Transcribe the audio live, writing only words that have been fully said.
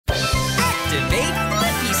Activate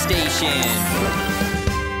Blippi Station!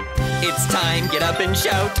 It's time, get up and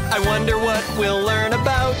shout. I wonder what we'll learn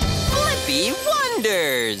about Blippi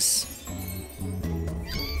Wonders!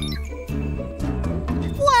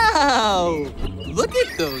 Wow! Look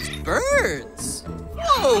at those birds!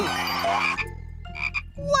 Whoa!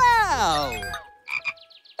 Wow!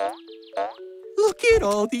 Look at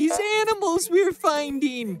all these animals we're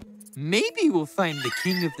finding! Maybe we'll find the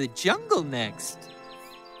king of the jungle next.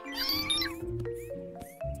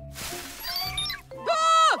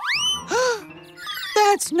 Ah!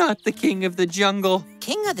 That's not the king of the jungle.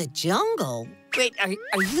 King of the jungle? Wait, are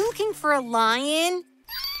you looking for a lion?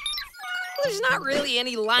 There's not really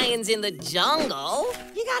any lions in the jungle.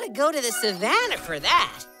 You gotta go to the savannah for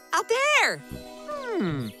that. Out there.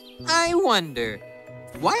 I wonder,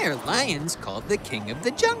 why are lions called the king of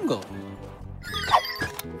the jungle?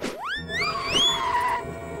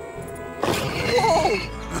 Whoa!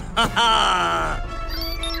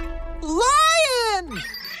 Lion!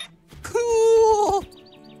 Cool!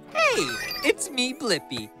 Hey, it's me,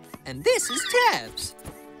 Blippi, and this is Tabs.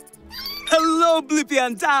 Hello, Blippi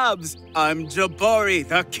and Tabs. I'm Jabari,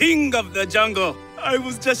 the king of the jungle. I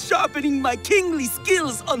was just sharpening my kingly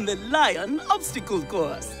skills on the lion obstacle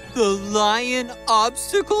course. The lion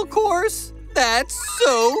obstacle course? That's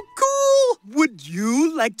so cool! Would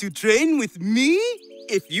you like to train with me?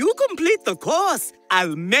 If you complete the course,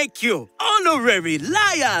 I'll make you honorary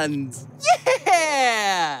lions.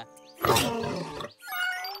 Yeah!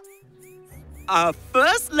 Our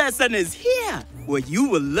first lesson is here, where you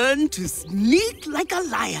will learn to sneak like a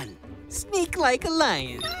lion. Sneak like a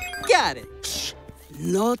lion. Got it. Shh.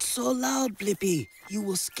 Not so loud, Blippi. You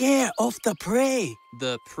will scare off the prey.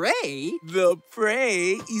 The prey? The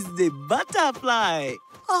prey is the butterfly.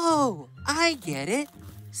 Oh, I get it.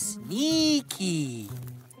 Sneaky.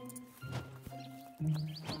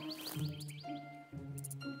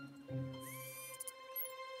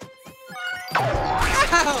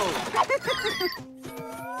 Ow!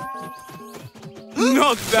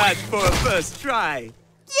 Not bad for a first try.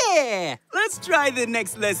 Yeah! Let's try the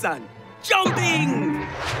next lesson. Jumping!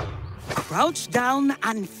 Crouch down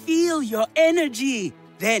and feel your energy.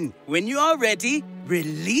 Then, when you are ready,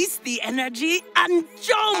 release the energy and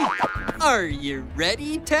jump! Are you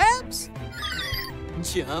ready, Tabs?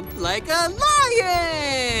 Jump like a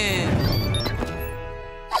lion!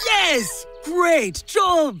 Yes! Great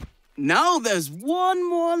job! Now there's one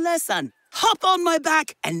more lesson. Hop on my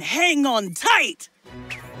back and hang on tight!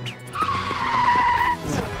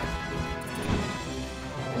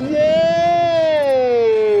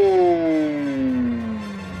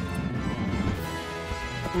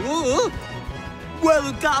 Ooh.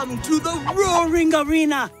 Welcome to the roaring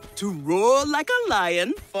arena. To roar like a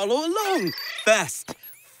lion, follow along. First,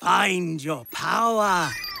 find your power.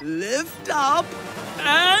 Lift up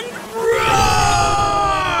and roar!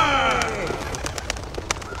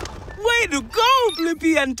 Way to go,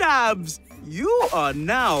 Blippi and Tabs! You are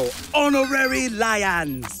now honorary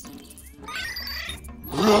lions.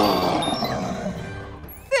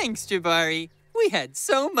 Thanks, Jabari. We had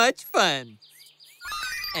so much fun.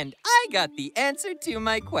 And I got the answer to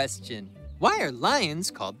my question. Why are lions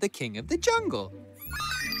called the king of the jungle?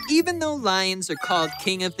 Even though lions are called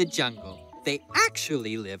king of the jungle, they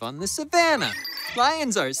actually live on the savannah.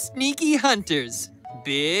 Lions are sneaky hunters,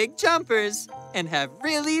 big jumpers, and have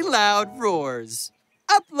really loud roars.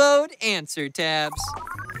 Upload answer, Tabs.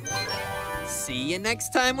 See you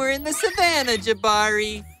next time we're in the savannah,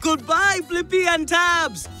 Jabari. Goodbye, Blippi and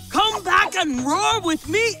Tabs. Come back and roar with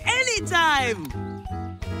me anytime.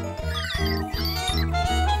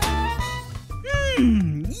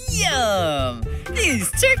 Yum!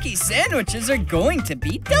 These turkey sandwiches are going to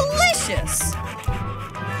be delicious.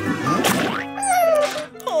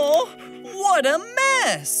 Oh, what a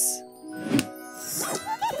mess!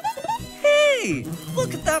 Hey,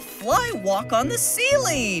 look at that fly walk on the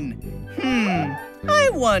ceiling. I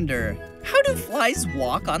wonder, how do flies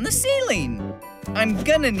walk on the ceiling? I'm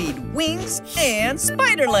gonna need wings and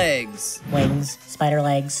spider legs. Wings, spider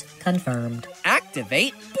legs, confirmed.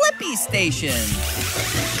 Activate Blippi Station.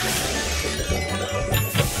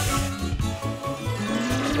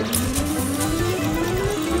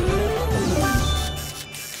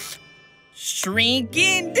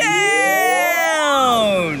 Shrinking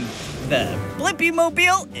down! The Blippi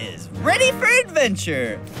Mobile is ready for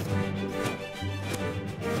adventure.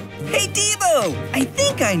 Hey, Devo! I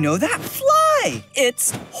think I know that fly!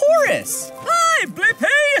 It's Horace! Hi,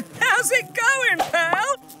 Blippi! How's it going,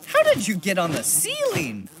 pal? How did you get on the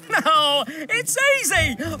ceiling? Oh, it's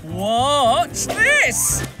easy! Watch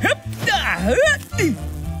this! Ta-da!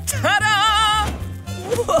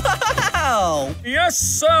 Wow! now. Yes,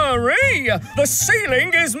 sirree. The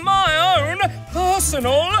ceiling is my own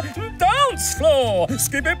personal dance floor.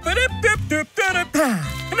 Skip-it-bit-it-bip-bip-bip-bip.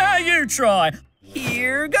 Now you try.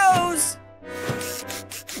 Here goes.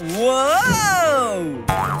 Whoa!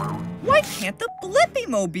 Why can't the Blippi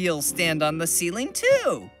Mobile stand on the ceiling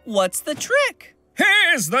too? What's the trick?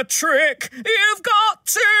 Here's the trick. You've got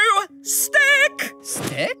to stick.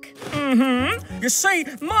 Stick? You see,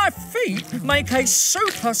 my feet make a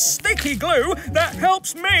super sticky glue that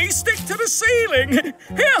helps me stick to the ceiling.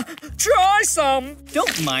 Here, try some.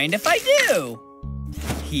 Don't mind if I do.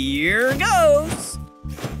 Here goes.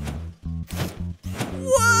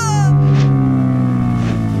 Whoa!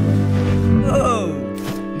 Oh,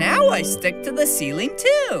 now I stick to the ceiling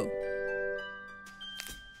too.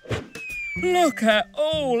 Look at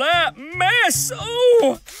all that mess.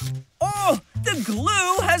 Oh, The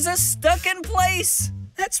glue has us stuck in place.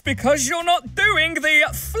 that's because you're not doing the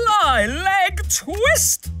fly leg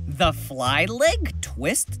twist. The fly leg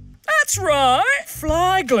twist? That's right.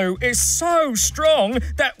 Fly glue is so strong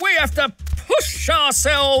that we have to push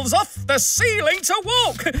ourselves off the ceiling to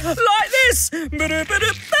walk. Like this.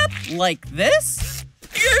 Like this?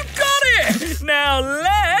 You got it. Now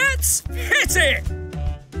let's hit it.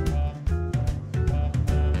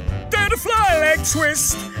 Do the fly leg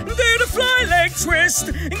twist. Do the fly leg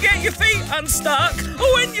twist. Get your feet unstuck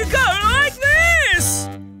when you go like this.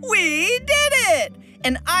 We did it!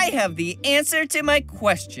 And I have the answer to my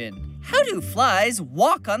question. How do flies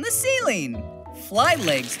walk on the ceiling? Fly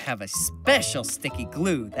legs have a special sticky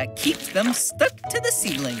glue that keeps them stuck to the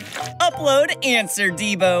ceiling. Upload answer,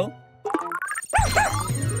 Debo.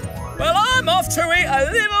 Well, I'm off to eat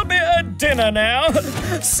a little bit of dinner now.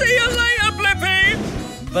 See you later, Blippi.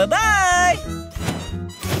 Bye-bye!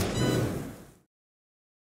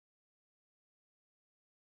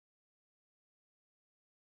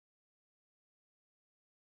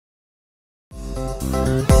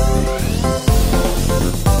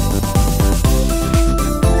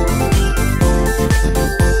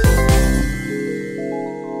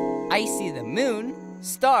 I see the moon,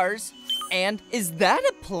 stars, and is that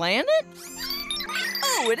a planet?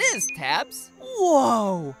 Oh, it is, Tabs.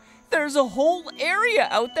 Whoa! There's a whole area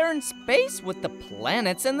out there in space with the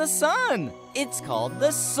planets and the sun. It's called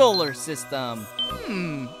the solar system.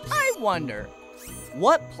 I wonder,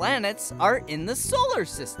 what planets are in the solar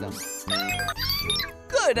system?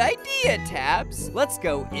 Good idea, Tabs. Let's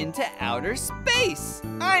go into outer space.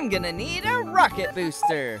 I'm gonna need a rocket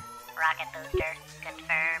booster. Rocket booster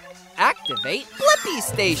confirmed. Activate Blippi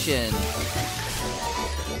Station.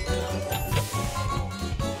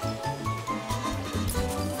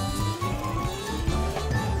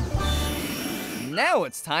 Now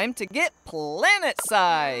it's time to get planet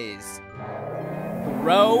size.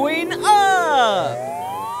 Growing up!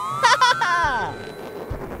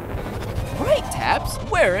 Right, Tabs,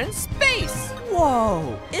 we're in space.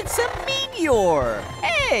 Whoa, it's a meteor.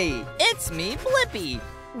 Hey, it's me, Blippi.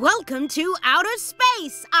 Welcome to outer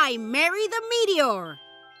space. I'm Mary the Meteor.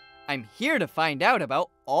 I'm here to find out about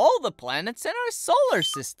all the planets in our solar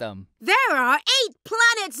system. There are 8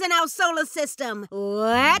 planets in our solar system.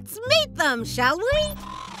 Let's meet them, shall we?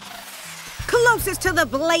 Closest to the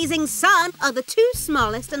blazing sun are the 2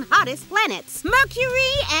 smallest and hottest planets,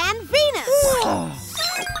 Mercury and Venus.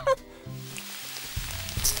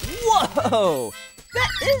 Whoa,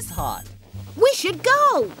 that is hot. We should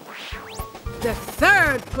go. The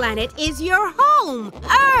 3rd planet is your home,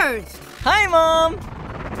 Earth. Hi, Mom.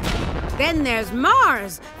 Then there's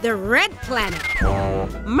Mars, the red planet.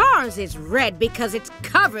 Mars is red because it's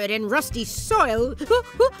covered in rusty soil.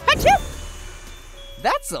 Achoo!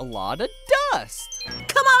 That's a lot of dust.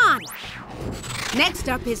 Come on! Next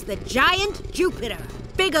up is the giant Jupiter,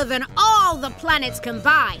 bigger than all the planets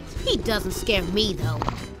combined. He doesn't scare me, though.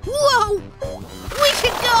 Whoa! We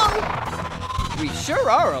should go! We sure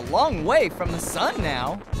are a long way from the sun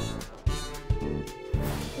now.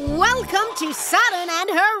 Welcome to Saturn and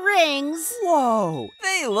her rings. Whoa,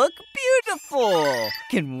 they look beautiful.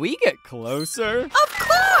 Can we get closer? Of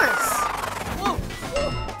course! Whoa!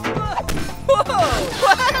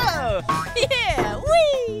 Whoa! Yeah,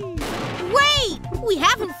 whee! Wait, we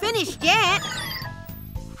haven't finished yet.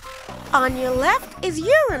 On your left is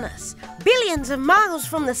Uranus, billions of miles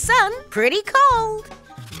from the sun, pretty cold.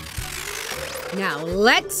 Now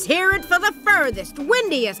let's hear it for the furthest,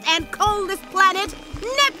 windiest, and coldest planet,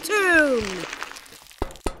 Neptune!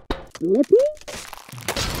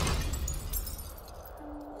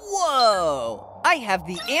 Whoa! I have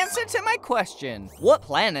the answer to my question. What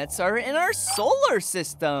planets are in our solar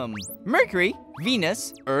system? Mercury,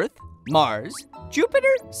 Venus, Earth, Mars,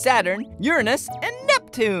 Jupiter, Saturn, Uranus, and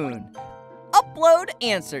Neptune. Upload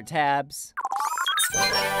answer tabs.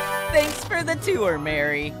 Thanks for the tour,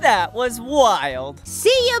 Mary. That was wild.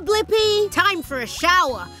 See ya, Blippi. Time for a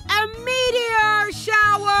shower. A meteor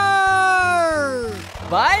shower!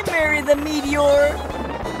 Bye, Mary the Meteor.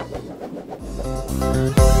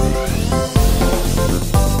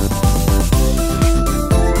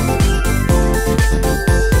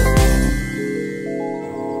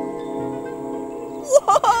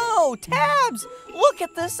 Whoa, Tabs! Look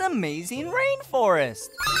at this amazing rainforest.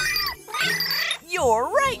 You're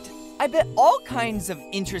right. I bet all kinds of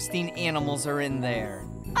interesting animals are in there.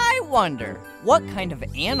 I wonder, what kind of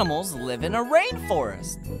animals live in a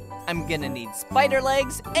rainforest? I'm gonna need spider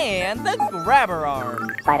legs and the grabber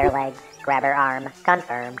arm. Spider legs, grabber arm,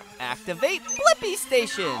 confirmed. Activate Blippi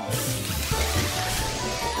Station.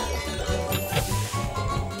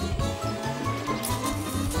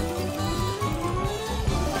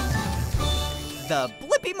 The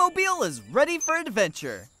Blippi Mobile is ready for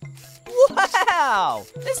adventure. Wow!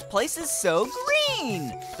 This place is so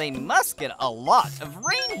green! They must get a lot of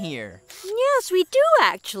rain here. Yes, we do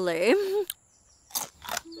actually.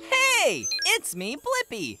 Hey! It's me,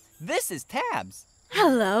 Blippi. This is Tabs.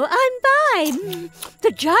 Hello, I'm Bai,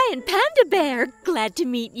 the giant panda bear. Glad to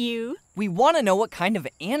meet you. We want to know what kind of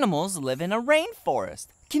animals live in a rainforest.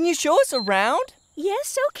 Can you show us around?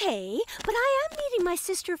 Yes, okay, but I am meeting my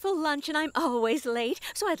sister for lunch and I'm always late,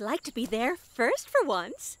 so I'd like to be there first for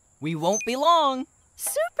once. We won't be long.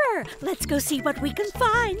 Super! Let's go see what we can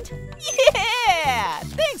find. Yeah!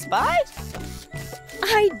 Thanks, Bai.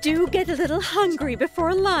 I do get a little hungry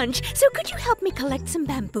before lunch, so could you help me collect some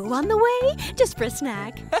bamboo on the way? Just for a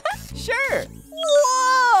snack. Sure.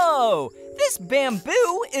 Whoa! This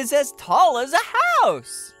bamboo is as tall as a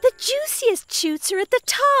house. The juiciest shoots are at the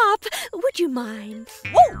top. Would you mind?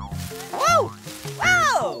 Whoa! Whoa!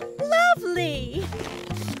 Whoa! Lovely!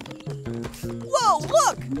 Whoa,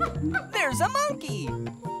 look! There's a monkey.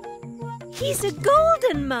 He's a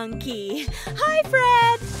golden monkey. Hi,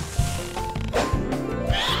 Fred.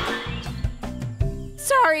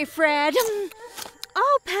 Sorry, Fred.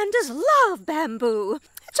 All pandas love bamboo.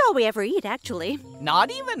 It's all we ever eat, actually. Not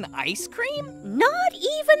even ice cream? Not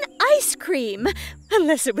even ice cream,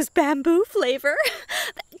 unless it was bamboo flavor.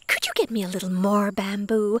 Could you get me a little more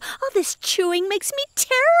bamboo? All this chewing makes me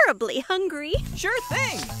terribly hungry. Sure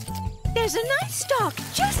thing. There's a nice stalk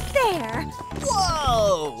just there.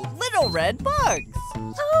 Whoa! Little red bugs.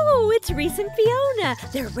 Oh, it's Reese and Fiona.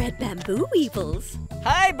 They're red bamboo weevils.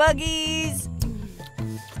 Hi, buggies.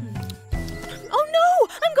 Oh no!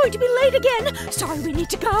 I'm going to be late again. Sorry, we need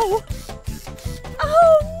to go.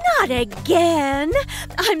 Oh, not again.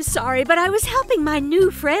 I'm sorry, but I was helping my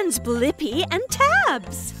new friends Blippi and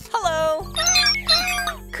Tabs. Hello.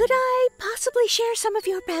 Could I possibly share some of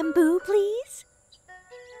your bamboo, please?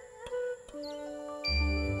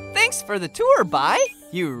 Thanks for the tour, Bai.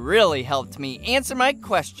 You really helped me answer my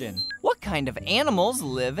question. What kind of animals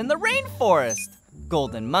live in the rainforest?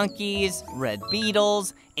 Golden monkeys, red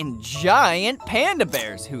beetles, and giant panda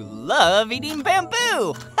bears who love eating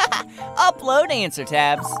bamboo. Upload answer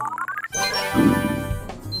tabs.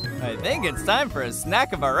 I think it's time for a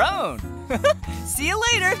snack of our own. See you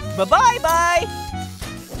later. Bye-bye, Bai.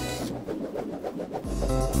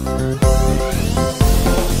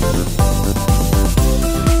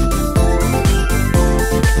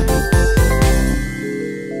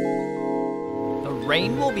 The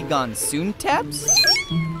rain will be gone soon, Tabs?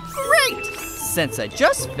 Great! Since I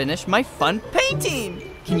just finished my fun painting.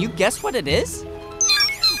 Can you guess what it is?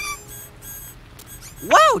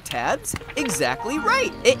 Wow, Tabs! Exactly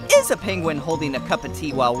right! It is a penguin holding a cup of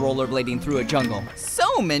tea while rollerblading through a jungle.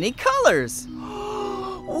 So many colors!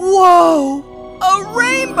 Whoa! A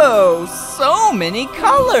rainbow! So many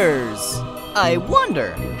colors! I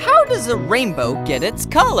wonder, how does a rainbow get its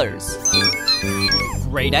colors?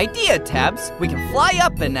 Great idea, Tabs. We can fly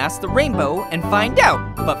up and ask the rainbow and find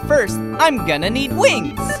out. But first, I'm gonna need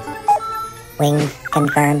wings. Wings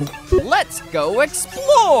confirmed. Let's go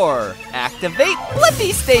explore! Activate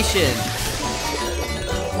Blippi Station!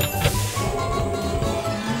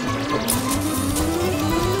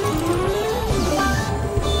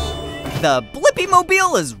 The Blippi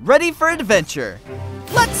Mobile is ready for adventure.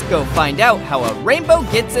 Let's go find out how a rainbow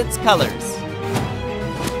gets its colors.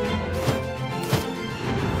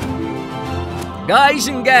 Guys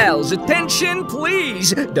and gals, attention please.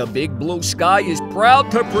 The Big Blue Sky is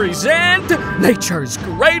proud to present nature's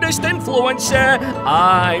greatest influencer.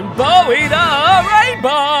 I'm Bowie the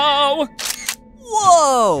Rainbow.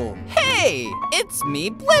 Whoa! Hey, it's me,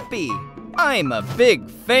 Blippi. I'm a big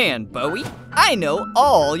fan, Bowie. I know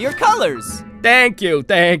all your colors. Thank you.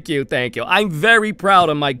 I'm very proud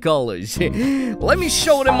of my colors. Let me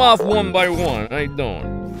show them off one by one. How you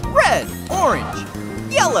doing? Red, orange,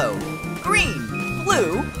 yellow, green,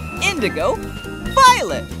 blue, indigo,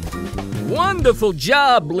 violet. Wonderful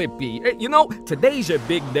job, Blippi. You know, today's a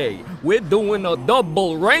big day. We're doing a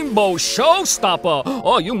double rainbow showstopper.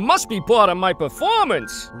 Oh, you must be part of my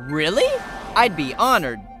performance. Really? I'd be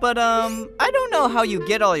honored, but I don't know how you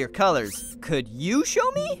get all your colors. Could you show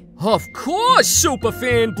me? Of course,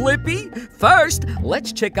 superfan Blippi. First,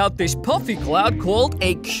 let's check out this puffy cloud called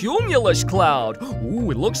a cumulus cloud. Ooh,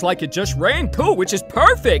 it looks like it just rained too, which is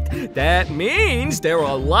perfect. That means there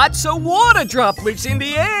are lots of water droplets in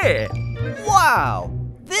the air. Wow!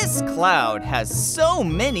 This cloud has so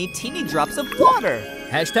many teeny drops of water.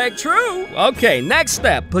 Hashtag true. Okay, next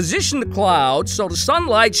step. Position the cloud so the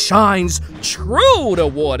sunlight shines true to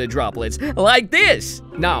water droplets, like this.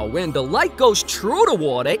 Now, when the light goes true to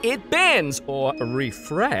water, it bends, or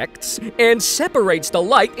refracts, and separates the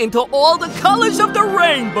light into all the colors of the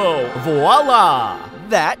rainbow. Voila!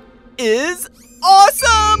 That is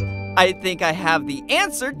awesome! I think I have the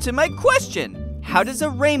answer to my question. How does a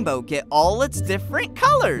rainbow get all its different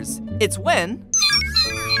colors? It's when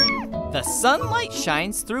the sunlight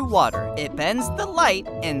shines through water. It bends the light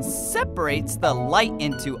and separates the light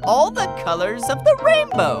into all the colors of the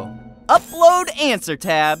rainbow. Upload answer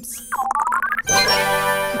tabs.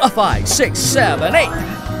 5, 6, 7, 8.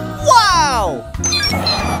 Wow!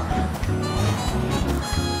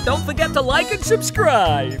 Don't forget to like and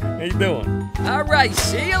subscribe. How you doing? All right,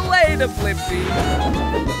 see you later, Blippi.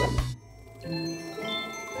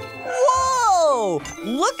 Whoa!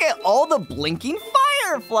 Look at all the blinking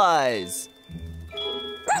fireflies.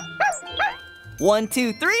 1,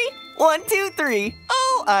 2, 3. 1, 2, 3.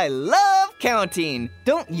 Oh, I love counting.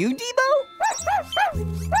 Don't you, Debo?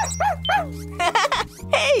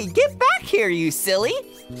 Hey, get back here, you silly.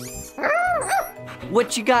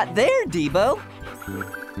 What you got there, Debo?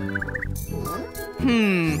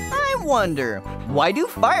 I wonder, why do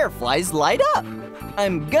fireflies light up?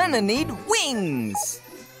 I'm gonna need wings.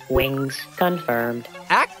 Wings confirmed.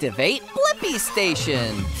 Activate Blippi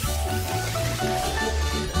Station.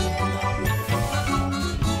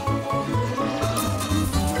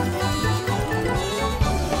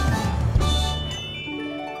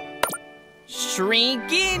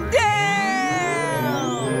 Shrinking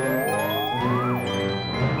down.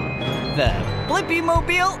 The Blippi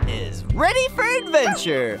Mobile is ready for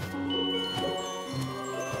adventure.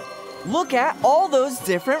 Look at all those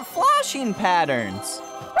different flashing patterns.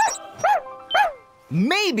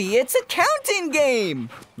 Maybe it's a counting game.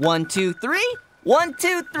 1, 2, 3. 1,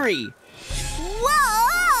 2, 3.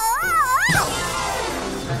 Whoa!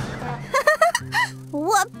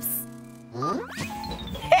 Whoops.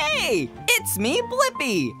 Hey, it's me,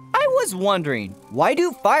 Blippi. I was wondering, why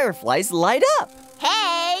do fireflies light up?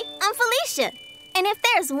 Hey, I'm Felicia. And if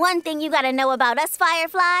there's one thing you gotta know about us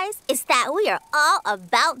fireflies, it's that we are all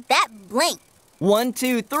about that blink. 1,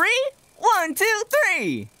 2, 3. 1, 2,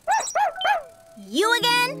 3. You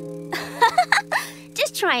again?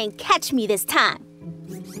 Just try and catch me this time.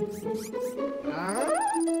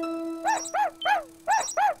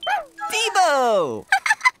 Debo!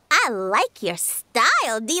 I like your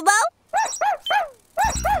style, Debo.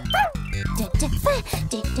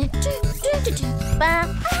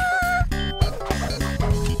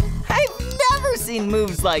 I've never seen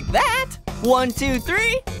moves like that. 1, 2,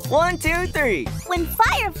 3. 1, 2, 3. When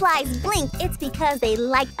fireflies blink, it's because they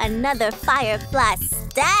like another firefly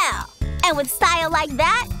style. And with style like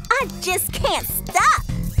that, I just can't stop.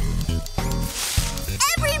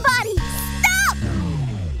 Everybody, stop!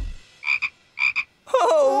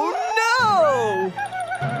 Oh,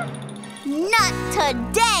 no! Not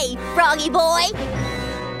today, Froggy Boy.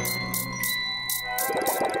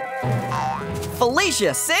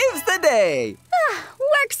 Felicia saves the day.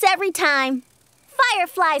 Works every time.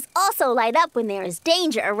 Fireflies also light up when there is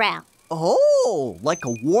danger around. Oh, like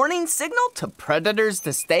a warning signal to predators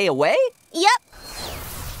to stay away? Yep.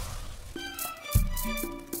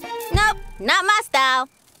 Nope, not my style.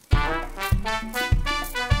 Not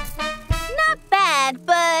bad,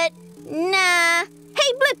 but nah.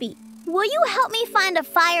 Hey, Blippi, will you help me find a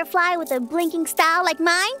firefly with a blinking style like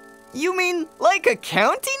mine? You mean like a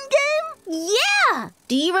counting game? Yeah!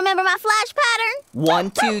 Do you remember my flash pattern?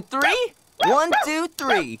 1, 2, 3. 1, 2,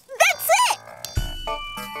 3. That's it!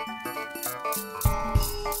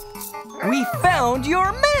 We found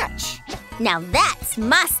your match! Now that's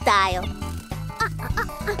my style.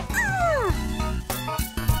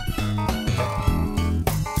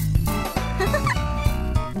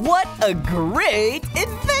 What a great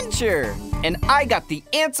adventure! And I got the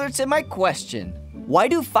answer to my question. Why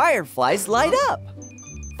do fireflies light up?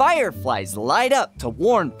 Fireflies light up to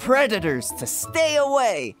warn predators to stay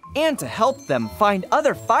away and to help them find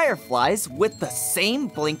other fireflies with the same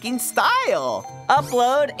blinking style.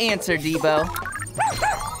 Upload answer, Debo.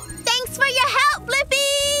 Thanks for your help,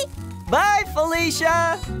 Blippi! Bye,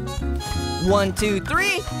 Felicia! 1, 2,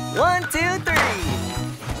 3. 1, 2, 3.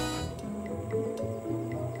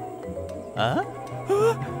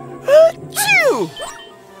 Achoo!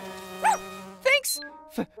 Thanks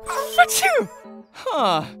for you.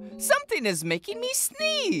 Huh, something is making me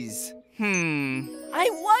sneeze. I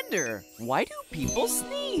wonder, why do people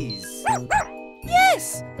sneeze?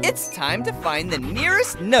 Yes, it's time to find the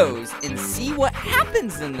nearest nose and see what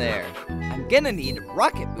happens in there. I'm gonna need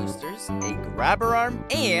rocket boosters, a grabber arm,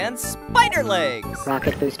 and spider legs.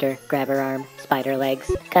 Rocket booster, grabber arm, spider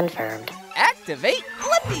legs, confirmed. Activate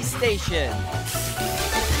Blippi Station.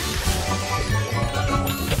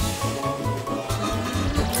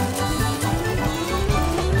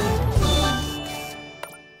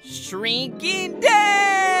 Shrinking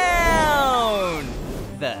down!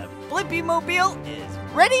 The Blippi Mobile is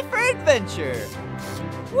ready for adventure.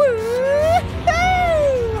 Woo-hoo!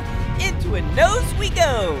 Into a nose we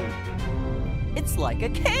go. It's like a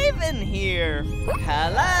cave in here.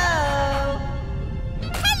 Hello!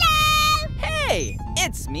 Hello! Hey,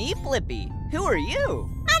 it's me, Blippi. Who are you?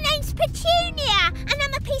 My name's Petunia, and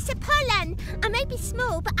I'm a piece of pollen. I may be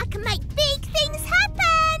small, but I can make big things happen.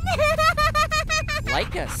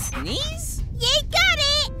 Like a sneeze? You got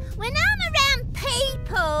it! When I'm around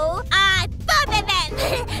people, I bother them.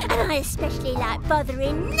 And I especially like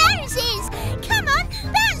bothering noses. Come on,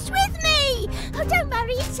 bounce with me. Oh, don't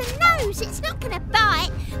worry, it's a nose. It's not gonna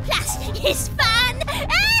bite. Plus, it's fun.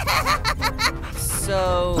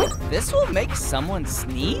 So, this will make someone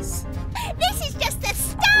sneeze? This is just the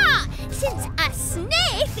start, since a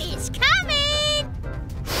sniff is coming.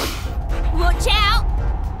 Watch out.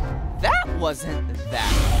 That wasn't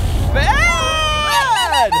that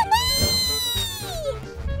bad!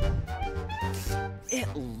 It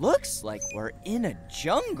looks like we're in a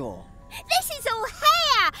jungle. This is all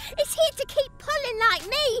hair. It's here to keep pollen like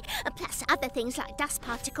me, plus other things like dust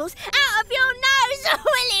particles, out of your nose.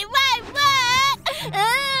 Well, it won't work.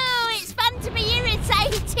 Oh, it's fun to be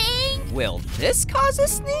irritating. Will this cause a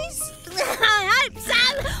sneeze? I hope so.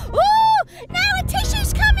 Ooh, now a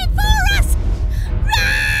tissue's coming for us.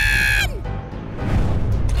 Run!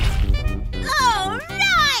 All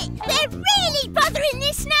right, they're really bothering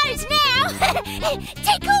this nose now.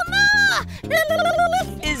 Tickle more.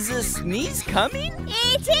 Is a sneeze coming?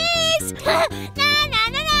 It is! Na na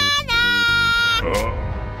na na na!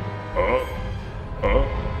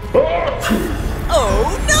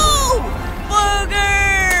 Oh no!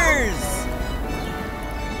 Boogers!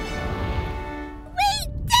 We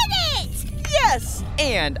did it! Yes!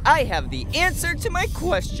 And I have the answer to my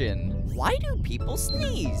question. Why do people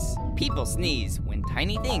sneeze? People sneeze when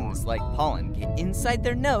tiny things like pollen get inside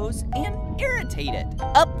their nose and irritate it.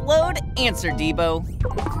 Upload answer, Debo.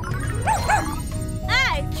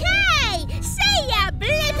 Okay! See ya,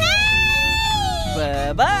 Blippi!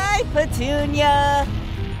 Bye-bye, Petunia!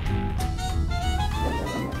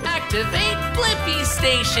 Activate Blippi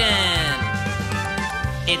Station!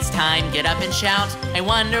 It's time, get up and shout. I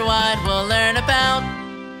wonder what we'll learn about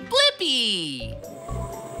Blippi!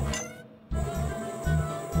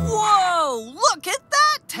 Whoa! Look at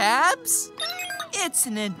that, Tabs! It's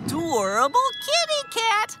an adorable kitty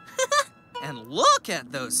cat! And look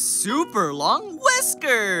at those super long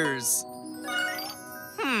whiskers!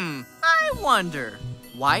 I wonder,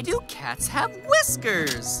 why do cats have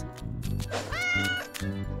whiskers?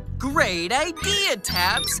 Great idea,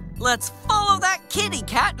 Tabs! Let's follow that kitty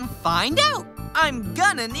cat and find out! I'm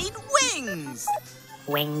gonna need wings!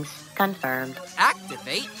 Wings confirmed.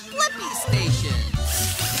 Activate Blippi Station!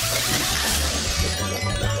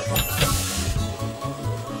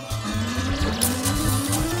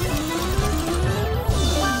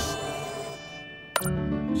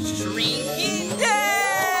 Shrinking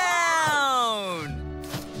down!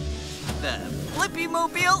 The Blippi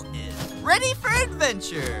Mobile is ready for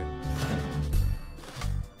adventure!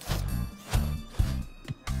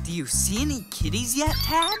 Do you see any kitties yet,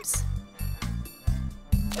 Tabs?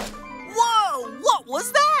 Whoa! What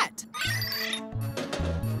was that?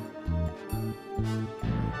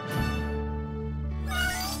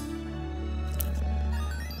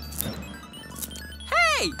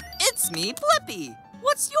 Hey! It's me, Blippi!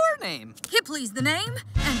 What's your name? Hipley's the name,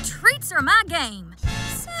 and treats are my game.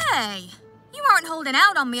 Say, you aren't holding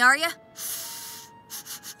out on me, are you?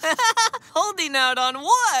 Holding out on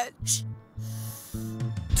what?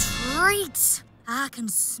 treats. I can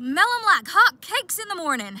smell them like hot cakes in the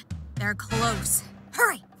morning. They're close.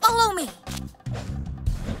 Hurry, follow me.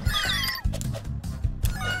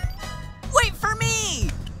 Wait for me!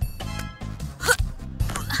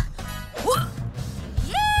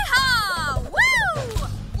 Yeehaw! Woo!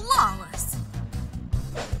 Flawless.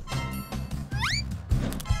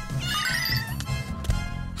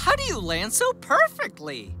 How do you land so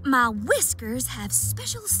perfectly? My whiskers have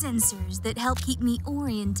special sensors that help keep me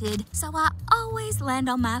oriented, so I always land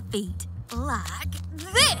on my feet. Like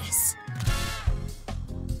this.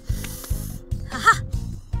 Haha.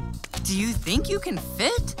 Do you think you can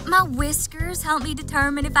fit? My whiskers help me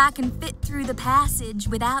determine if I can fit through the passage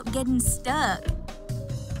without getting stuck.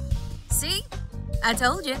 See? I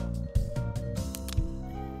told you.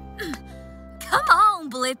 Come on,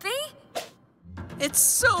 Blippi. It's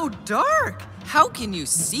so dark. How can you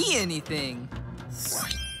see anything?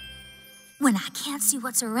 When I can't see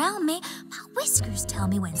what's around me, my whiskers tell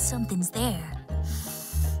me when something's there.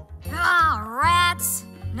 Ah, rats.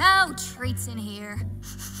 No treats in here.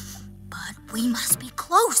 But we must be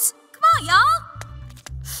close. Come on, y'all.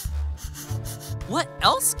 What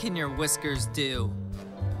else can your whiskers do?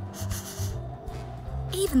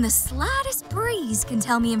 Even the slightest breeze can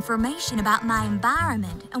tell me information about my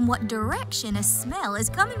environment and what direction a smell is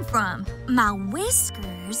coming from. My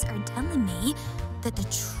whiskers are telling me that the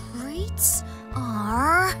treats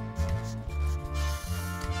are...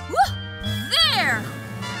 Woo! There!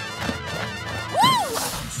 Woo!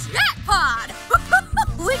 Jackpot!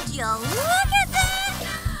 Would you look at that?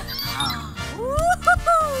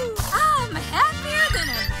 Woo-hoo-hoo! I'm happier than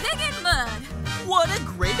a pig in mud. What a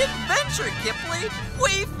great adventure, Kipling!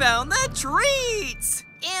 We found the treats!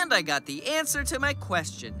 And I got the answer to my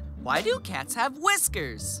question. Why do cats have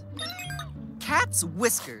whiskers? Cats'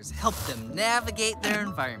 whiskers help them navigate their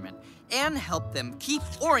environment and help them keep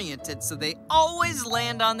oriented so they always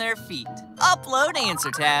land on their feet. Upload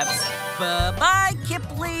answer tabs. Bye-bye,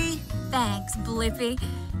 Kipling! Thanks, Blippi.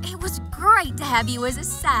 It was great to have you as a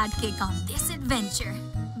sidekick on this adventure.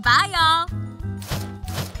 Bye, y'all.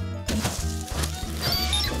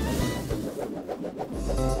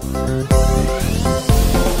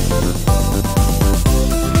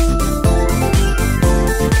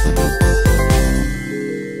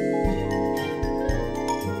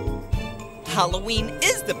 Halloween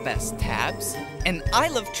is the best, Tabs. And I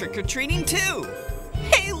love trick-or-treating too.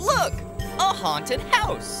 Hey, look! A haunted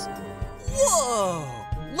house. Whoa!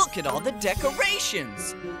 Look at all the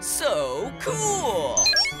decorations. So cool!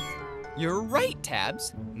 You're right,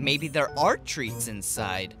 Tabs. Maybe there are treats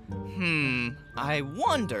inside. I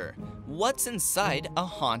wonder, what's inside a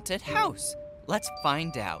haunted house? Let's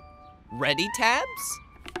find out. Ready, Tabs?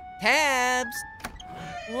 Tabs!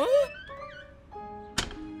 What?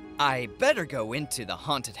 I better go into the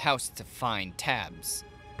haunted house to find Tabs.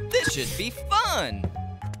 This should be fun!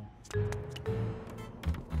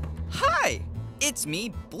 Hi! It's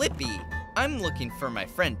me, Blippi. I'm looking for my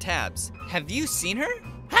friend Tabs. Have you seen her?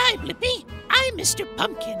 Hi, Blippi. I'm Mr.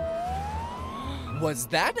 Pumpkin. Was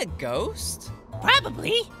that a ghost?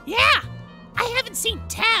 Probably, yeah. I haven't seen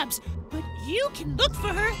Tabs, but you can look for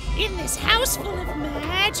her in this house full of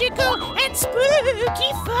magical and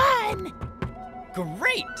spooky fun.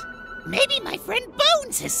 Great! Maybe my friend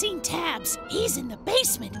Bones has seen Tabs. He's in the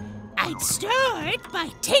basement. I'd start by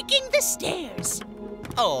taking the stairs.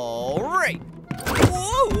 All right.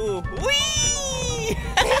 Whoa! Whee!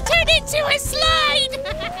 It turned into a slide!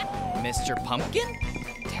 Mr. Pumpkin?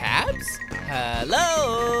 Tabs?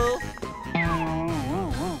 Hello?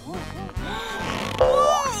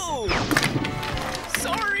 Whoa!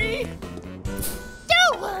 Sorry.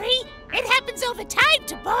 Don't worry. It happens over time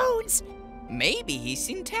to Bones. Maybe he's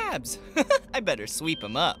seen Tabs. I better sweep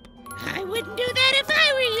him up. I wouldn't do that if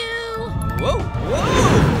I were you. Whoa, whoa,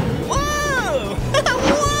 whoa!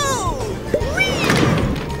 Whoa!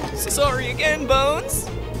 Whee! Sorry again, Bones.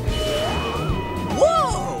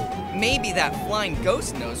 Whoa! Maybe that flying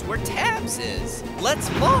ghost knows where Tabs is. Let's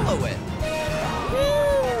follow it.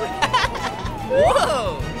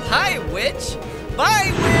 Whoa! Hi, witch.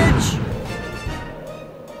 Bye, witch.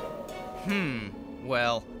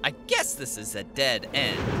 Well, I guess this is a dead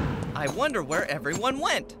end. I wonder where everyone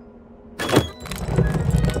went.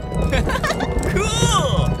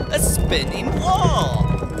 Cool! A spinning wall!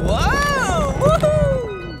 Whoa!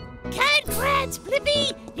 Woohoo! Congrats,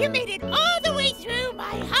 Blippi! You made it all the way through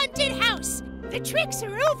my haunted house. The tricks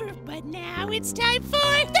are over, but now it's time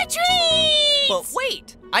for the treats! But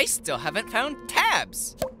wait, I still haven't found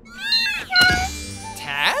Tabs.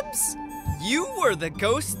 Tabs? You were the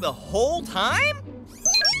ghost the whole time?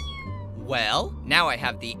 Well, now I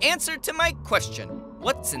have the answer to my question.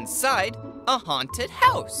 What's inside a haunted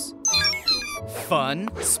house? Fun,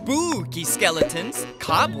 spooky skeletons,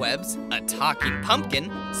 cobwebs, a talking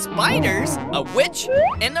pumpkin, spiders, a witch,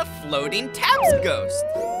 and a floating tabs ghost.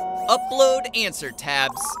 Upload answer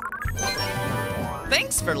tabs.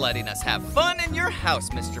 Thanks for letting us have fun in your house,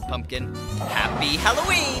 Mr. Pumpkin. Happy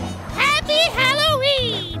Halloween! Happy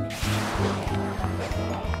Halloween!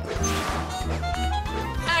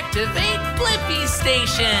 Activate Blippi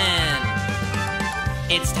Station!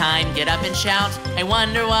 It's time, get up and shout. I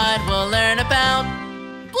wonder what we'll learn about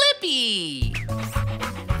Blippi!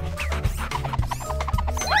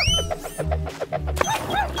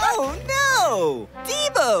 Oh no!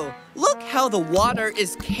 Debo, look how the water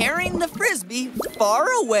is carrying the frisbee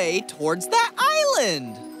far away towards that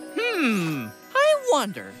island. I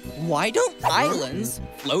wonder, why don't islands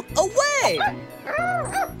float away?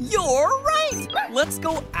 You're right! Let's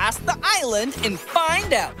go ask the island and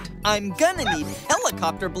find out. I'm gonna need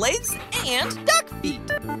helicopter blades and duck feet.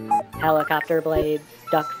 Helicopter blades,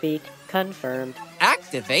 duck feet, confirmed.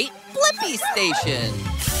 Activate Blippi Station.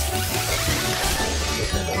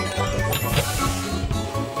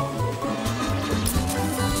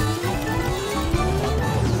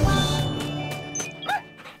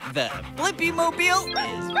 The Blippi Mobile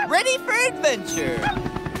is ready for adventure.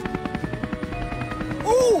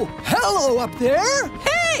 Oh, hello up there.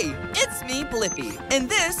 Hey, it's me, Blippi, and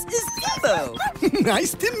this is Debo.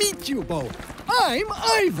 Nice to meet you both. I'm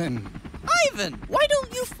Ivan. Ivan, why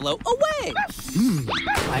don't you float away?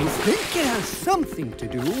 I think it has something to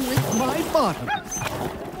do with my bottoms.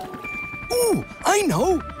 Ooh, I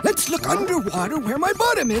know. Let's look underwater where my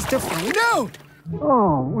bottom is to find out.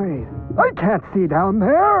 Oh, wait. I can't see down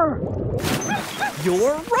there.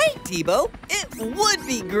 You're right, Debo. It would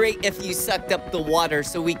be great if you sucked up the water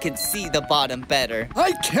so we could see the bottom better.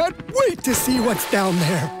 I can't wait to see what's down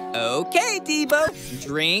there. Okay, Debo.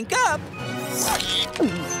 Drink up.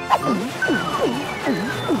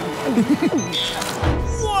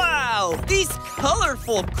 Wow! These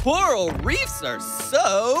colorful coral reefs are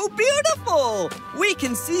so beautiful! We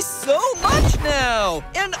can see so much now!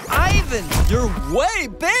 And Ivan, you're way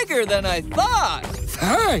bigger than I thought!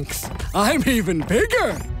 Thanks! I'm even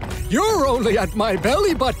bigger! You're only at my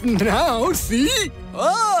belly button now, see?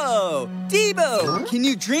 Oh! Debo, can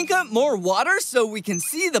you drink up more water so we can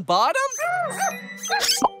see the bottom?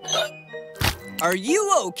 Are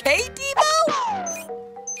you okay, Debo?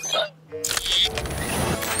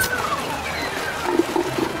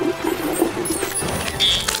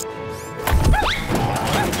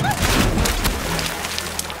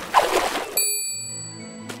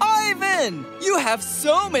 Ivan, you have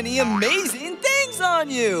so many amazing things on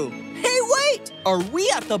you. Hey, wait, are we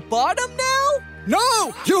at the bottom now?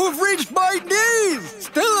 No, you've reached my knees.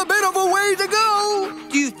 Still a bit of a way to go.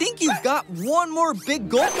 Do you think you've got one more big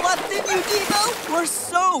gulp left in you, Debo? We're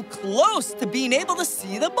so close to being able to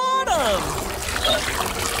see the bottom.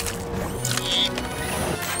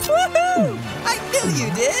 Woohoo! I knew you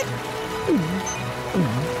did.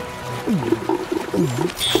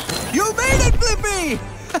 You made it, Blippi!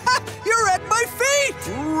 You're at my feet!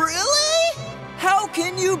 Really? How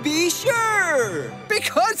can you be sure?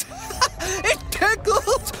 Because it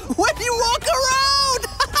tickles when you walk around!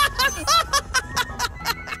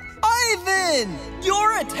 Ivan,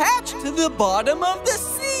 you're attached to the bottom of the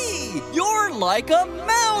sea. You're like a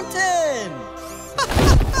mountain.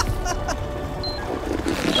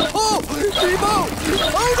 Oh, Debo!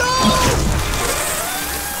 Oh, no!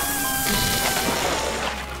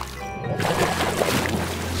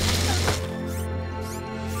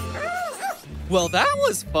 Well, that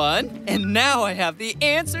was fun. And now I have the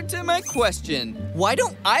answer to my question. Why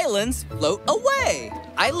don't islands float away?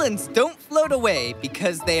 Islands don't float away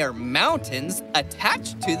because they are mountains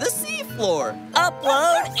attached to the seafloor.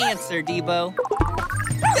 Upload answer, Debo.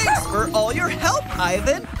 Thanks for all your help,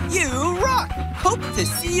 Ivan. You rock. Hope to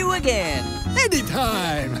see you again.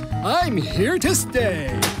 Anytime. I'm here to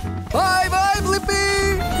stay. Bye-bye, Blippi!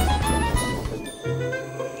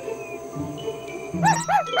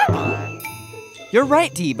 You're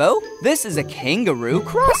right, Debo. This is a kangaroo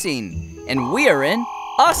crossing, and we are in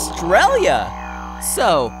Australia.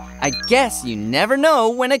 So, I guess you never know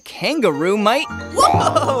when a kangaroo might,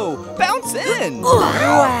 whoa, bounce in.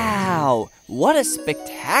 Wow, what a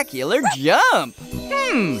spectacular jump.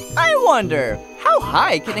 I wonder, how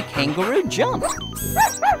high can a kangaroo jump?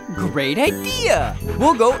 Great idea.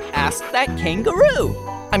 We'll go ask that kangaroo.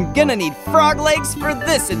 I'm gonna need frog legs for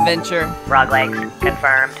this adventure. Frog legs,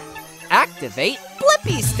 confirmed. Activate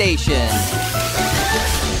Blippi Station.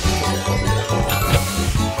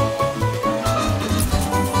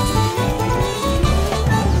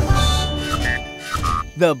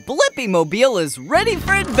 The Blippi Mobile is ready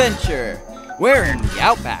for adventure. We're in the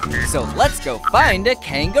outback, so let's go find a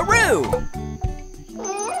kangaroo.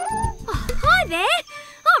 Oh, hi there.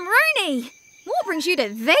 I'm Rooney. What brings you to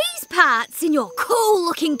these parts in your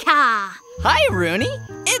cool-looking car? Hi, Rooney.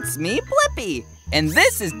 It's me, Blippi. And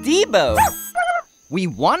this is Debo. We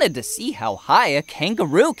wanted to see how high a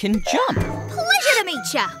kangaroo can jump. Pleasure to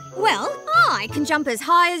meet ya. Well, I can jump as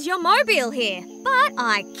high as your mobile here, but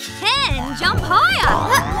I can jump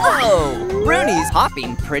higher. Whoa! Rooney's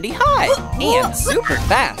hopping pretty high and super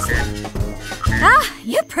fast. Ah,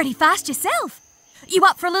 you're pretty fast yourself. You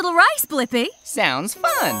up for a little race, Blippi? Sounds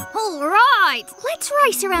fun. All right, let's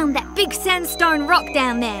race around that big sandstone rock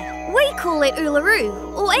down there. We call it Uluru,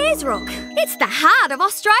 or Ayers Rock. It's the heart of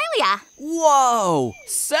Australia. Whoa,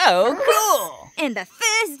 so cool. And the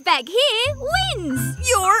first bag here wins.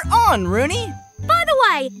 You're on, Rooney. By the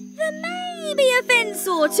way, there may be a fence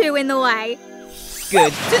or two in the way.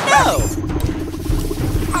 Good to know.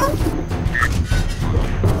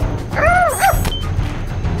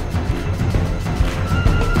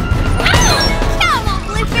 Come on,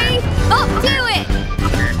 Blippi, up to it.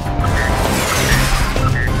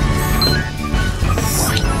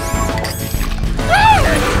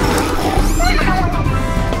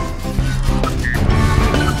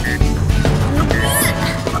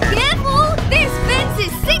 Careful, this fence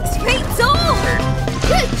is 6 feet tall.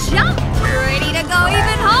 Good jump. Ready to go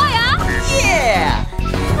even higher? Yeah!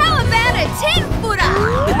 How about a 10-footer?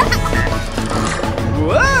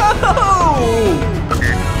 Whoa!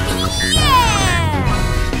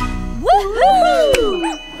 Yeah!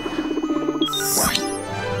 Woohoo!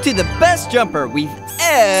 To the best jumper we've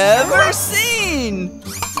ever seen!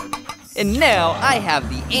 And now I have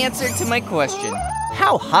the answer to my question.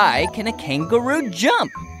 How high can a kangaroo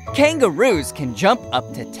jump? Kangaroos can jump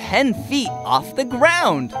up to 10 feet off the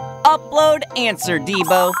ground. Upload answer,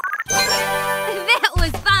 Debo. That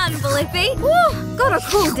was fun, Blippi. Whew, gotta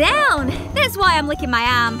cool down. That's why I'm licking my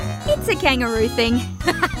arm. It's a kangaroo thing.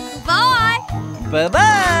 Bye.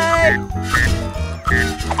 Bye-bye.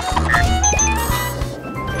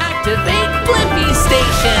 Activate Blippi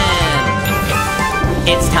Station!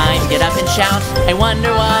 It's time, get up and shout. I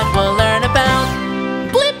wonder what we'll learn about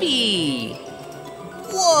Blippi!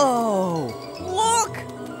 Whoa! Look!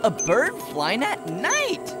 A bird flying at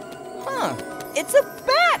night! Huh, it's a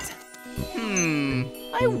bat!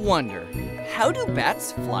 I wonder, how do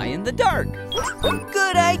bats fly in the dark?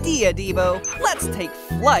 Good idea, Debo. Let's take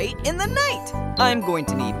flight in the night. I'm going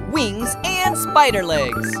to need wings and spider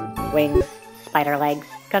legs. Wings, spider legs,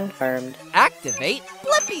 confirmed. Activate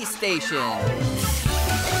Blippi Station.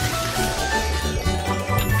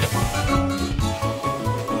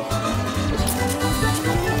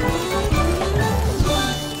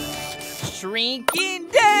 Shrinking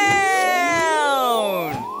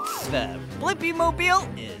down! The Blippi Mobile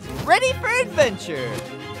is ready for adventure.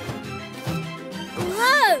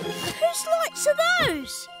 Whoa! Whose lights are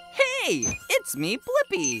those? Hey, it's me,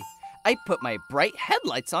 Blippi. I put my bright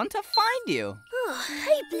headlights on to find you. Oh,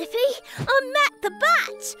 hey, Blippi. I'm Matt the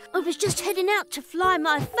Bat. I was just heading out to fly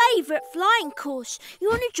my favourite flying course. You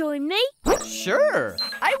want to join me? Sure.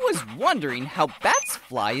 I was wondering how bats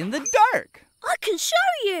fly in the dark. I can show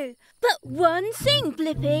you. But one thing,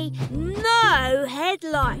 Blippi. No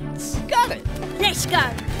headlights. Got it. Let's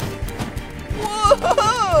go.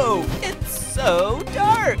 Whoa! It's so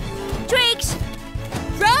dark. Twigs!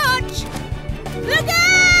 Branch! Look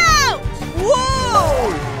out!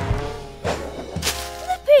 Whoa!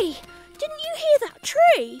 Blippi, didn't you hear that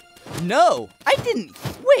tree? No, I didn't.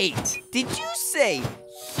 Wait, did you say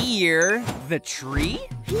hear the tree?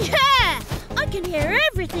 Yeah! I can hear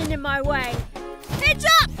everything in my way. Heads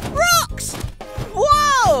up! Rocks!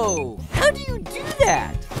 Whoa! How do you do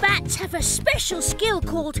that? Bats have a special skill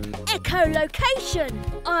called echolocation.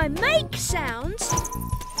 I make sounds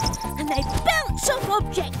and they bounce off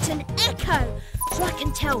objects and echo, so I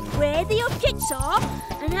can tell where the objects are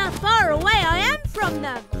and how far away I am from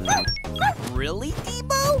them. Really,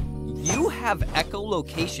 Debo? You have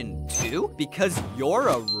echolocation too? Because you're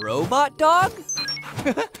a robot dog?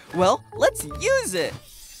 Well, let's use it.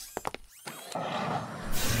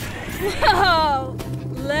 Whoa!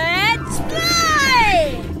 Let's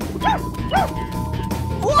play!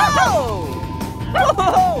 Whoa! Whoa!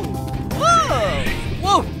 Whoa! Whoa!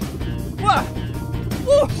 Whoa!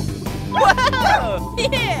 Whoa! Whoa!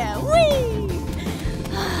 Yeah, whee!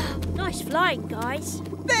 Nice flying, guys.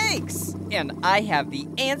 Thanks! And I have the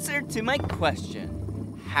answer to my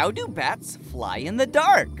question. How do bats fly in the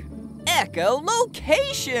dark?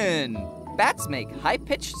 Echolocation! Bats make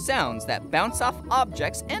high-pitched sounds that bounce off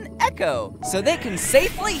objects and echo, so they can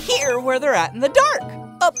safely hear where they're at in the dark.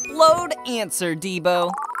 Upload answer,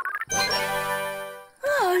 Debo.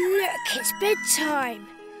 Oh, look, it's bedtime.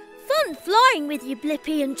 Fun flying with you,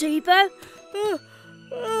 Blippi and Debo.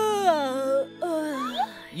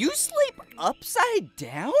 You sleep upside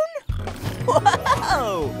down?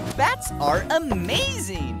 Whoa! Bats are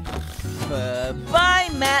amazing! Bye,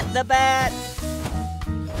 Matt the Bat!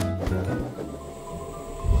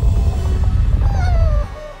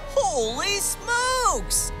 Holy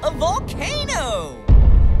smokes! A volcano!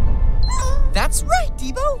 That's right,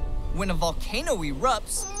 Debo! When a volcano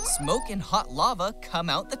erupts, smoke and hot lava come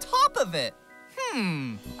out the top of it.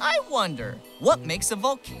 I wonder, what makes a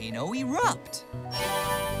volcano erupt?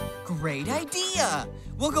 Great idea!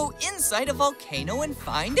 We'll go inside a volcano and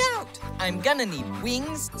find out. I'm gonna need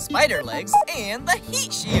wings, spider legs, and the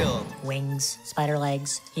heat shield. Wings, spider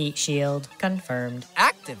legs, heat shield, confirmed.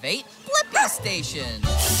 Activate Blippi Station.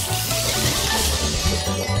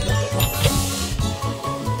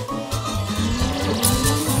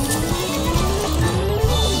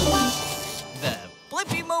 The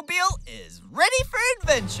Blippi Mobile is ready for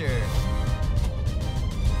adventure.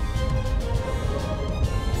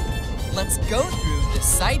 Let's go through the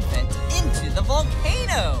side vent into the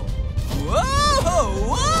volcano. Whoa!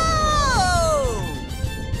 Whoa!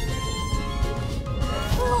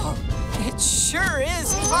 Oh, it sure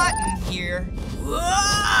is hot in here.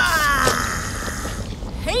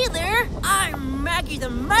 Hey there, I'm Maggie the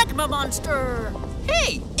Magma Monster.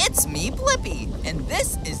 Hey, it's me, Blippi, and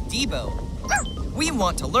this is Debo. We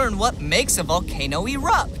want to learn what makes a volcano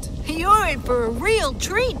erupt. You're in for a real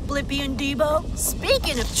treat, Blippi and Debo.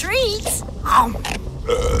 Speaking of treats,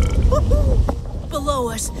 below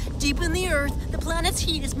us, deep in the earth, the planet's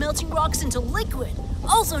heat is melting rocks into liquid,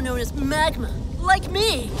 also known as magma, like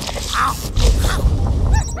me.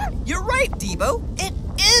 You're right, Debo. It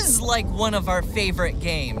is like one of our favorite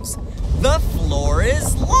games. The floor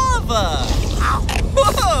is lava.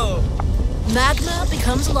 Whoa! Magma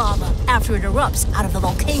becomes lava after it erupts out of the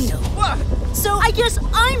volcano. What? So I guess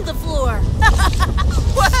I'm the floor.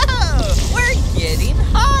 Whoa! We're getting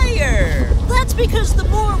higher. That's because the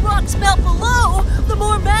more rocks melt below, the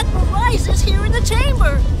more magma rises here in the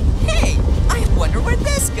chamber. Hey, I wonder where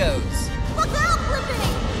this goes. Look out, Blippi!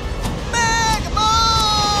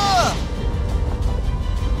 Magma!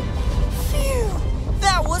 Phew,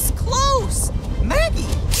 that was close. Maggie,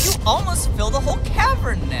 you almost fill the whole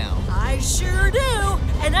cavern now. I sure do.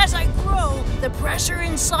 And as I grow, the pressure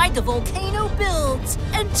inside the volcano builds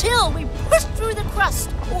until we push through the crust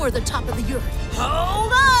or the top of the earth.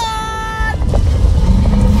 Hold on!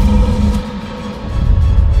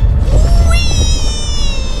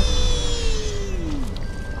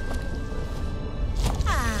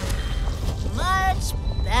 Much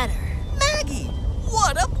better. Maggie,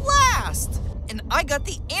 what a blast! And I got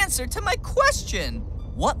the answer to my question.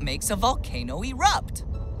 What makes a volcano erupt?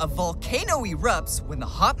 A volcano erupts when the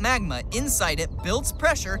hot magma inside it builds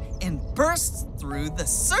pressure and bursts through the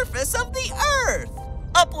surface of the earth.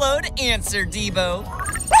 Upload answer, Debo.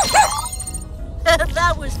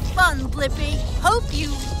 That was fun, Blippi. Hope you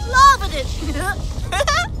loved it.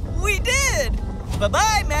 We did.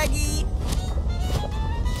 Bye-bye, Maggie.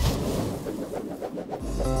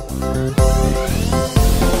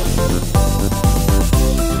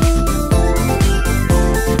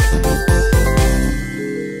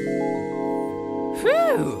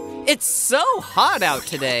 Phew, it's so hot out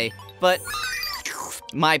today, but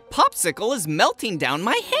my popsicle is melting down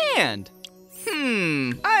my hand.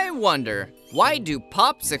 I wonder, why do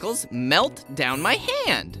popsicles melt down my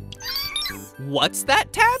hand? What's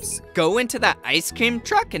that, Tabs? Go into that ice cream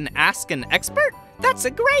truck and ask an expert? That's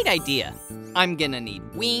a great idea. I'm gonna need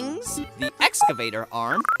wings, the excavator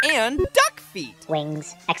arm, and duck feet.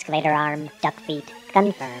 Wings, excavator arm, duck feet,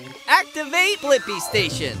 confirmed. Activate Blippi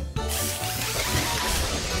Station.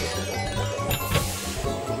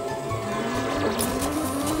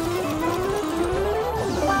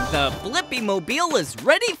 The Blippi Mobile is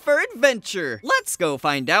ready for adventure. Let's go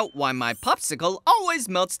find out why my popsicle always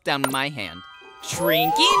melts down my hand.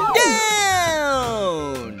 Shrinking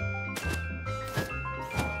down!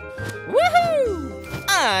 Woohoo!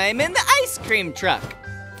 I'm in the ice cream truck.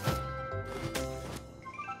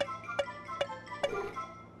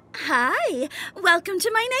 Hi, welcome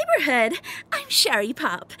to my neighborhood. I'm Sherry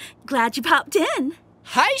Pop. Glad you popped in.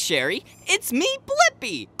 Hi, Sherry. It's me,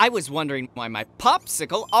 Blippi. I was wondering why my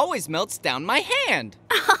popsicle always melts down my hand.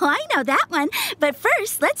 Oh, I know that one. But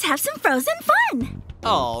first, let's have some frozen fun.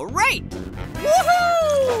 All right.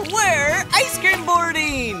 Woohoo! We're ice cream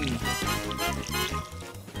boarding.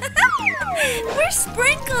 We're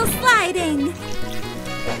sprinkle sliding.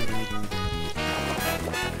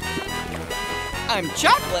 I'm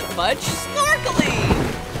chocolate fudge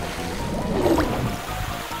snorkeling!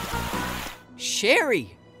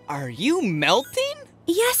 Sherry, are you melting?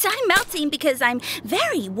 Yes, I'm melting because I'm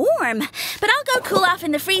very warm. But I'll go cool off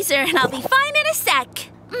in the freezer and I'll be fine in a sec.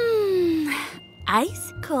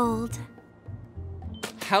 Ice cold.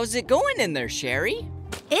 How's it going in there, Sherry?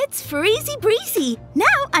 It's freezy breezy. Now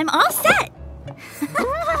I'm all set.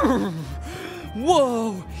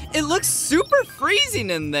 Whoa, it looks super freezing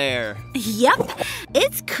in there. Yup,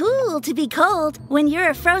 it's cool to be cold when you're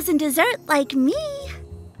a frozen dessert like me.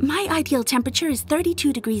 My ideal temperature is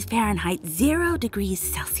 32 degrees Fahrenheit, 0 degrees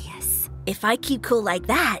Celsius. If I keep cool like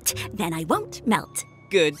that, then I won't melt.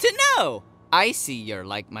 Good to know. I see you're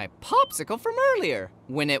like my popsicle from earlier.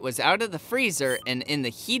 When it was out of the freezer and in the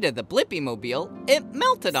heat of the Blippi Mobile, it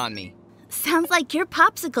melted on me. Sounds like your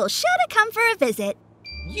popsicle should have come for a visit.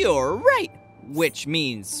 You're right, which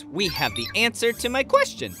means we have the answer to my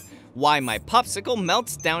question. Why my popsicle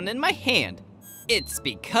melts down in my hand. It's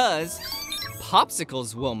because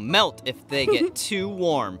popsicles will melt if they get too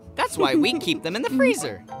warm. That's why we keep them in the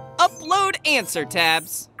freezer. Upload answer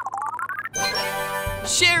tabs.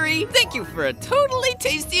 Sherry, thank you for a totally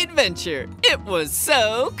tasty adventure. It was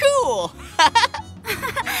so cool.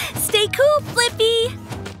 Stay cool, Blippi.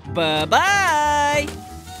 Bye-bye.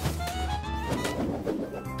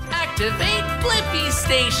 Activate Blippi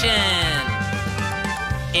Station.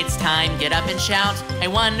 It's time, get up and shout. I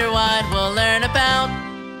wonder what we'll learn about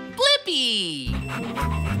Blippi.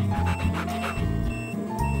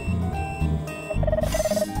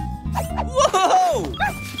 Whoa!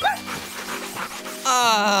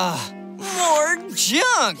 More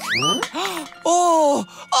junk! Oh,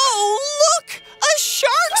 look! A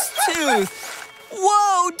shark's tooth!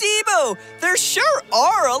 Whoa, Debo! There sure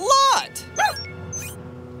are a lot!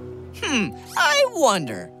 I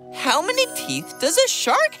wonder, how many teeth does a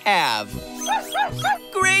shark have?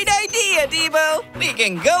 Great idea, Debo! We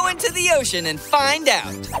can go into the ocean and find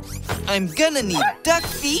out. I'm gonna need duck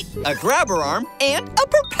feet, a grabber arm, and a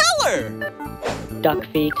propeller! Duck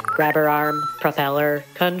feet, grabber arm, propeller,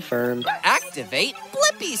 confirmed. Activate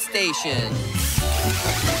Blippi Station.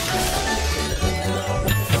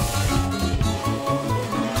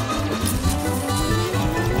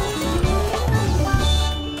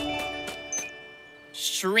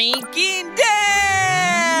 Shrinking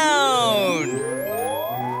down!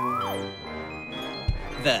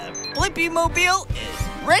 The Blippi Mobile is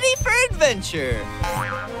ready for adventure.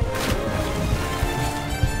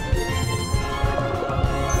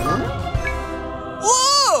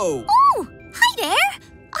 Whoa! Oh, hi there.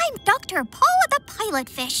 I'm Dr. Paula the Pilot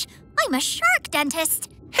Fish. I'm a shark dentist.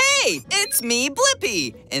 Hey, it's me,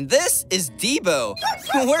 Blippi, and this is Debo.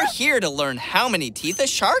 We're here to learn how many teeth a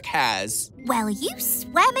shark has. Well, you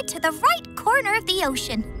swam into the right corner of the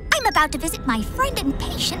ocean. I'm about to visit my friend and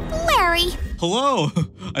patient, Larry. Hello.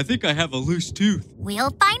 I think I have a loose tooth.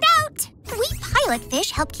 We'll find out. We pilot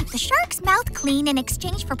fish help keep the shark's mouth clean in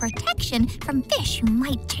exchange for protection from fish who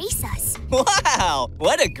might chase us. Wow,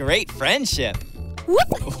 what a great friendship. Whoop.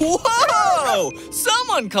 Whoa!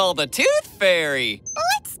 Someone call the Tooth Fairy.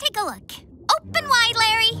 Let's take a look. Open wide,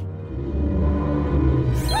 Larry.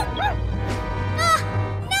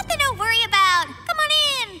 Nothing to worry about. Come on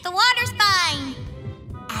in. The water's fine.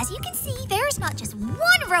 As you can see, there's not just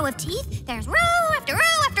one row of teeth. There's row after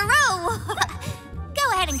row after row.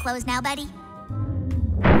 Go ahead and close now, buddy.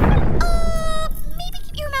 Maybe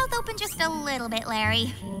keep your mouth open just a little bit,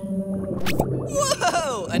 Larry.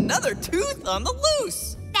 Whoa! Another tooth on the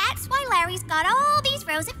loose! That's why Larry's got all these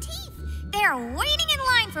rows of teeth. They're waiting in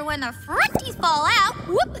line for when the front teeth fall out,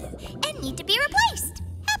 and need to be replaced.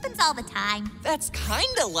 Happens all the time. That's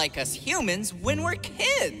kinda like us humans when we're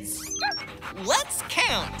kids. Let's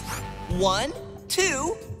count. 1,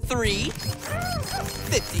 2, 3,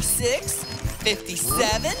 56,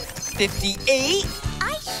 57, 58.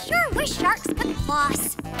 I sure wish sharks could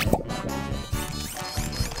floss.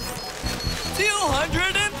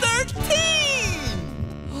 213!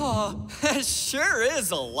 Oh, that sure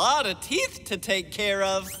is a lot of teeth to take care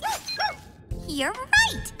of. You're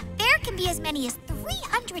right. There can be as many as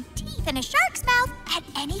 300 teeth in a shark's mouth at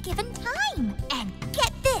any given time. And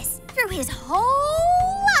get this, through his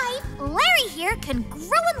whole life, Larry here can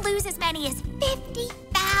grow and lose as many as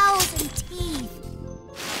 50,000 teeth.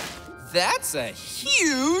 That's a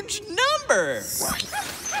huge number.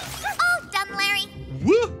 All done, Larry.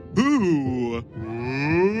 Woohoo!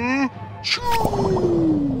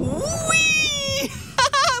 Whee!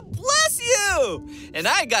 Bless you! And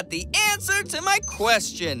I got the answer to my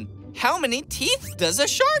question. How many teeth does a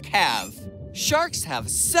shark have? Sharks have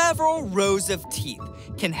several rows of teeth,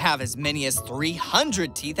 can have as many as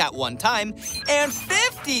 300 teeth at one time, and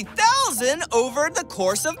 50,000 over the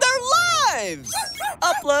course of their lives.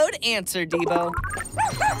 Upload answer, Debo.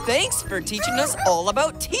 Thanks for teaching us all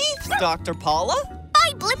about teeth, Dr. Paula.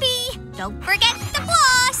 Bye, Blippi. Don't forget the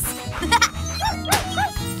floss.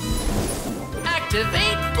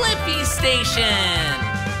 Activate Blippi Station.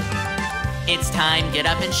 It's time, get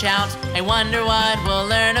up and shout. I wonder what we'll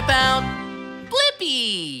learn about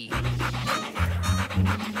Blippi.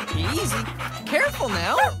 Easy. Careful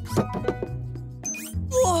now.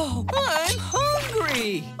 Whoa, I'm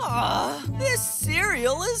hungry. This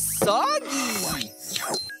cereal is soggy.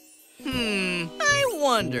 I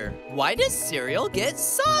wonder, why does cereal get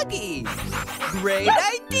soggy? Great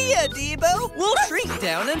idea, Debo. We'll shrink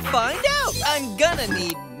down and find out. I'm gonna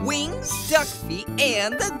need wings, duck feet,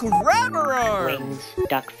 and the grabber arm. Wings,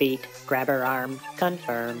 duck feet, grabber arm,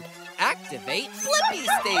 confirmed. Activate Blippi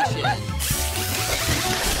Station.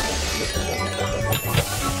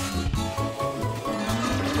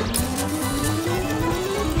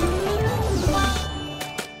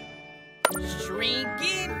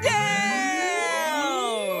 Shrinking down!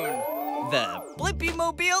 The Blippi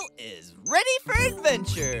Mobile is ready for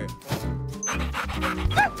adventure.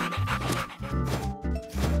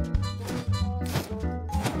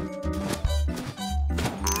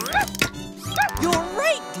 You're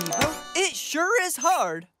right, Debo. It sure is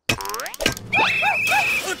hard.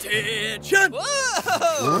 Attention!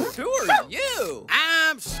 Whoa! Who are you?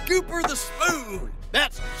 I'm Scooper the Spoon.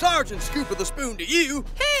 That's Sergeant Scooper the Spoon to you.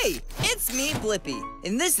 Hey, it's me, Blippi,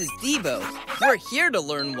 and this is Debo. We're here to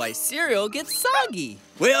learn why cereal gets soggy.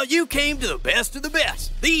 Well, you came to the best of the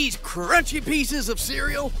best. These crunchy pieces of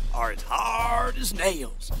cereal are as hard as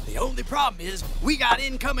nails. The only problem is we got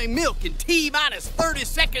incoming milk in T-minus 30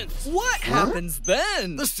 seconds. What happens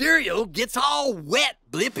then? The cereal gets all wet,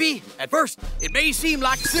 Blippi. At first, it may seem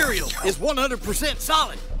like cereal is 100%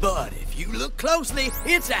 solid, but if you look closely,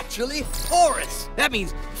 it's actually porous. That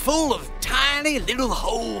means full of tiny little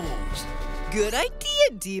holes. Good idea,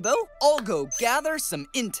 Debo. I'll go gather some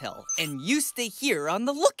intel, and you stay here on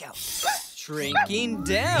the lookout. Shrinking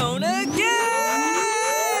down again!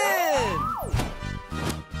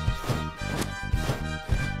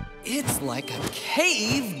 It's like a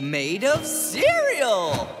cave made of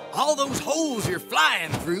cereal. All those holes you're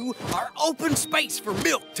flying through are open space for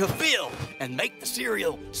milk to fill and make the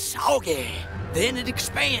cereal soggy. Then it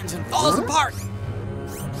expands and falls apart.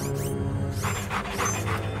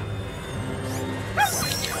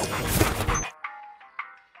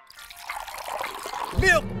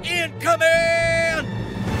 Milk incoming!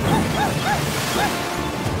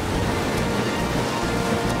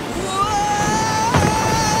 Whoa!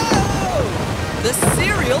 The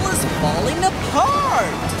cereal is falling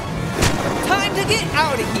apart. Time to get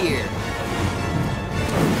out of here.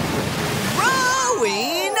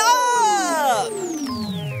 Growing up!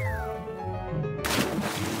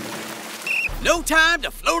 No time to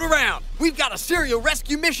float around. We've got a cereal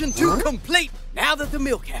rescue mission to complete. Now that the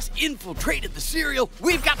milk has infiltrated the cereal,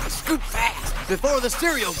 we've got to scoop fast before the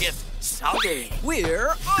cereal gets soggy.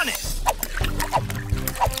 We're on it.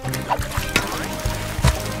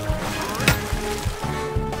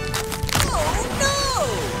 Oh no!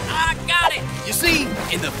 I got it. You see,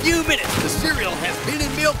 in the few minutes the cereal has been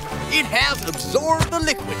in milk, it has absorbed the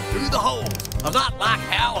liquid through the holes. A lot like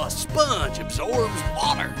how a sponge absorbs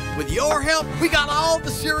water. With your help, we got all the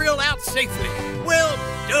cereal out safely. Well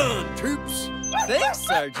done, troops. Thanks,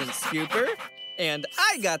 Sergeant Scooper. And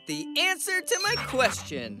I got the answer to my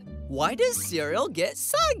question. Why does cereal get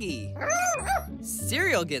soggy?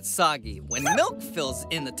 Cereal gets soggy when milk fills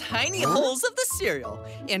in the tiny holes of the cereal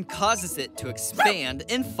and causes it to expand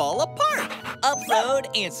and fall apart. Upload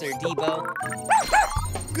answer, Debo.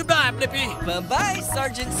 Goodbye, Blippi. Bye-bye,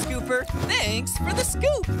 Sergeant Scooper. Thanks for the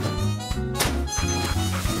scoop.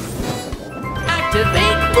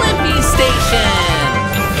 Activate Blippi Station.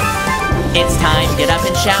 It's time, get up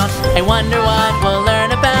and shout. I wonder what we'll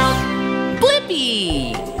learn about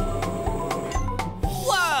Blippi.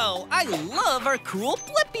 Wow, I love our cool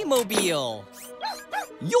Blippi Mobile.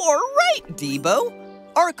 You're right, Debo.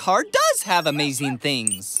 Our car does have amazing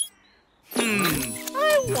things.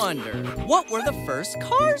 I wonder, what were the first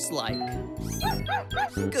cars like?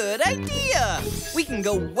 Good idea! We can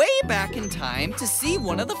go way back in time to see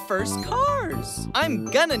one of the first cars. I'm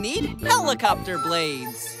gonna need helicopter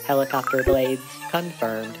blades. Helicopter blades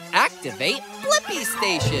confirmed. Activate Blippi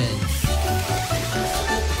Station.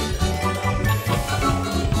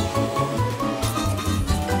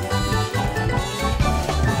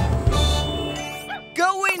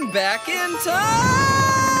 Going back in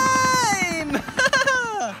time!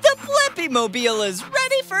 Blippi-mobile is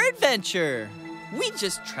ready for adventure. We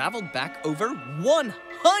just traveled back over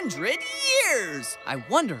 100 years. I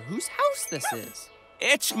wonder whose house this is.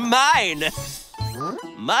 It's mine.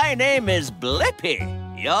 My name is Blippi.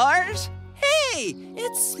 Yours? Hey,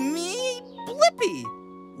 it's me, Blippi.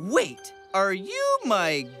 Wait, are you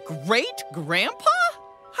my great-grandpa?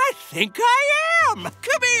 I think I am.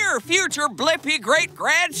 Come here, future Blippi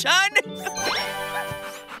great-grandson.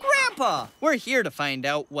 Grandpa, we're here to find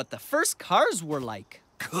out what the first cars were like.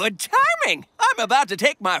 Good timing. I'm about to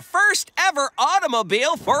take my first ever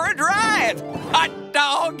automobile for a drive. Hot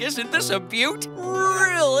dog, isn't this a beaut?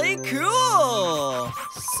 Really cool.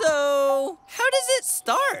 So, how does it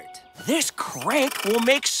start? This crank will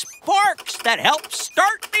make sparks that help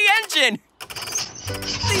start the engine.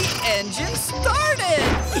 The engine started!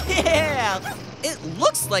 Yeah! It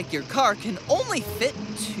looks like your car can only fit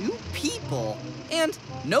 2 people. And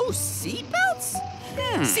no seatbelts?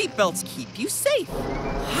 Seatbelts keep you safe.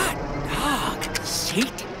 Hot dog,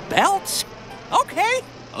 seat belts? Okay,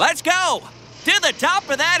 let's go to the top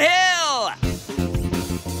of that hill.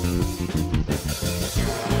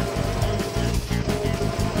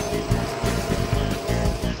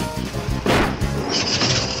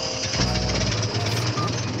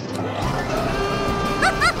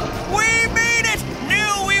 We made it!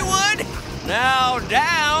 Knew we would! Now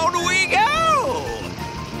down we go!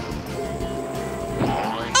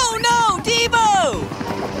 Oh no, Debo!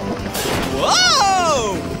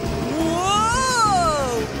 Whoa!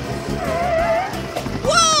 Whoa!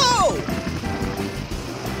 Whoa!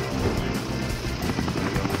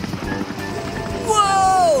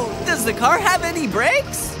 Whoa! Does the car have any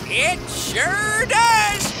brakes? It sure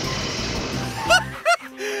does!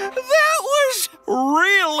 That was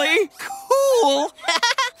really cool!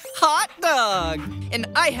 Hot dog! And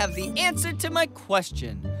I have the answer to my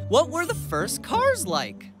question. What were the first cars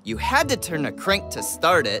like? You had to turn a crank to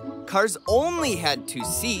start it. Cars only had 2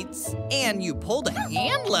 seats. And you pulled a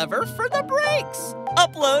hand lever for the brakes.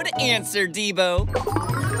 Upload answer, Debo.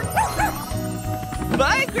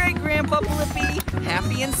 Bye, Great-Grandpa Blippi.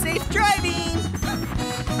 Happy and safe driving.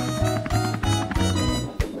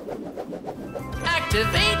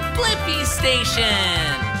 Activate Blippi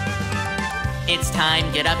Station! It's time,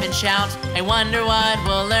 get up and shout. I wonder what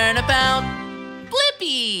we'll learn about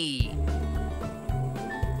Blippi!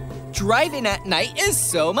 Driving at night is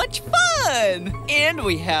so much fun! And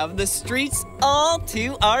we have the streets all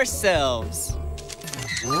to ourselves.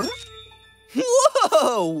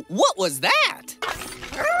 Whoa! What was that?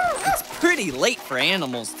 It's pretty late for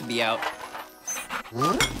animals to be out.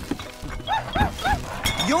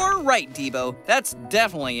 You're right, Debo. That's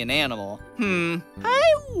definitely an animal.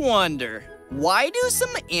 I wonder, why do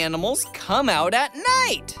some animals come out at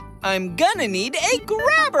night? I'm gonna need a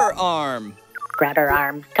grabber arm. Grabber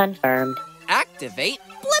arm confirmed. Activate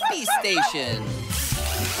Blippi Station.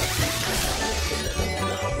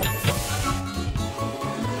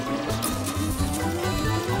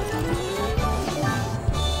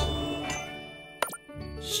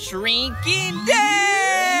 Shrinking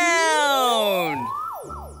down!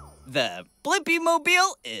 The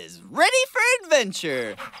Blippi-mobile is ready for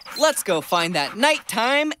adventure. Let's go find that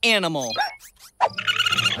nighttime animal.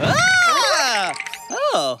 Ah!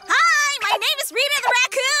 Oh. Hi, my name is Rita the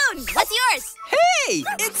raccoon. What's yours? Hey,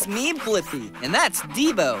 it's me, Blippi, and that's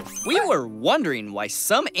Debo. We were wondering why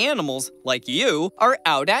some animals, like you, are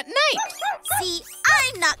out at night. See,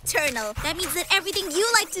 I'm nocturnal. That means that everything you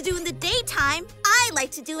like to do in the daytime, I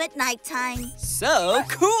like to do at nighttime. So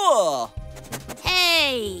cool!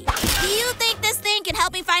 Hey, do you think this thing can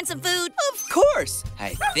help me find some food? Of course!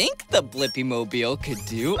 I think the Blippi-mobile could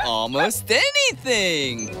do almost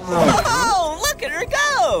anything! Oh, look at her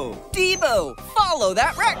go! Debo, follow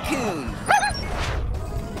that raccoon!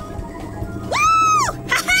 Woo!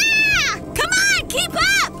 Ha-ha! Come on, keep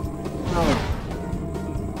up!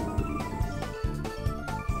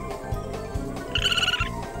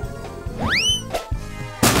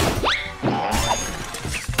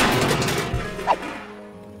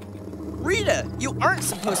 Rita, you aren't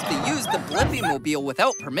supposed to use the Blippi-mobile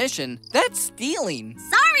without permission. That's stealing.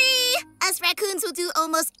 Sorry! Us raccoons will do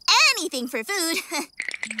almost anything for food.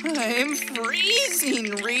 I'm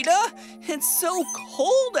freezing, Rita. It's so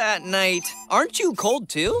cold at night. Aren't you cold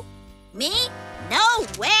too? Me? No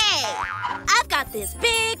way! I've got this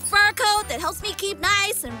big fur coat that helps me keep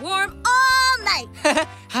nice and warm all night.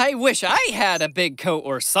 I wish I had a big coat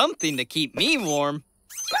or something to keep me warm.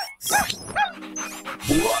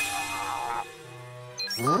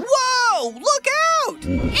 Whoa! Look out!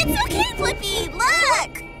 It's okay, Blippi.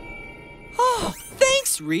 Look! Oh,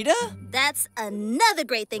 thanks, Rita. That's another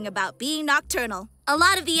great thing about being nocturnal. A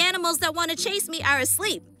lot of the animals that want to chase me are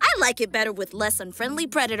asleep. I like it better with less unfriendly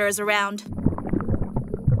predators around.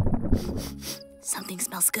 Something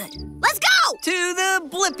smells good. Let's go! To the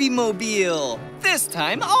Blippi Mobile. This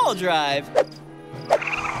time I'll drive.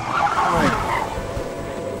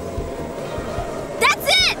 That's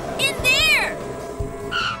it! In there!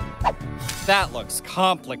 That looks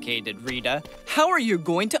complicated, Rita. How are you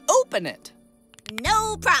going to open it?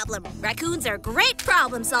 No problem. Raccoons are great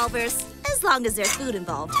problem solvers, as long as there's food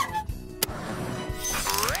involved.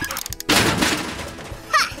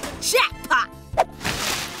 Ha! Jackpot!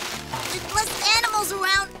 With less animals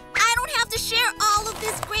around, I don't have to share all of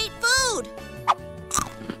this great food.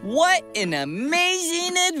 What an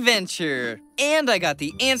amazing adventure! And I got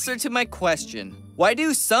the answer to my question. Why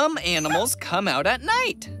do some animals come out at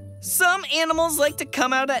night? Some animals like to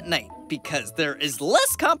come out at night because there is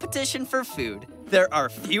less competition for food. There are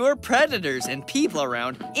fewer predators and people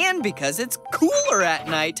around, and because it's cooler at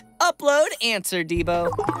night. Upload answer,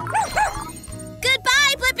 Debo.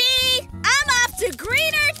 Goodbye, Blippi! I'm off to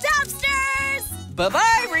greener dumpsters!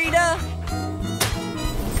 Bye-bye, Rita!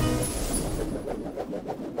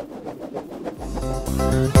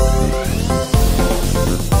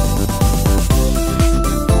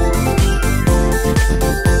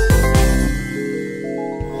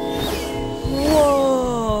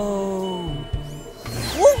 Whoa!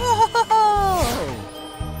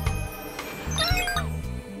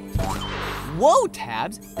 Whoa,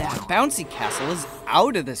 Tabs! That bouncy castle is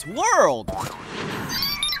out of this world!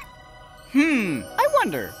 I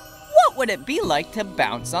wonder, what would it be like to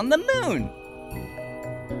bounce on the moon?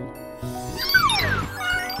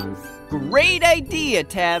 Great idea,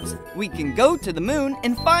 Tabs! We can go to the moon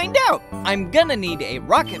and find out! I'm gonna need a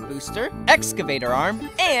rocket booster, excavator arm,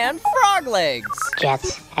 and frog legs!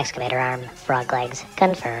 Jets, excavator arm, frog legs,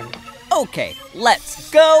 confirmed. Okay,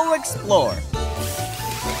 let's go explore!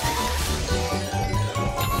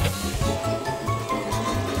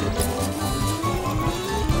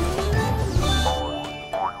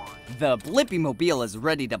 The Blippi Mobile is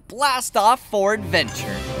ready to blast off for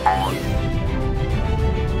adventure.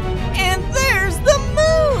 And there's the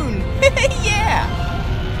moon! Yeah!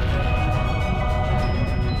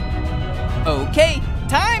 Okay,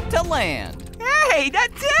 time to land. Hey, that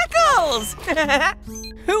tickles!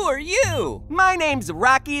 Who are you? My name's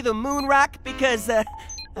Rocky the Moon Rock because,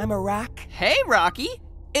 I'm a rock. Hey, Rocky.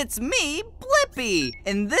 It's me, Blippi,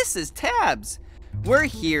 and this is Tabs. We're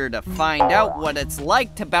here to find out what it's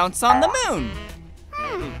like to bounce on the moon.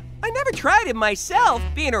 I never tried it myself,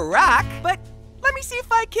 being a rock, but let me see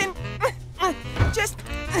if I can just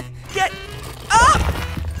get up.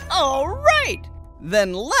 All right,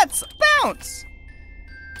 then let's bounce.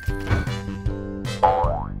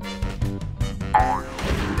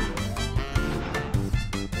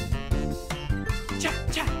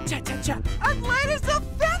 Cha-cha-cha-cha-cha. I'm light as a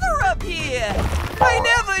feather up here. I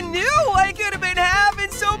never knew I could have been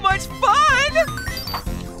having so much fun.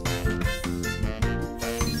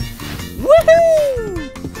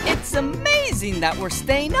 Woohoo! It's amazing that we're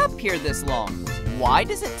staying up here this long. Why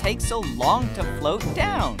does it take so long to float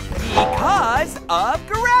down? Because of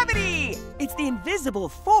gravity. It's the invisible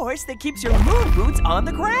force that keeps your moon boots on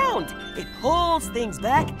the ground. It pulls things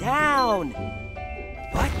back down.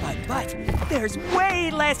 But, there's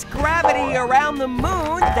way less gravity around the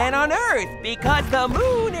moon than on Earth because the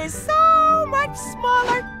moon is so much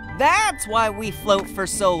smaller. That's why we float for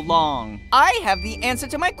so long. I have the answer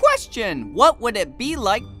to my question. What would it be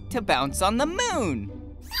like to bounce on the moon?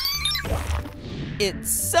 It's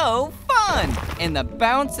so fun, and the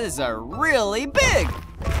bounces are really big.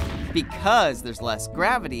 Because there's less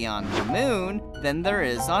gravity on the moon than there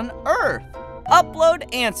is on Earth. Upload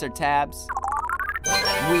answer, Tabs.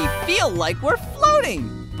 We feel like we're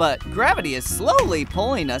floating, but gravity is slowly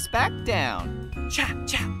pulling us back down.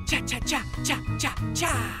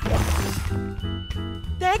 Cha-cha-cha-cha-cha-cha-cha.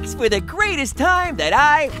 Thanks for the greatest time that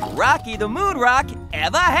I, Rocky the Moon Rock,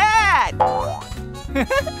 ever had.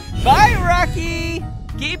 Bye, Rocky.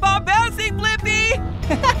 Keep on bouncing, Blippi.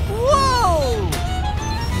 Whoa!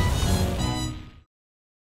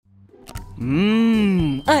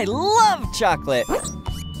 I love chocolate.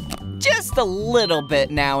 Just a little bit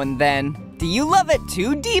now and then. Do you love it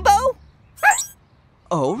too, Debo?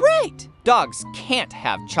 Oh, right. Dogs can't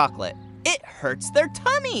have chocolate. It hurts their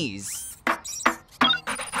tummies.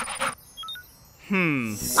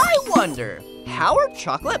 I wonder, how are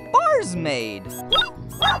chocolate bars made?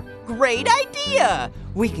 Great idea!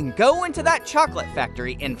 We can go into that chocolate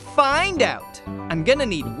factory and find out. I'm gonna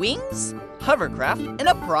need wings, hovercraft, and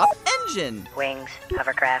a prop engine. Wings,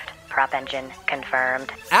 hovercraft, prop engine,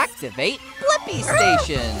 confirmed. Activate Blippi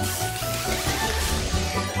Station.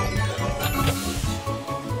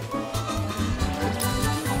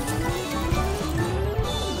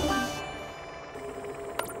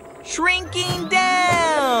 shrinking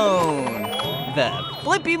down. The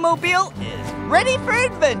Blippi Mobile is ready for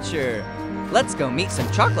adventure. Let's go meet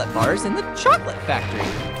some chocolate bars in the chocolate factory.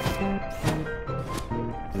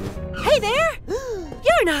 Hey there!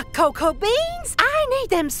 You're not cocoa beans! I need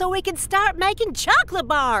them so we can start making chocolate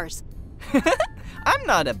bars. I'm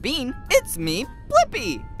not a bean, it's me,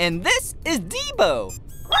 Blippi, and this is Debo.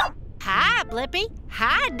 Hi, Blippi.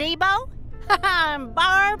 Hi, Debo. I'm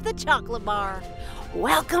Barb the chocolate bar.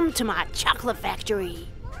 Welcome to my chocolate factory.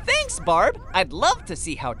 Thanks, Barb. I'd love to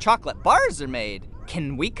see how chocolate bars are made.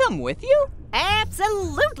 Can we come with you?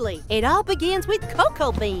 Absolutely. It all begins with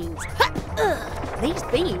cocoa beans. These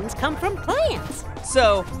beans come from plants.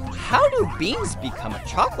 So, how do beans become a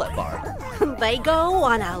chocolate bar? They go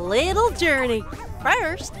on a little journey.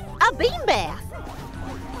 First, a bean bath.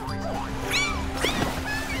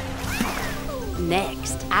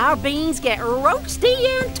 Next, our beans get roasty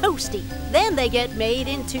and toasty. Then they get made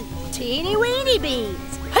into teeny-weeny beans.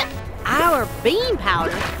 Our bean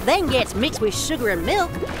powder then gets mixed with sugar and milk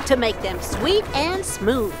to make them sweet and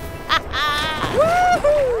smooth.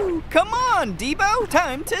 Woohoo! Come on, Debo,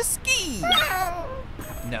 time to ski.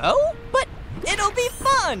 No, but it'll be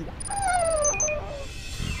fun.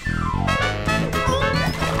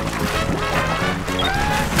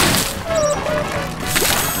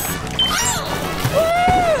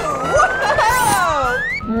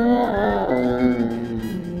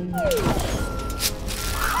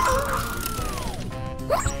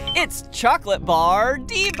 It's chocolate bar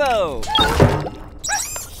Debo.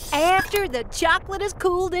 After the chocolate is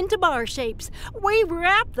cooled into bar shapes, we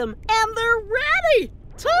wrap them and they're ready.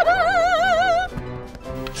 Ta-da!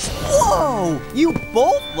 Whoa! You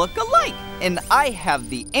both look alike. And I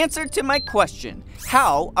have the answer to my question.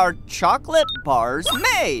 How are chocolate bars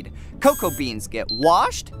made? Cocoa beans get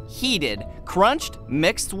washed, heated, crunched,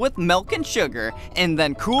 mixed with milk and sugar, and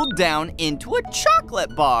then cooled down into a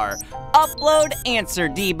chocolate bar. Upload answer,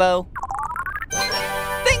 Debo.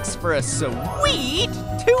 Thanks for a sweet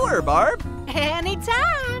tour, Barb.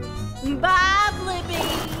 Anytime. Bye,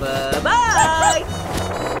 Blippi. Bye-bye.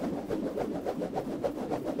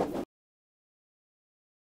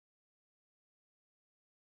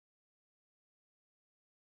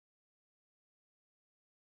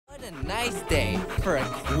 What a nice day for a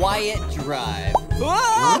quiet drive.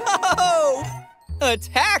 Whoa!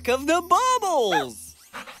 Attack of the bubbles!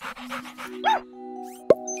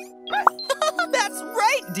 That's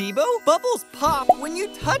right, Debo. Bubbles pop when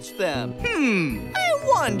you touch them. I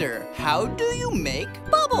wonder, how do you make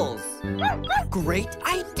bubbles? Great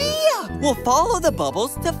idea! We'll follow the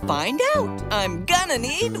bubbles to find out. I'm gonna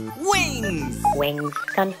need wings. Wings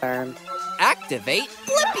confirmed. Activate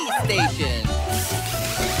Blippi Station.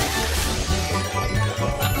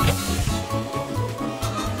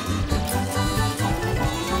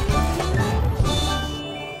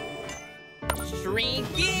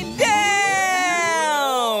 Shrinking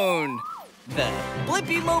down! The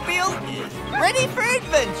Blippi Mobile is ready for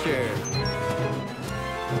adventure.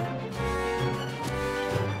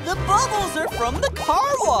 The bubbles are from the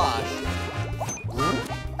car wash.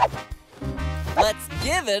 Let's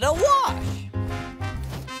give it a wash.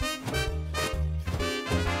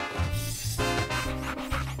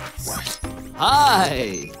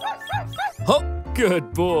 Hi! Oh,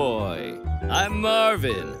 good boy. I'm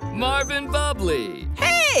Marvin. Marvin Bubbly.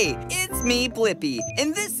 Hey, it's me, Blippi,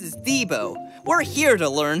 and this is Debo. We're here to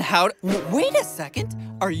learn how to... Wait a second.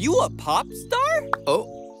 Are you a pop star?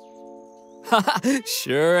 Oh.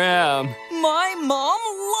 Sure am. My mom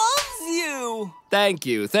loves you. Thank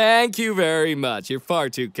you very much. You're far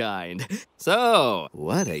too kind. So,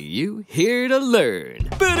 what are you here to learn?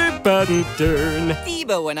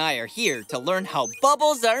 Debo and I are here to learn how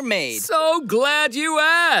bubbles are made. So glad you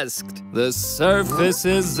asked. The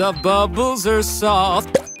surfaces of bubbles are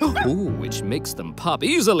soft, which makes them pop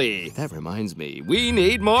easily. That reminds me, we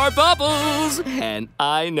need more bubbles. And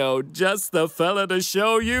I know just the fella to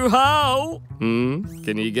show you how.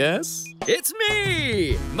 Can you guess? It's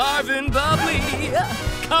me, Marvin Bubbly.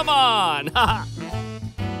 Come on.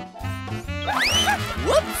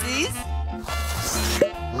 Whoopsies.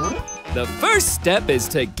 The first step is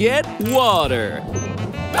to get water.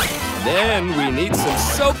 Then we need some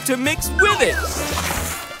soap to mix with it.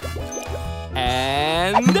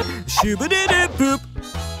 And shoo-ba-dee-doo-boop.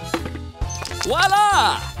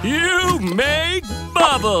 Voila! You make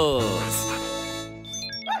bubbles!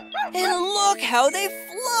 And look how they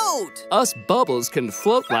float! Us bubbles can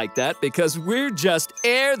float like that because we're just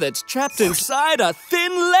air that's trapped inside a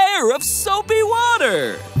thin layer of soapy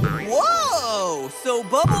water. Whoa! So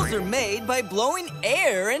bubbles are made by blowing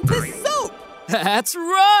air into soap. That's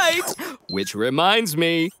right! Which reminds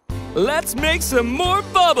me, Let's make some more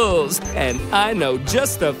bubbles. And I know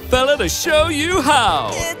just the fella to show you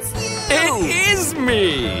how. It's you! It is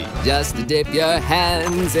me. Just dip your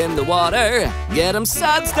hands in the water. Get them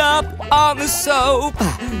sudsed up on the soap.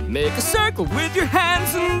 Make a circle with your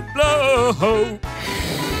hands and blow.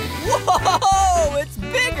 Whoa! It's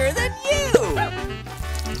bigger than you!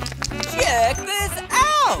 Check this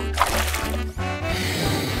out!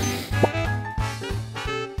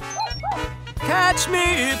 Catch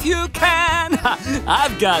me if you can.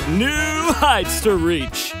 I've got new heights to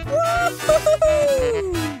reach.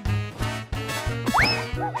 Woo-hoo-hoo!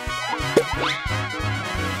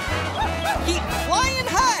 Keep flying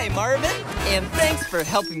high, Marvin! And thanks for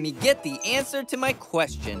helping me get the answer to my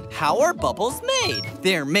question. How are bubbles made?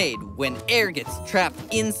 They're made when air gets trapped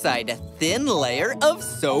inside a thin layer of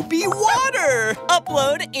soapy water.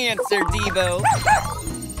 Upload answer, Devo.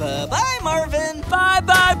 Bye-bye, Marvin.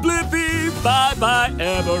 Bye-bye, Blippi. Bye-bye,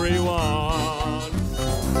 everyone.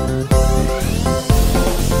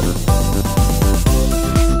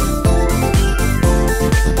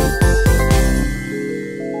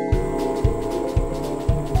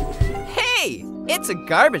 Hey, it's a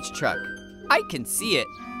garbage truck. I can see it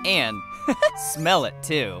and smell it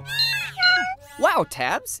too. Wow,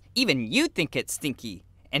 Tabs, even you think it's stinky,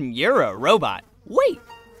 and you're a robot. Wait,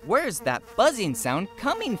 where's that buzzing sound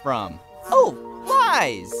coming from? Oh,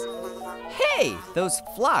 flies! Hey, those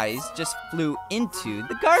flies just flew into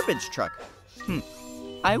the garbage truck.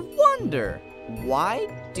 I wonder, why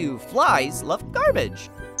do flies love garbage?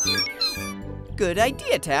 Good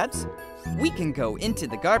idea, Tabs. We can go into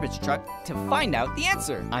the garbage truck to find out the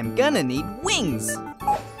answer. I'm gonna need wings.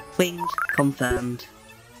 Wings confirmed.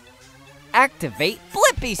 Activate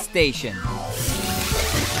Blippi Station.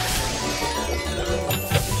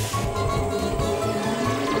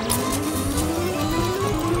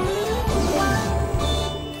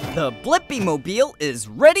 The Blippi Mobile is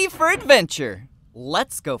ready for adventure.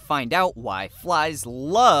 Let's go find out why flies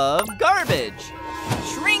love garbage.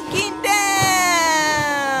 Shrinking down!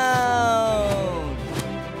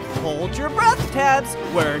 Hold your breath, Tabs.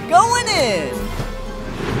 We're going in.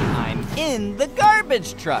 I'm in the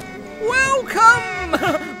garbage truck. Welcome!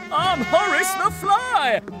 I'm Horace the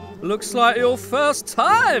Fly. Looks like your first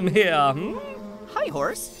time here. Hi,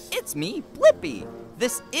 Horace. It's me, Blippi.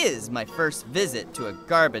 This is my first visit to a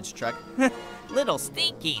garbage truck. Little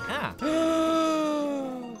stinky, huh?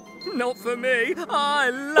 Not for me. I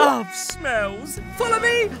love smells. Follow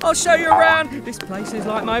me. I'll show you around. This place is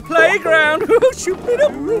like my playground.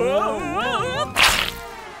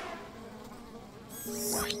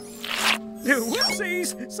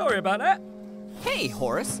 Whoopsies. Sorry about that. Hey,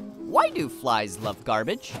 Horace. Why do flies love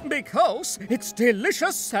garbage? Because it's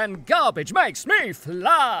delicious and garbage makes me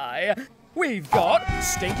fly. We've got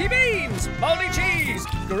stinky beans, moldy cheese,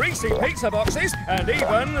 greasy pizza boxes, and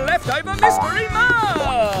even leftover mystery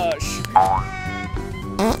mush.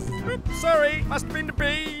 Oops, sorry, must have been the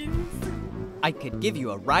beans. I could give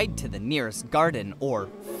you a ride to the nearest garden or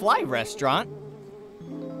fly restaurant.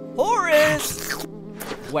 Horace!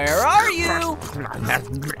 Where are you?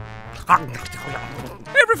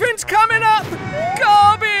 Everything's coming up!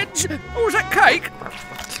 Garbage! Oh, was that cake?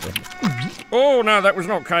 Oh, no, that was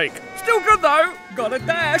not cake. Still good, though. Gotta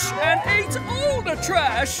dash and eat all the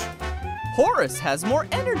trash. Horace has more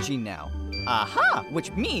energy now. Aha!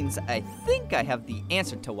 Which means I think I have the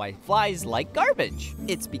answer to why flies like garbage.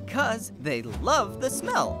 It's because they love the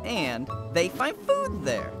smell and they find food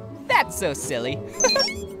there. That's so silly.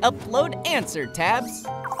 Upload answer, Tabs.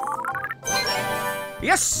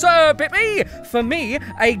 Yes, sir, Blippi. For me,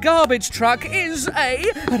 a garbage truck is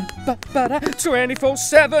a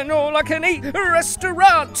 24/7 all-I-can-eat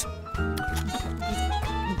restaurant.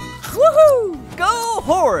 Woohoo! Go,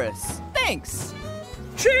 Horace! Thanks!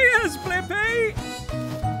 Cheers, Blippi!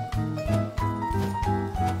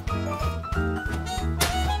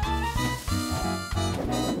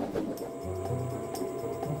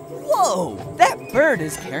 Whoa! That bird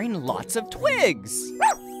is carrying lots of twigs!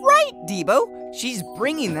 Right, Debo! She's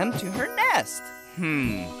bringing them to her nest.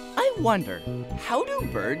 I wonder, how do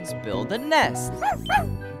birds build a nest?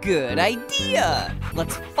 Good idea!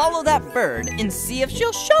 Let's follow that bird and see if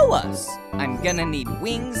she'll show us. I'm gonna need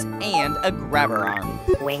wings and a grabber arm.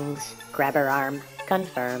 Wings, grabber arm,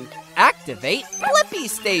 confirmed. Activate Blippi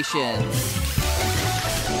Station!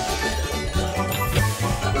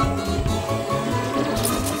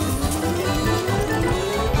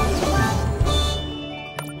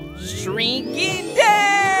 Shrinking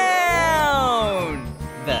down!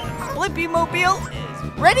 The Blippi Mobile is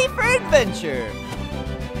ready for adventure!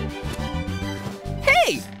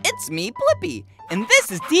 Hey, it's me, Blippi, and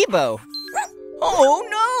this is Debo. Oh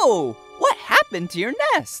no! What happened to your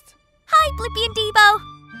nest? Hi, Blippi and Debo.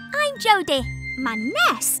 I'm Jody. My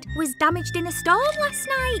nest was damaged in a storm last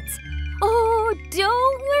night. Oh,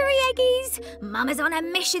 don't worry, Eggies. Mama's on a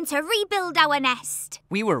mission to rebuild our nest.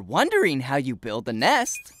 We were wondering how you build a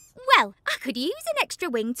nest. Well, I could use an extra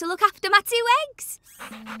wing to look after my 2 eggs.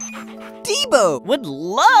 Debo would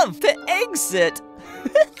love to egg sit.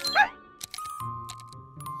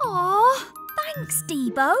 Aw, thanks,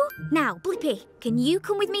 Debo. Now, Blippi, can you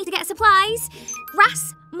come with me to get supplies?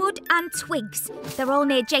 Grass, mud and twigs. They're all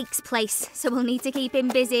near Jake's place, so we'll need to keep him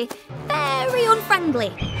busy. Very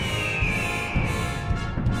unfriendly.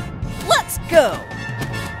 Let's go!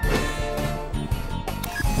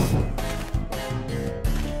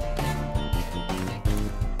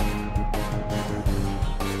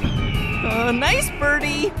 Nice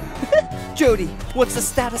birdie! Jody, what's the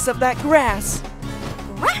status of that grass?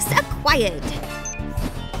 Grass acquired.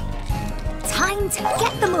 Time to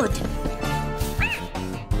get the mud.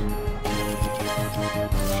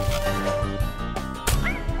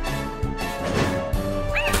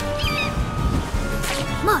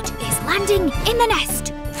 Mud is landing in the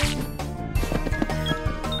nest.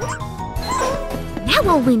 Now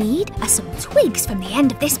all we need are some twigs from the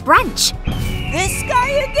end of this branch. This guy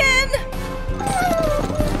again?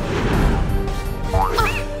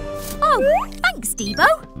 Oh, thanks, Debo.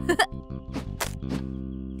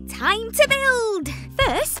 Time to build.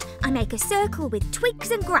 First, I make a circle with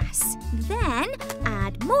twigs and grass. Then,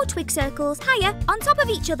 add more twig circles higher on top of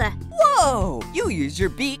each other. Whoa! You use your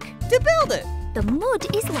beak to build it. The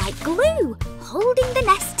mud is like glue, holding the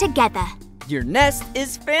nest together. Your nest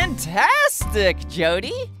is fantastic,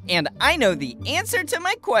 Jody. And I know the answer to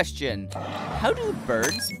my question. How do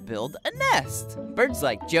birds build a nest? Birds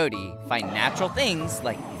like Jody find natural things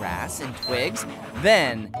like grass and twigs,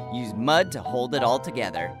 then use mud to hold it all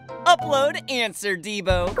together. Upload answer,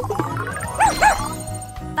 Debo.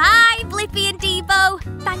 Bye, Blippi and Debo.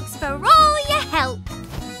 Thanks for all your help.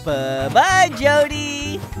 Bye-bye,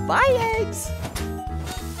 Jody. Bye, eggs.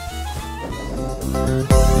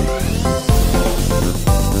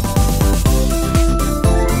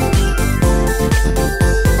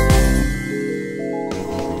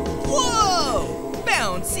 Whoa!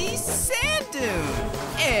 Bouncy sand dune!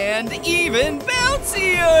 And even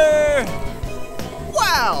bouncier!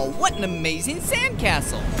 Wow, what an amazing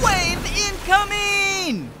sandcastle! Wave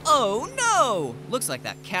incoming! Oh no! Looks like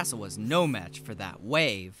that castle was no match for that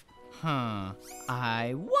wave. Huh,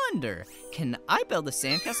 I wonder, can I build a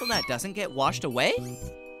sandcastle that doesn't get washed away?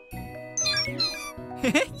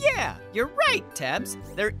 Yeah, you're right, Tabs.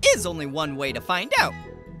 There is only one way to find out.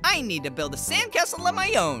 I need to build a sandcastle of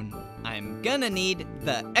my own. I'm gonna need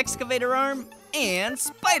the excavator arm and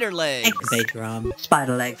spider legs. Excavator arm,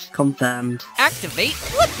 spider legs, confirmed. Activate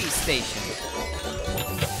Blippi Station.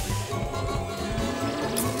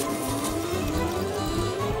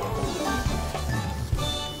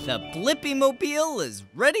 The Blippi Mobile is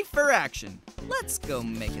ready for action. Let's go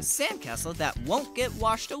make a sandcastle that won't get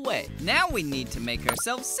washed away. Now we need to make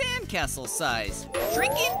ourselves sandcastle size.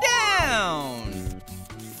 Shrinking down.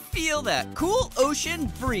 Feel that cool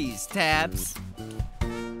ocean breeze, Tabs.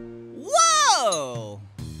 Whoa!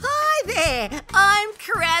 Hi there, I'm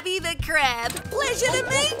Krabby the Crab. Pleasure to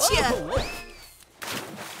meet you.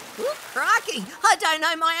 Ooh, crikey, I don't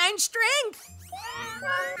know my own strength.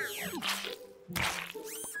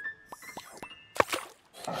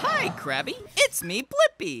 Hi, Krabby. It's me,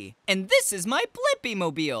 Blippi. And this is my Blippi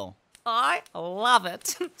Mobile. I love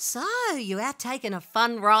it. So, you out taking a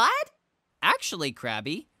fun ride? Actually,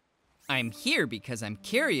 Krabby, I'm here because I'm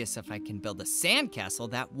curious if I can build a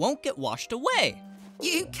sandcastle that won't get washed away.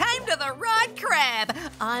 You came to the right crab.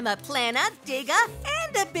 I'm a planner, digger,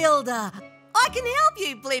 and a builder. I can help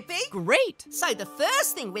you, Blippi. Great. So the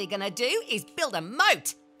first thing we're gonna do is build a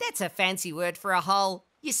moat. That's a fancy word for a hole.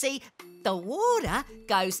 You see, the water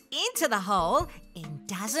goes into the hole and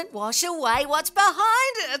doesn't wash away what's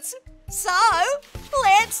behind it. So,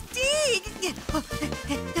 let's dig.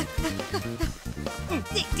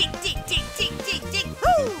 Dig, dig, dig, dig, dig, dig, dig.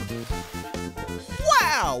 Woo!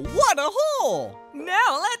 Wow, what a hole!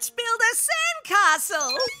 Now let's build a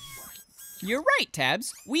sandcastle. You're right,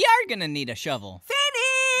 Tabs. We are gonna need a shovel.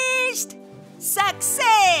 Finished!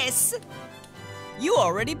 Success! You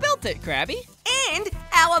already built it, Krabby. And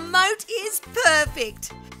our moat is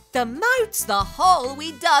perfect. The moat's the hole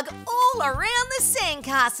we dug all around the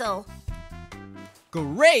sandcastle.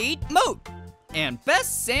 Great moat! And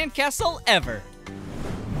best sandcastle ever.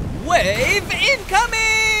 Wave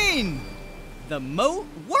incoming! The moat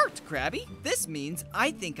worked, Krabby. This means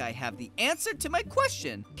I think I have the answer to my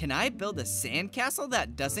question. Can I build a sandcastle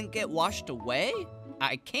that doesn't get washed away?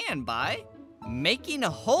 I can by making a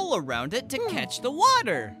hole around it to catch the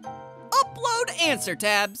water. Upload answer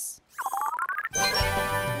tabs.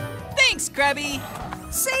 Thanks, Krabby.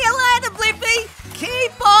 See you later, Blippi.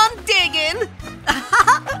 Keep on digging.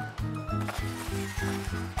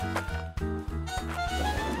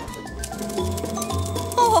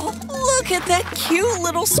 Oh, look at that cute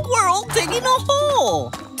little squirrel digging a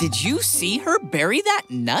hole. Did you see her bury that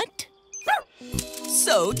nut?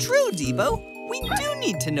 So true, Debo. We do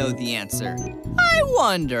need to know the answer. I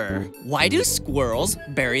wonder, why do squirrels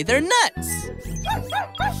bury their nuts?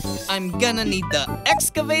 I'm gonna need the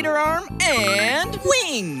excavator arm and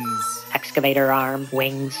wings. Excavator arm,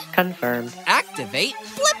 wings, confirmed. Activate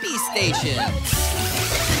Blippi Station.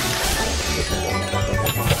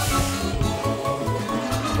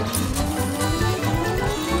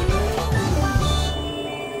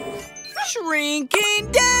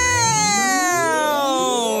 Shrinking down!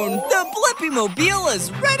 The Blippi Mobile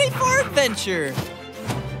is ready for adventure.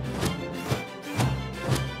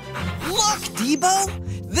 Look, Debo!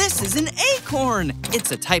 This is an acorn.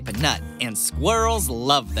 It's a type of nut, and squirrels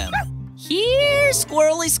love them. Here,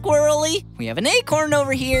 squirrely, squirrely. We have an acorn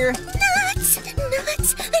over here. Nuts!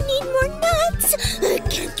 Nuts! I need more nuts! I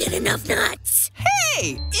can't get enough nuts.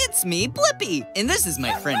 Hey, it's me, Blippi, and this is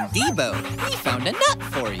my friend Debo. We found a nut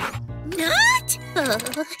for you. Nut? Oh,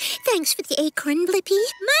 thanks for the acorn, Blippi.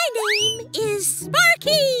 My name is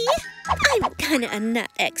Sparky. I'm kinda a nut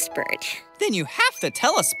expert. Then you have to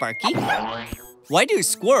tell us, Sparky. Why do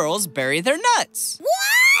squirrels bury their nuts?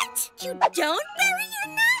 What? You don't bury your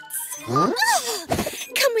nuts? Huh?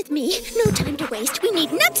 Come with me. No time to waste. We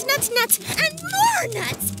need nuts, nuts, nuts, and more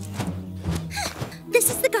nuts. This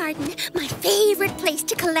is the garden, my favorite place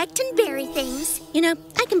to collect and bury things. You know,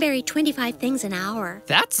 I can bury 25 things an hour.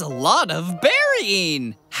 That's a lot of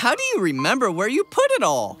burying. How do you remember where you put it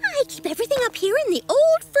all? I keep everything up here in the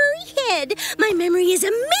old furry head. My memory is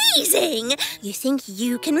amazing. You think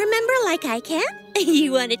you can remember like I can?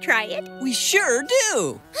 You want to try it? We sure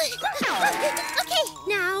do. Okay,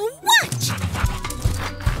 now watch.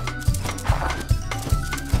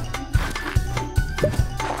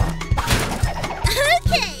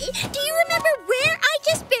 Okay, do you remember where I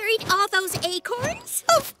just buried all those acorns?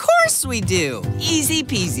 Of course we do. Easy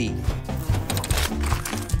peasy.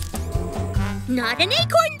 Not an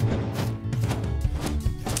acorn.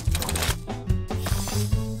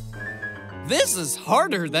 This is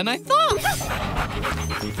harder than I thought.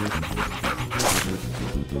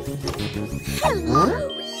 Hello,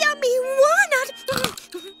 yummy walnut.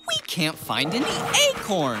 We can't find any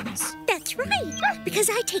acorns. That's right, because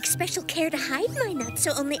I take special care to hide my nuts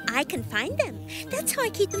so only I can find them. That's how I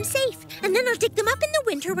keep them safe. And then I'll dig them up in the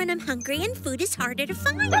winter when I'm hungry and food is harder to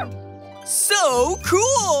find. So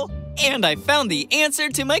cool! And I found the answer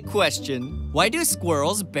to my question. Why do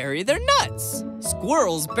squirrels bury their nuts?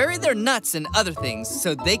 Squirrels bury their nuts and other things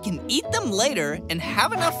so they can eat them later and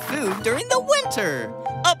have enough food during the winter.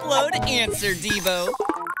 Upload answer, Debo.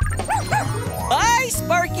 Bye,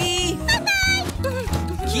 Sparky! Bye-bye!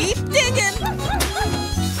 Keep digging!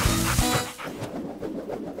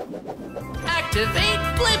 Activate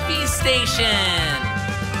Blippi Station!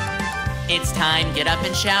 It's time, get up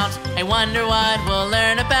and shout. I wonder what we'll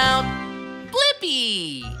learn about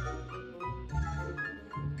Blippi!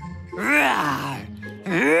 Rawr!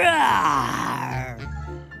 Rawr!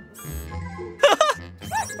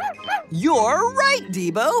 You're right,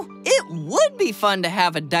 Debo. It would be fun to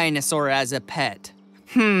have a dinosaur as a pet.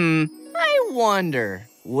 I wonder,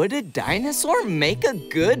 would a dinosaur make a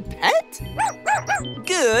good pet?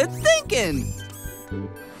 Good thinking.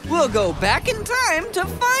 We'll go back in time to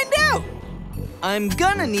find out. I'm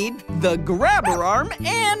gonna need the grabber arm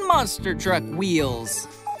and monster truck wheels.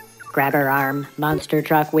 Grabber arm, monster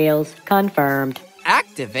truck wheels, confirmed.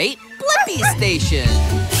 Activate Blippi Station.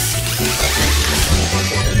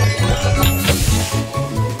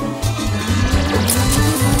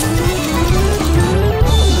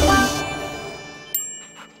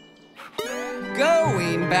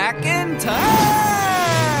 Going back in time!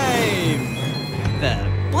 The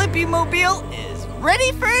Blippi Mobile is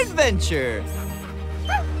ready for adventure.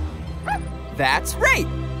 That's right,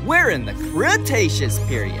 we're in the Cretaceous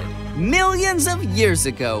period. Millions of years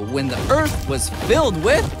ago when the Earth was filled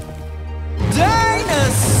with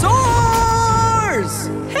dinosaurs!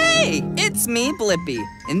 Hey, it's me, Blippi,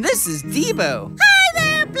 and this is Debo. Hi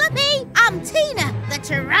there, Blippi! I'm Tina, the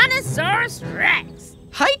Tyrannosaurus Rex.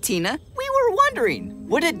 Hi, Tina. We were wondering,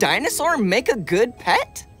 would a dinosaur make a good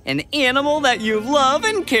pet? An animal that you love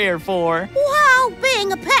and care for. Wow,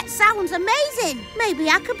 being a pet sounds amazing. Maybe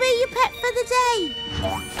I could be your pet for the day.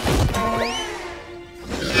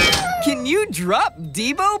 Can Can you drop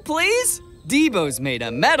Debo, please? Debo's made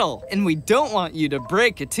of metal, and we don't want you to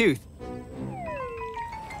break a tooth.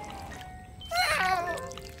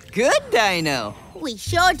 Good, Dino. We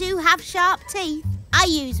sure do have sharp teeth. I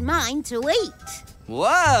use mine to eat.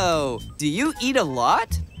 Whoa, do you eat a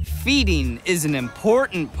lot? Feeding is an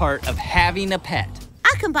important part of having a pet.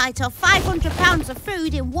 I can bite off 500 pounds of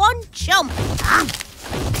food in one chomp.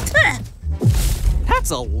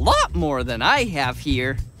 That's a lot more than I have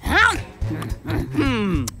here.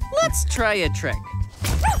 Let's try a trick.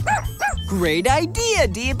 Great idea,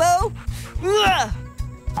 Debo.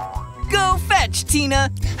 Go fetch, Tina.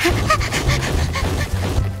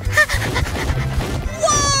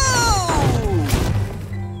 Whoa!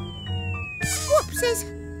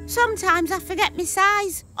 Whoopsies. Sometimes I forget my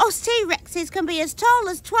size. Us T-Rexes can be as tall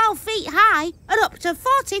as 12 feet high and up to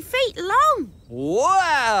 40 feet long.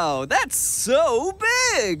 Wow, that's so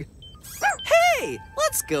big. Hey,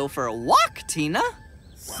 let's go for a walk, Tina.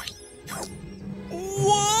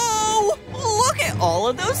 Whoa! Look at all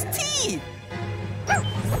of those teeth.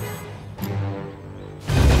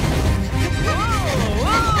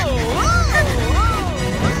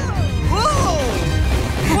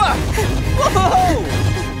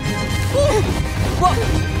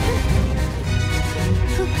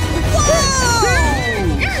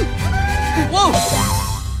 Whoa!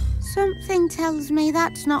 Something tells me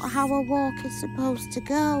that's not how a walk is supposed to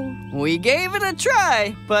go. We gave it a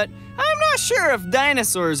try, but I'm not sure if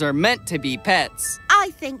dinosaurs are meant to be pets.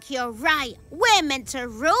 I think you're right. We're meant to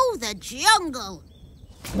rule the jungle.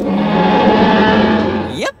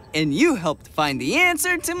 Yep, and you helped find the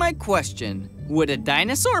answer to my question. Would a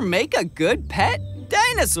dinosaur make a good pet?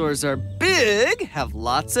 Dinosaurs are big, have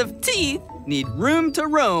lots of teeth, need room to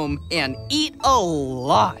roam, and eat a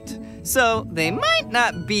lot. So they might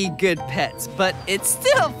not be good pets, but it's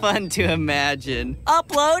still fun to imagine.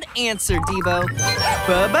 Upload answer, Debo.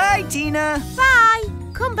 Bye-bye, Tina. Bye.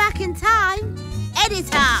 Come back in time.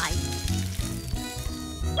 Anytime.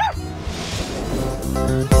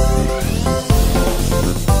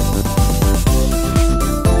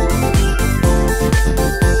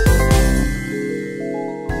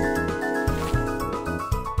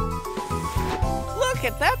 Look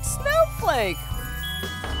at that snowflake.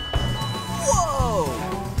 Whoa!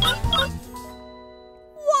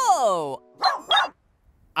 Whoa!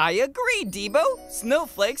 I agree, Debo.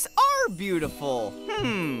 Snowflakes are beautiful.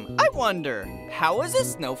 I wonder, how is a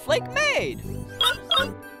snowflake made?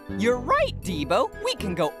 You're right, Debo. We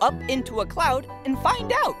can go up into a cloud and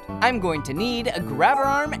find out. I'm going to need a grabber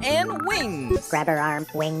arm and wings. Grabber arm,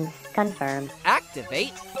 wings, confirmed.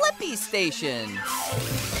 Activate Blippi Station.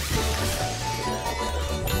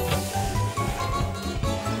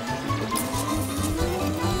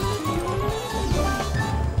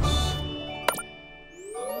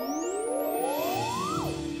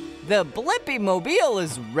 The Blippi Mobile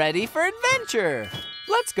is ready for adventure.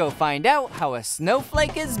 Let's go find out how a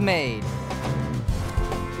snowflake is made.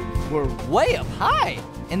 We're way up high,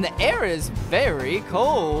 and the air is very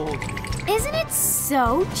cold. Isn't it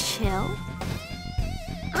so chill?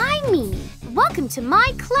 I'm Mimi. Welcome to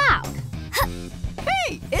my cloud.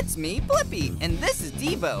 Hey, it's me, Blippi, and this is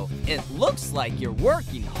Debo. It looks like you're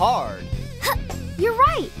working hard. You're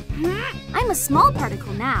right. I'm a small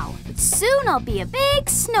particle now, but soon I'll be a big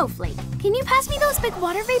snowflake. Can you pass me those big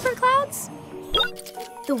water vapor clouds?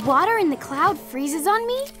 The water in the cloud freezes on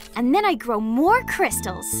me, and then I grow more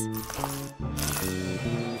crystals.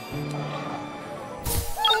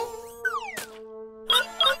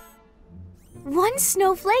 One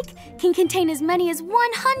snowflake can contain as many as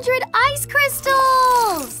 100 ice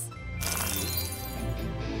crystals!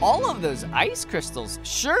 All of those ice crystals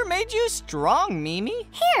sure made you strong, Mimi.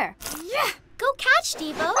 Here! Yeah. Go catch,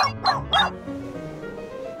 Debo!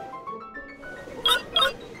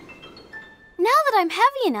 Now that I'm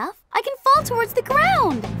heavy enough, I can fall towards the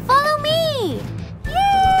ground. Follow me!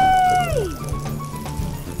 Yay!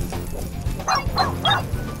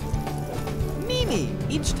 Mimi,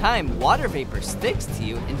 each time water vapor sticks to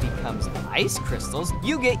you and becomes ice crystals,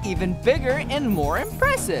 you get even bigger and more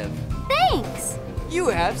impressive. Thanks! You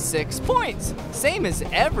have 6 points, same as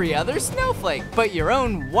every other snowflake, but your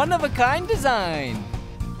own one-of-a-kind design.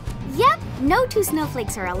 Yep, no two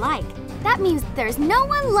snowflakes are alike. That means there's no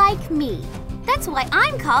one like me. That's why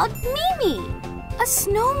I'm called Mimi. A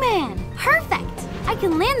snowman. Perfect. I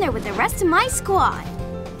can land there with the rest of my squad.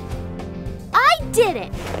 I did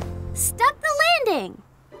it. Stuck the landing.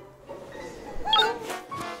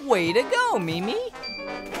 Way to go, Mimi.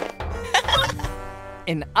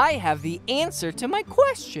 And I have the answer to my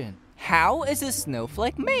question. How is a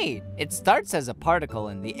snowflake made? It starts as a particle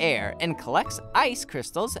in the air and collects ice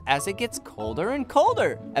crystals as it gets colder and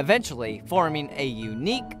colder, eventually forming a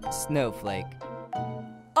unique snowflake.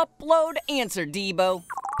 Upload answer, Debo.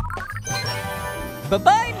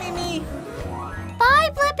 Bye-bye, Mimi. Bye,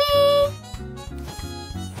 Blippi.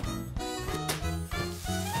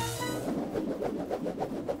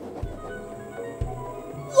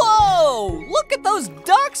 Whoa! Look at those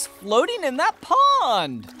ducks floating in that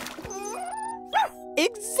pond.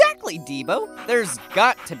 Exactly, Debo. There's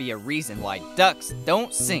got to be a reason why ducks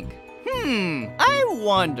don't sink. I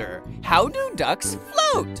wonder, how do ducks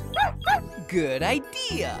float? Good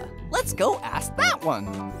idea. Let's go ask that one.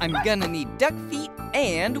 I'm gonna need duck feet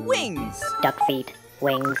and wings. Duck feet,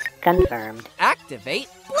 wings, confirmed. Activate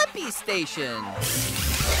Blippi Station.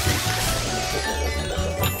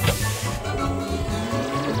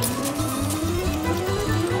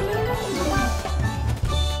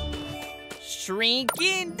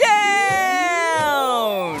 Shrinking down!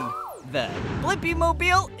 The Blippi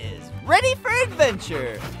Mobile is ready for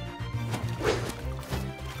adventure.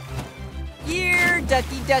 Here,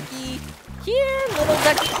 ducky ducky. Here, little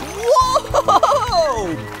ducky.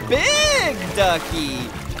 Whoa! Big ducky.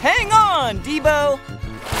 Hang on, Debo.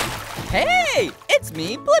 Hey, it's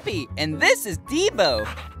me, Blippi, and this is Debo.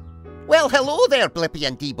 Well, hello there, Blippi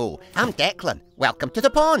and Debo. I'm Declan. Welcome to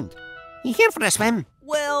the pond. You here for a swim?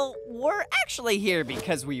 Well, we're actually here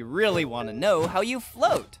because we really want to know how you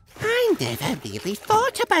float. I never really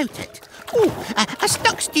thought about it. Oh, us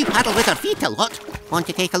ducks do paddle with our feet a lot. Want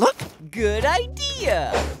to take a look? Good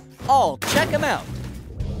idea. I'll check them out.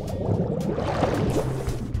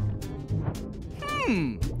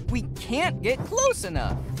 We can't get close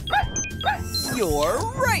enough. You're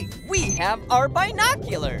right. We have our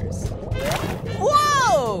binoculars.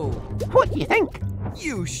 Whoa! What do you think?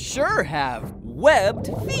 You sure have webbed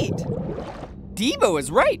feet. Debo is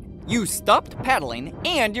right. You stopped paddling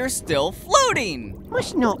and you're still floating.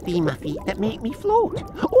 Must not be my feet that make me float.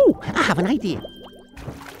 Oh, I have an idea.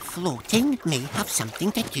 Floating may have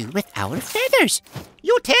something to do with our feathers.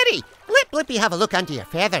 Yo, Terry, let Blippi have a look under your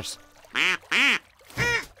feathers.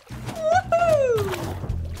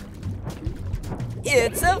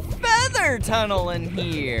 It's a feather tunnel in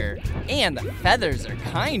here. And the feathers are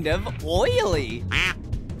kind of oily.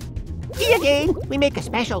 See again, we make a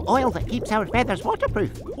special oil that keeps our feathers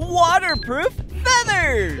waterproof. Waterproof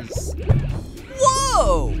feathers!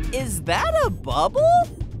 Whoa! Is that a bubble?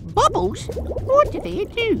 Bubbles? What do they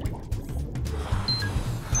do?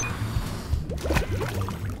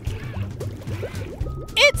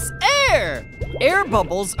 It's air! Air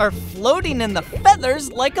bubbles are floating in the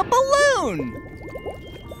feathers like a balloon.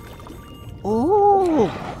 Oh,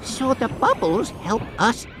 so the bubbles help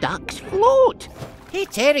us ducks float. Hey,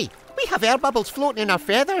 Terry, we have air bubbles floating in our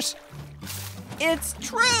feathers. It's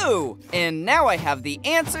true! And now I have the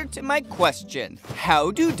answer to my question. How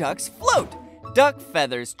do ducks float? Duck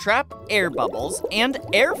feathers trap air bubbles and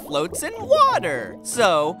air floats in water.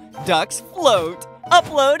 So, ducks float.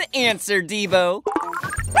 Upload answer, Debo.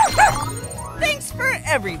 Thanks for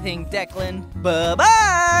everything, Declan.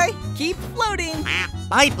 Bye-bye! Keep floating.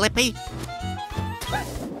 Bye, Blippi.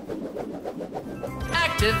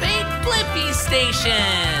 Activate Blippi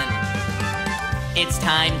Station! It's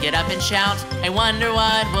time, get up and shout. I wonder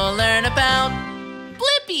what we'll learn about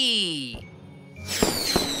Blippi!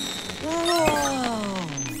 Whoa!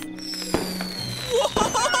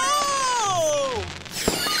 Whoa!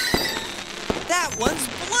 That one's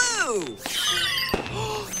blue!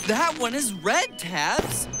 That one is red,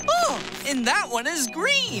 Tabs. Oh, and that one is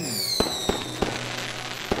green.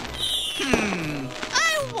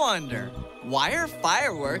 I wonder, why are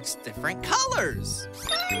fireworks different colors?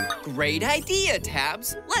 Great idea,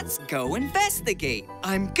 Tabs. Let's go investigate.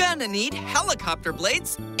 I'm gonna need helicopter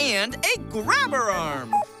blades and a grabber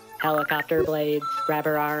arm. Helicopter blades,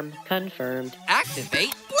 grabber arm, confirmed.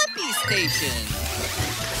 Activate Blippi Station.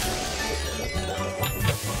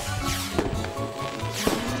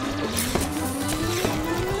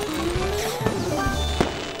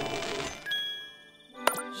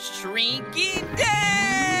 Shrinking down!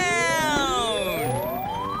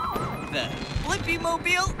 The Blippi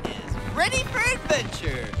Mobile is ready for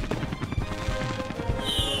adventure.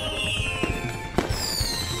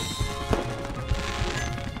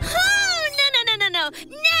 No.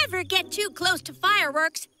 Never get too close to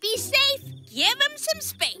fireworks. Be safe. Give them some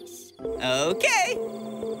space. Okay.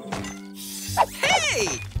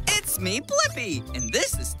 Hey, it's me, Blippi, and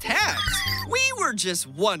this is Tabs. We were just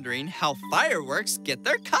wondering how fireworks get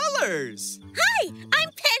their colors. Hi, I'm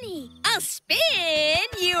Penny. I'll spin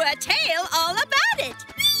you a tale all about it.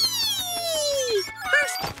 Whee!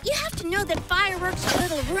 First, you have know that fireworks are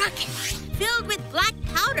little rockets filled with black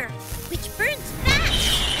powder, which burns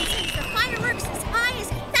fast and sends the fireworks as high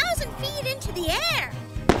as 1,000 feet into the air.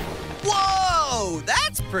 Whoa!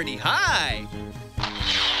 That's pretty high.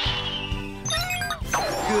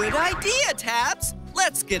 Good idea, Tabs.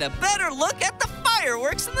 Let's get a better look at the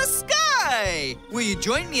fireworks in the sky. Will you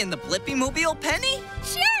join me in the Blippi Mobile, Penny?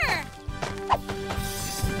 Sure.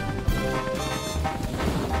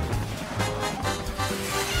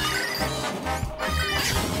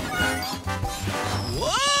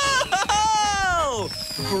 Whoa!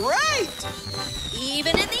 Great!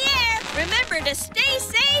 Even in the air, remember to stay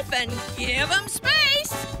safe and give them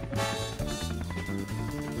space.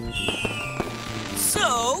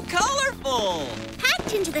 So colorful!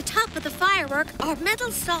 Packed into the top of the firework are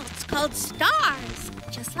metal salts called stars.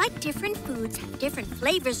 Just like different foods have different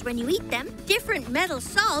flavors when you eat them, different metal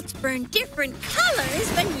salts burn different colors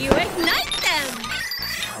when you ignite them.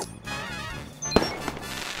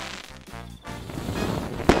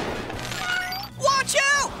 Watch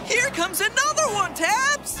out! Here comes another one,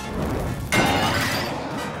 Tabs!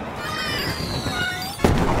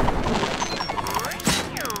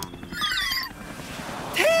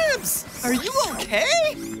 Tabs! Are you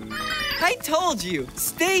okay? I told you,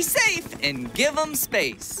 stay safe and give them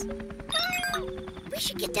space. We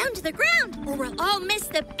should get down to the ground or we'll all miss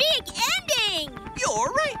the big ending.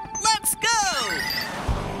 You're right. Let's go!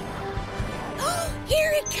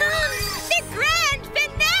 Here it comes! The grand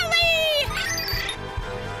finale!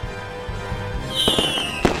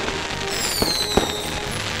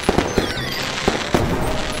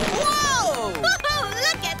 Whoa! Whoa!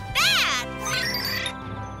 Look at that!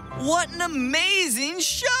 What an amazing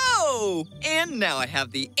show! And now I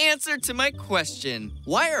have the answer to my question.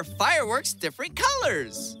 Why are fireworks different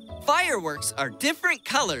colors? Fireworks are different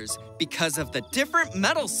colors because of the different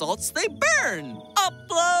metal salts they burn.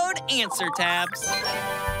 Upload answer, Tabs.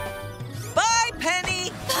 Bye,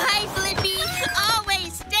 Penny. Bye, Blippi.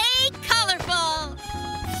 Always stay colorful.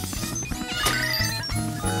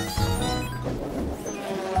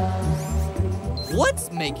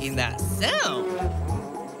 What's making that sound?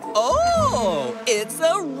 Oh, it's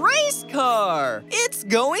a race car. It's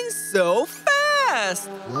going so fast.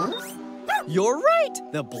 You're right.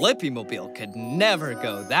 The Blippi Mobile could never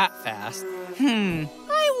go that fast. I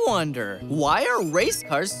wonder, why are race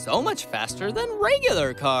cars so much faster than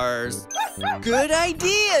regular cars? Good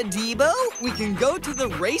idea, Debo. We can go to the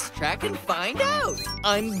racetrack and find out.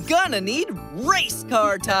 I'm gonna need race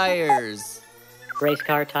car tires. Race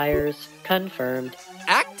car tires confirmed.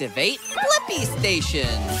 Activate Blippi Station.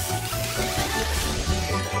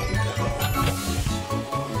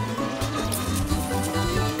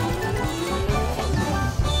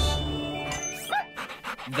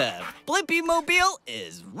 The Blippi Mobile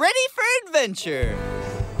is ready for adventure.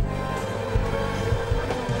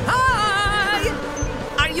 Hi!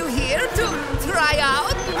 Are you here to try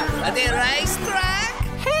out the racetrack?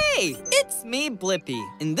 Hey, it's me, Blippi,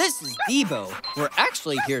 and this is Debo. We're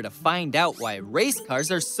actually here to find out why race cars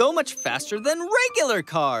are so much faster than regular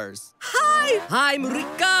cars. Hi, I'm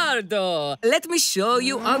Ricardo. Let me show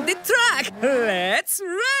you on the track. Let's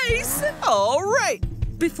race. All right.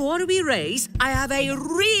 Before we race, I have a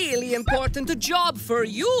really important job for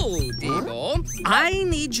you, Debo. I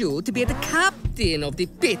need you to be the captain of the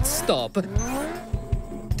pit stop.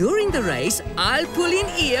 During the race, I'll pull in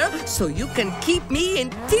here so you can keep me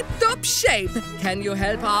in tip-top shape. Can you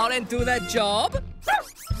help out and do that job?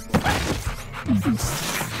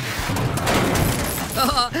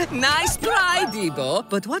 Oh, nice try, Debo.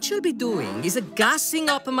 But what you'll be doing is gassing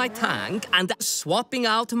up my tank and swapping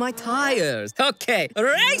out my tires. Okay,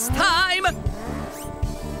 race time!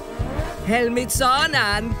 Helmets on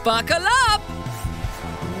and buckle up!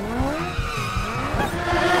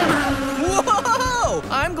 Whoa!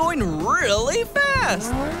 I'm going really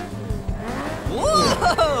fast.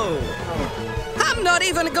 Whoa! I'm not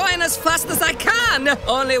even going as fast as I can.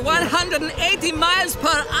 Only 180 miles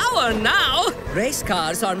per hour now. Race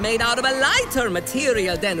cars are made out of a lighter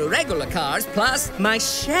material than regular cars. Plus, my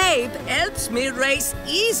shape helps me race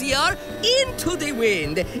easier into the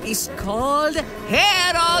wind. It's called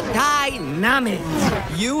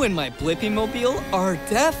aerodynamics. You and my Blippi Mobile are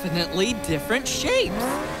definitely different shapes.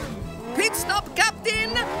 Pit stop, Captain.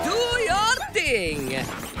 Do your thing.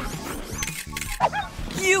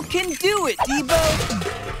 You can do it, Debo!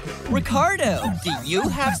 Ricardo, do you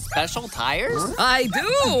have special tires? I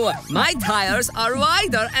do! My tires are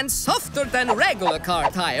wider and softer than regular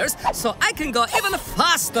car tires, so I can go even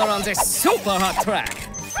faster on this super hot track.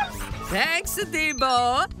 Thanks,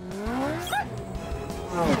 Debo.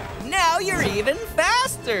 Now you're even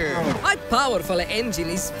faster! faster. My powerful engine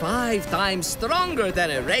is 5 times stronger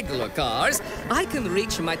than a regular car's. I can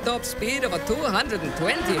reach my top speed of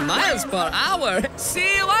 220 miles per hour.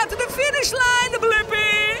 See you at the finish line,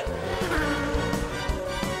 Blippi!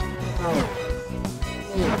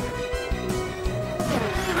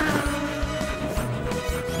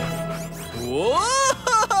 Whoa!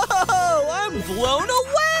 I'm blown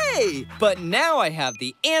away! But now I have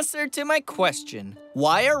the answer to my question.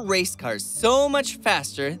 Why are race cars so much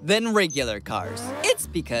faster than regular cars? It's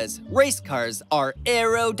because race cars are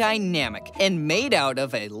aerodynamic and made out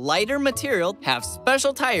of a lighter material, have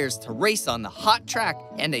special tires to race on the hot track,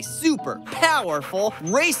 and a super powerful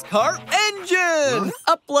race car engine!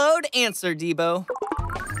 Upload answer, Debo.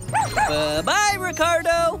 Bye-bye,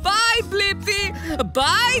 Ricardo. Bye, Blippi.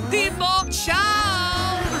 Bye, Debo.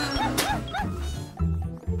 Ciao.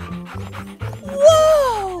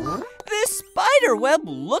 Whoa! This spider web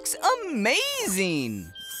looks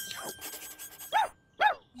amazing.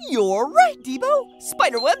 You're right, Debo.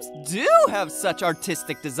 Spider webs do have such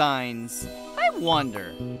artistic designs. I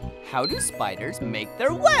wonder, how do spiders make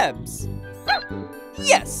their webs?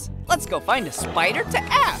 Yes, let's go find a spider to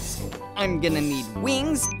ask. I'm gonna need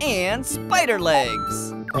wings and spider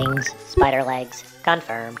legs. Wings, spider legs,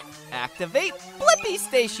 confirmed. Activate Blippi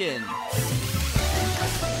Station.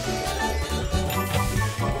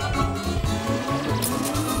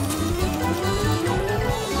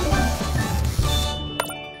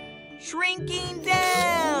 Shrinking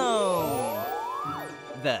down.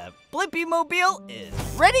 The Blippi Mobile is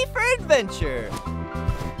ready for adventure.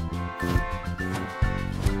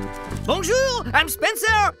 Bonjour, I'm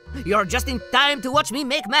Spencer. You're just in time to watch me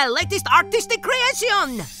make my latest artistic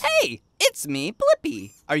creation. Hey, it's me,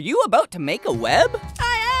 Blippi. Are you about to make a web?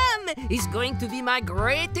 I am. It's going to be my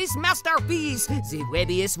greatest masterpiece, the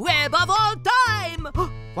webbiest web of all time.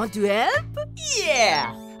 Want to help?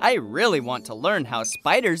 Yeah, I really want to learn how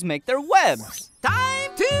spiders make their webs.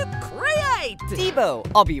 Time to create. Debo,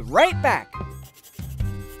 I'll be right back.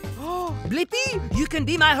 Blippi, you can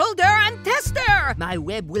be my holder and tester. My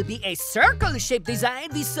web will be a circle-shaped design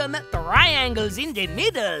with some triangles in the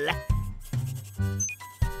middle.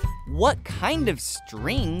 What kind of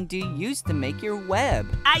string do you use to make your web?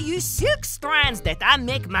 I use silk strands that I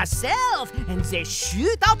make myself, and they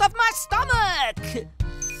shoot out of my stomach.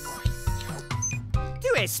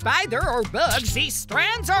 To a spider or bug, these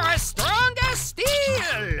strands are as strong as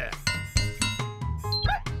steel.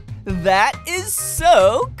 That is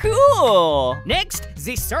so cool! Next,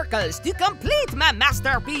 the circles to complete my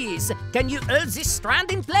masterpiece. Can you hold this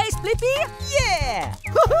strand in place, Blippi? Yeah!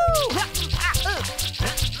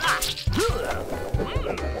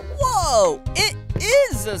 Whoa! It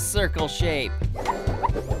is a circle shape.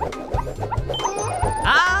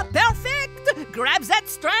 Ah, perfect! Grab that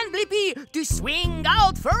strand, Blippi, to swing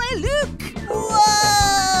out for a look.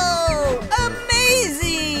 Whoa!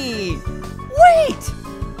 Amazing! Wait!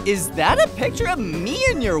 Is that a picture of me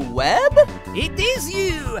in your web? It is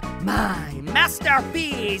you, my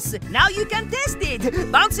masterpiece. Now you can test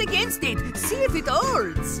it. Bounce against it. See if it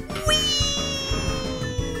holds. Whee!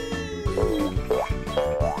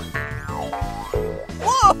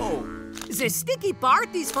 Whoa! The sticky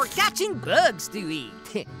part is for catching bugs to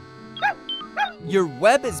eat. Your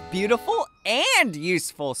web is beautiful and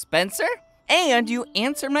useful, Spencer. And you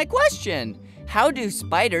answered my question. How do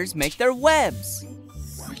spiders make their webs?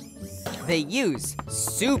 They use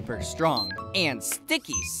super strong and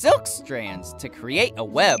sticky silk strands to create a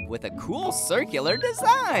web with a cool circular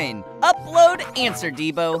design. Upload answer,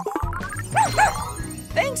 Debo.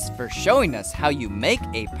 Thanks for showing us how you make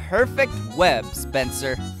a perfect web,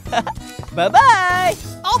 Spencer. Bye-bye.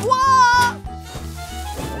 Au revoir.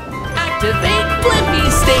 Activate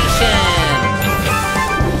Blippi Station.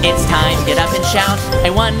 It's time to get up and shout. I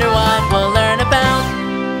wonder what we'll learn about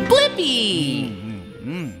Blippi.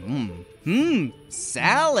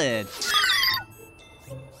 Salad.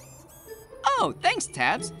 Oh, thanks,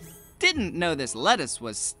 Tabs. Didn't know this lettuce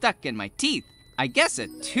was stuck in my teeth. I guess a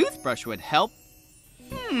toothbrush would help.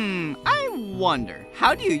 I wonder,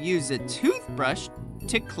 how do you use a toothbrush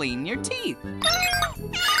to clean your teeth?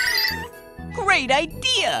 Great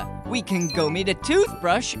idea! We can go meet a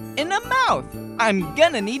toothbrush in a mouth. I'm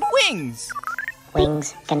gonna need wings.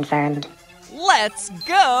 Wings confirmed. Let's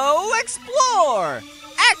go explore!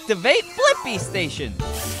 Activate Blippi Station.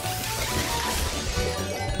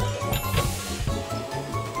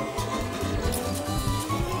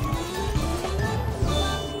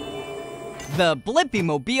 The Blippi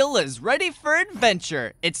Mobile is ready for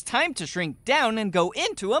adventure. It's time to shrink down and go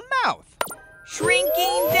into a mouth.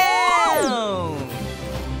 Shrinking down!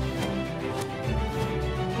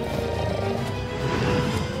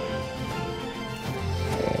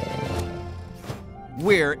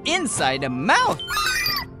 We're inside a mouth.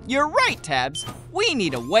 You're right, Tabs. We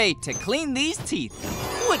need a way to clean these teeth.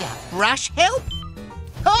 Would a brush help?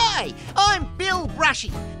 Hi, I'm Bill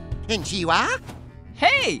Brushy. And you are?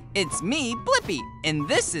 Hey, it's me, Blippi, and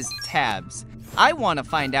this is Tabs. I want to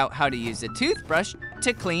find out how to use a toothbrush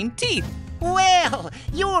to clean teeth. Well,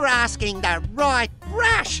 you're asking the right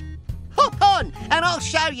brush. Hop on, and I'll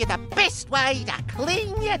show you the best way to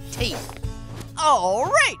clean your teeth. All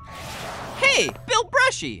right. Hey, Bill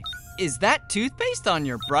Brushy, is that toothpaste on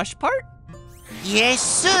your brush part? Yes,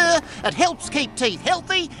 sir. It helps keep teeth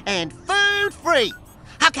healthy and food-free.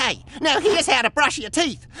 Okay, now here's how to brush your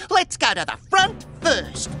teeth. Let's go to the front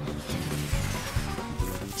first.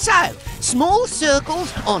 So, small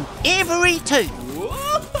circles on every tooth.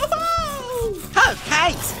 Whoa!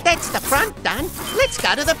 Okay, that's the front done. Let's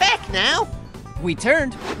go to the back now. We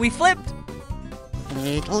turned, we flipped.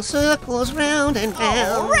 Little circles round and round.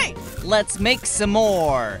 All right, let's make some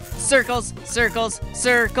more. Circles, circles,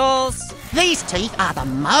 circles. These teeth are the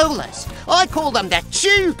molars. I call them the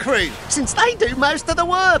chew crew, since they do most of the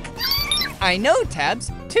work. I know, Tabs.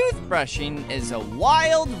 Toothbrushing is a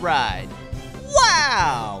wild ride.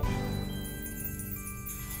 Wow!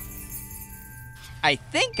 I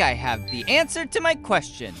think I have the answer to my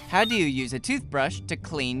question. How do you use a toothbrush to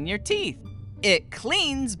clean your teeth? It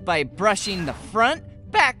cleans by brushing the front,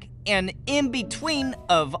 back, and in between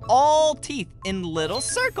of all teeth in little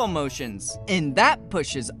circle motions. And that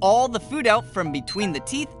pushes all the food out from between the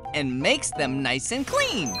teeth and makes them nice and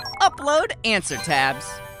clean. Upload answer, Tabs.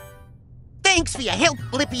 Thanks for your help,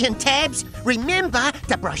 Blippi and Tabs. Remember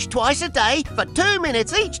to brush twice a day for 2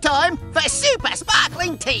 minutes each time for super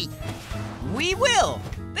sparkling teeth. We will.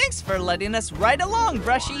 Thanks for letting us ride along,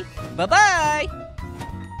 Brushy. Bye-bye.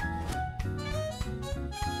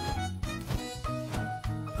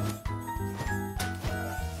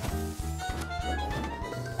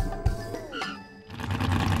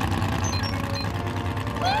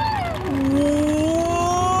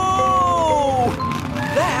 Whoa!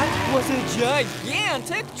 That was a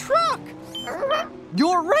gigantic truck!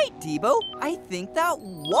 You're right, Debo. I think that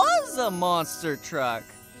was a monster truck.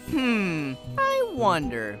 I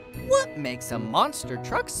wonder, what makes a monster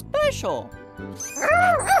truck special?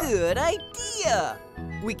 Good idea!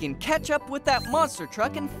 We can catch up with that monster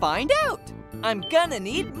truck and find out. I'm gonna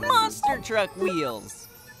need monster truck wheels.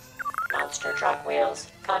 Monster truck wheels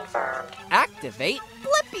confirmed. Activate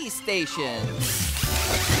Blippi Station.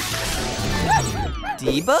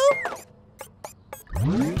 Debo?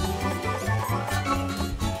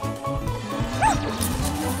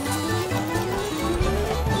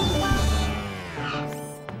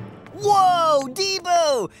 Whoa,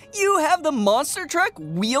 Debo! You have the monster truck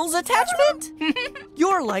wheels attachment?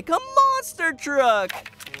 You're like a monster truck.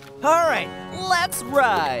 All right, let's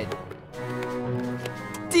ride.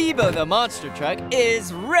 Debo the monster truck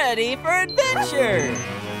is ready for adventure.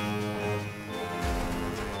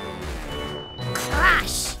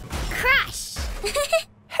 Crash! Crash!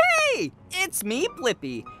 Hey, it's me,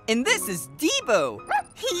 Blippi, and this is Debo.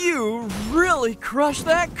 You really crushed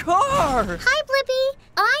that car. Hi, Blippi.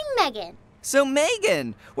 I'm Megan. So,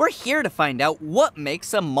 Megan, we're here to find out what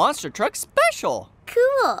makes a monster truck special.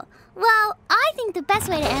 Cool. Well, I think the best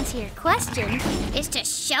way to answer your question is to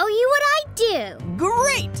show you what I do.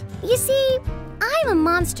 Great! You see, I'm a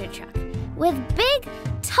monster truck with big,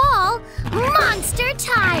 tall, monster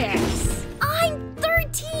tires. I'm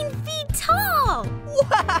 13 feet tall.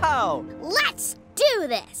 Wow! Let's do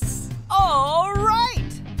this. All right!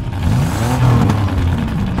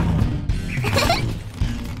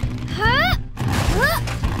 Huh?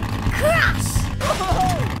 Crash!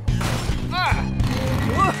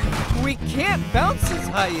 We can't bounce as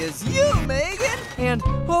high as you, Megan! And,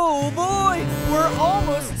 oh boy, we're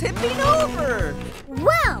almost tipping over!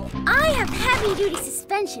 Well, I have heavy-duty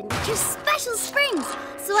suspension, which are special springs,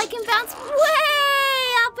 so I can bounce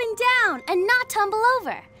way up and down and not tumble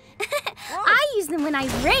over. I use them when I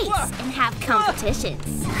race and have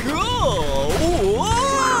competitions. Cool! Whoa!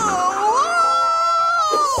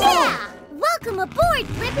 Yeah! Welcome aboard,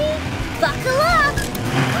 Blippi! Buckle up!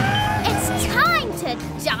 It's time to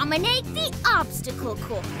dominate the obstacle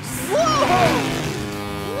course.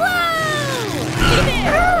 Whoa! Wow!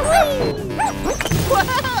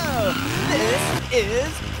 This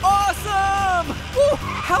is awesome! Woo!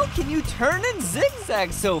 How can you turn and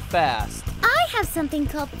zigzag so fast? I have something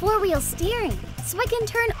called four-wheel steering, so I can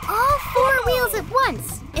turn all 4 wheels at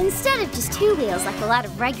once, instead of just 2 wheels like a lot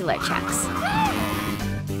of regular trucks.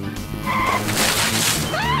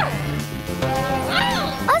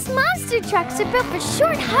 Us monster trucks are built for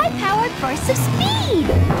short, high-powered bursts of speed.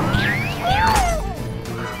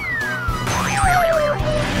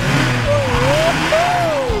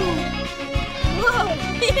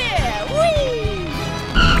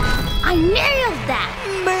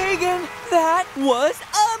 was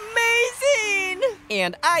amazing!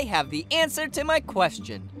 And I have the answer to my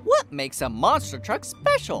question. What makes a monster truck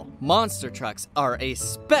special? Monster trucks are a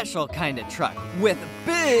special kind of truck with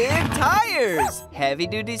big tires,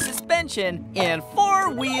 heavy-duty suspension, and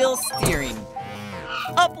four-wheel steering.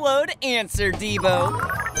 Upload answer, Debo.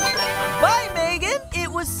 Bye, Megan.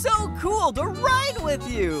 It was so cool to ride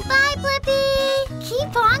with you. Bye, Blippi.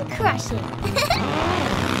 Keep on crushing.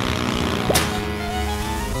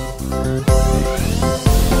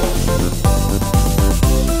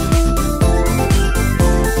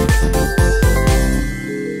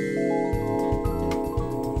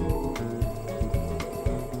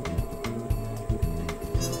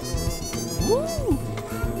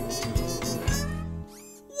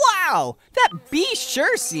 Wow, that bee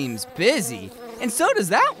sure seems busy. And so does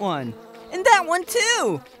that one. And that one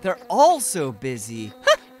too. They're all so busy.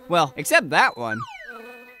 Well, except that one.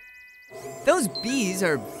 Those bees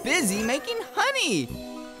are busy making honey.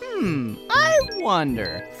 I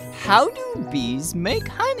wonder, how do bees make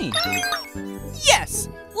honey? Yes,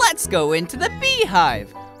 let's go into the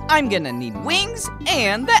beehive. I'm gonna need wings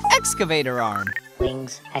and the excavator arm.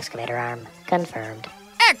 Wings, excavator arm, confirmed.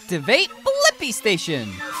 Activate Blippi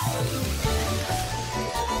Station.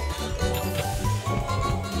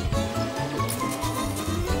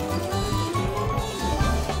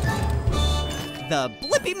 The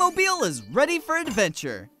Blippi Mobile is ready for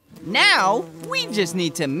adventure. Now, we just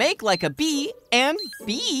need to make like a bee and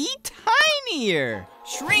be tinier.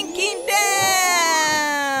 Shrinking down.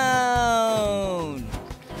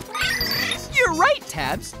 You're right,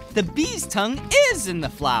 Tabs. The bee's tongue is in the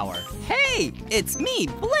flower. Hey, it's me,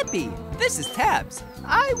 Blippi. This is Tabs.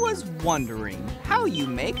 I was wondering how you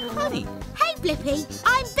make honey. Hey, Blippi,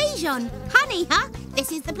 I'm Bijan. Honey, huh?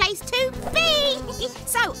 This is the place to be.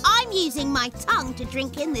 So I'm using my tongue to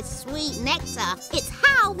drink in this sweet nectar. It's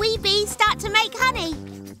how we bees start to make honey.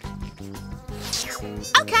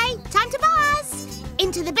 Okay, time to buzz.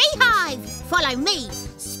 Into the beehive. Follow me.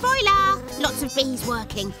 Spoiler, lots of bees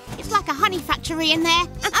working. It's like a honey factory in there.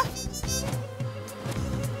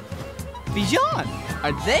 Bijan,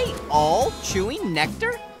 are they all chewing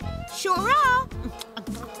nectar? Sure are.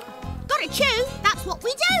 Gotta chew, that's what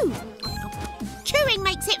we do. Chewing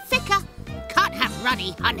makes it thicker. Can't have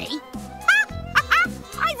runny honey.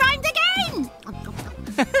 I rhymed again.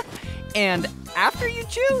 And after you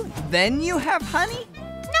chew, then you have honey?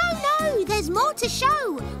 No, there's more to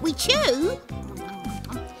show. We chew,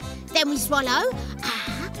 then we swallow.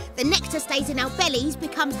 The nectar stays in our bellies,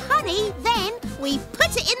 becomes honey, then we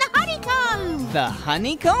put it in the honeycomb. The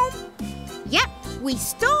honeycomb? Yep, we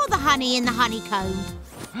store the honey in the honeycomb.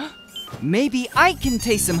 Maybe I can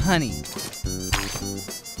taste some honey.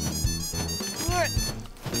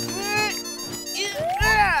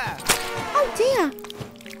 Oh dear.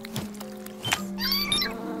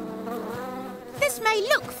 This may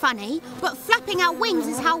look funny, but flapping our wings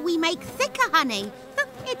is how we make thicker honey.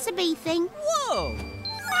 It's a bee thing. Whoa!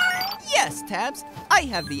 Yes, Tabs, I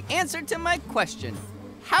have the answer to my question.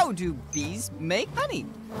 How do bees make honey?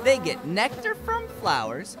 They get nectar from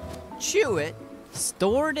flowers, chew it,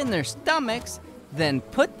 store it in their stomachs, then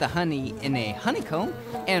put the honey in a honeycomb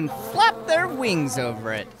and flap their wings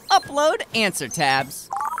over it. Upload answer, Tabs.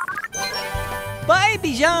 Bye,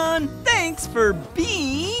 Bijan. Thanks for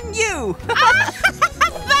being you. Bye.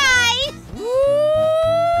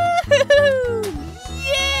 Woo-hoo!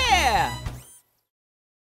 Yeah!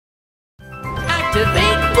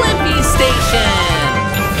 Activate Blippi Station!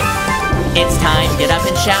 It's time, get up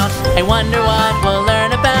and shout. I wonder what we'll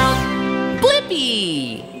learn about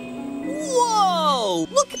Blippi! Whoa!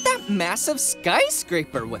 Look at that massive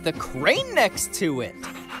skyscraper with a crane next to it.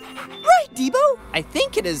 Right, Debo? I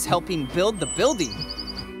think it is helping build the building.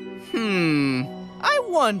 I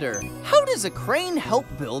wonder, how does a crane help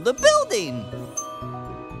build a building?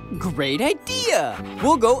 Great idea!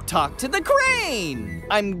 We'll go talk to the crane!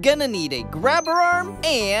 I'm gonna need a grabber arm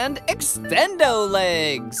and extendo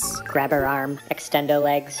legs. Grabber arm, extendo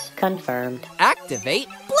legs, confirmed. Activate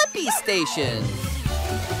Blippi Station.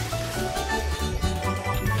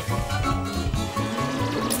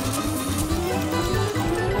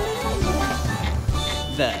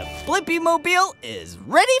 The Blippi Mobile is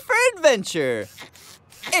ready for adventure.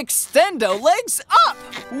 Extendo legs up!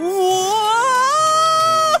 Whoa!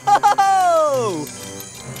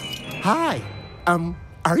 Hi.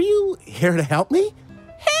 Are you here to help me?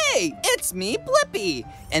 Hey, it's me, Blippi.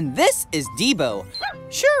 And this is Debo.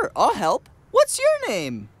 Sure, I'll help. What's your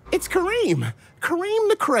name? It's Kareem. Kareem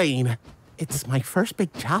the Crane. It's my first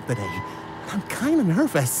big job today. I'm kind of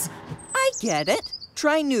nervous. I get it.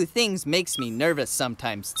 Trying new things makes me nervous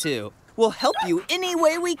sometimes, too. We'll help you any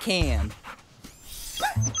way we can.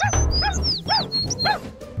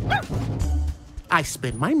 I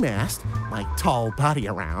spin my mast, my tall body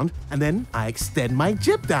around, and then I extend my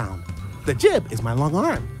jib down. The jib is my long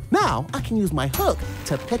arm. Now I can use my hook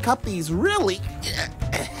to pick up these really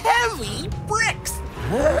heavy bricks.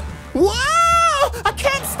 Whoa! I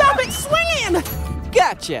can't stop it swinging!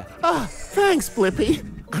 Gotcha! Thanks, Blippi.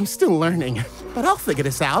 I'm still learning, but I'll figure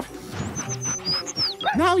this out.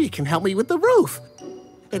 Now you can help me with the roof.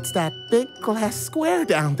 It's that big glass square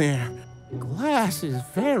down there. Glass is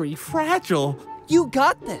very fragile. You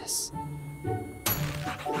got this.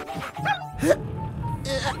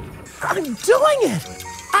 I'm doing it!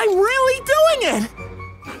 I'm really doing it!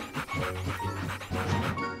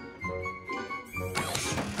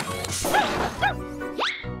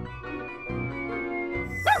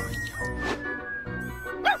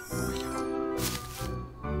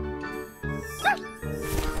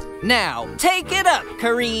 Now, take it up,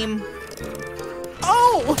 Kareem.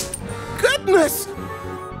 Oh, goodness!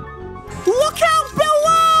 Look out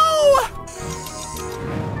below!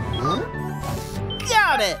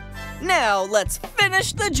 Got it! Now, let's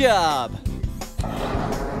finish the job.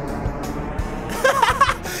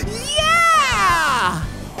 Yeah!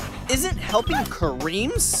 Isn't helping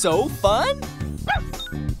Kareem so fun?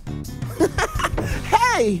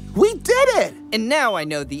 Hey, we did it! And now I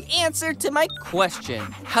know the answer to my question.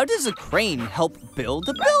 How does a crane help build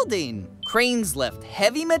a building? Cranes lift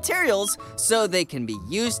heavy materials so they can be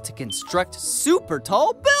used to construct super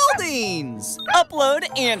tall buildings. Upload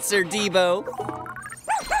answer, Debo.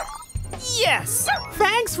 Yes!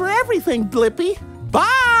 Thanks for everything, Blippi.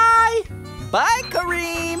 Bye! Bye,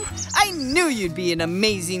 Kareem! I knew you'd be an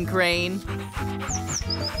amazing crane.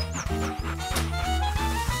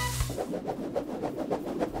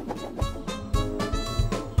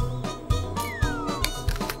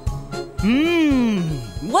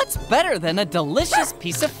 What's better than a delicious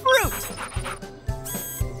piece of fruit?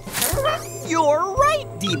 You're right,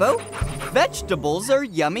 Debo. Vegetables are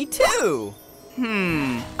yummy too.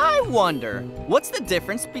 I wonder, what's the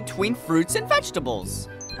difference between fruits and vegetables?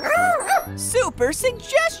 Super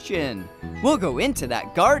suggestion! We'll go into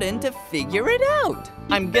that garden to figure it out.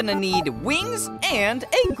 I'm gonna need wings and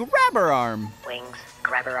a grabber arm. Wings,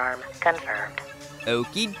 grabber arm, confirmed.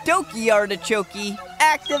 Okie dokie, artichoke.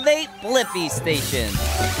 Activate Blippi Station.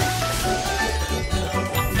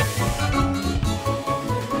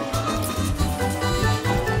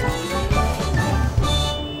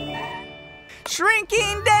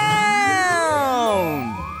 Shrinking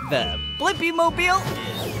down! The Blippi Mobile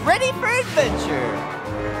is ready for adventure.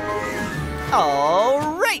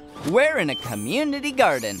 All right, we're in a community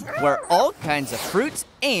garden where all kinds of fruits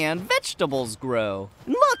and vegetables grow.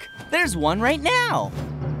 Look, there's one right now.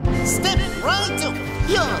 Step right up.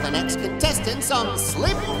 You're the next contestants on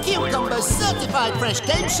Slim Cucumber's Certified Fresh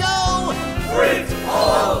Game Show. Fruit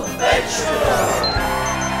or vegetable?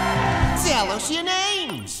 Tell us your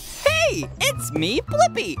names. Hey, it's me,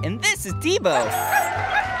 Blippi, and this is Debo.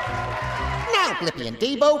 Now, Blippi and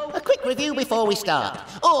Debo, a quick review before we start.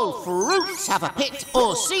 All fruits have a pit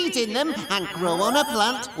or seeds in them and grow on a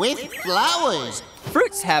plant with flowers.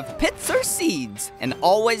 Fruits have pits or seeds and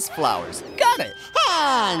always flowers. Got it.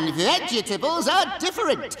 And vegetables are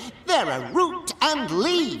different. There are root and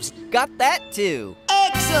leaves. Got that too.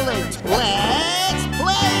 Excellent. Let's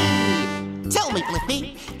play. Tell me,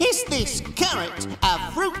 Blippi, is this carrot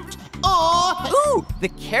a fruit or... Ooh, the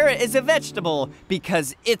carrot is a vegetable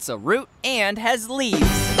because it's a root and has leaves.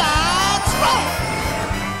 That's right!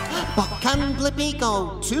 But can Blippi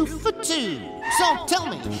go 2 for 2? So tell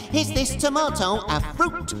me, is this tomato a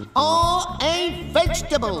fruit or a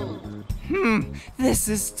vegetable? This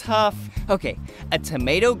is tough. Okay, a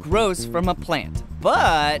tomato grows from a plant,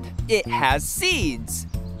 but it has seeds.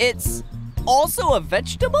 It's also a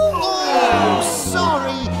vegetable? Oh,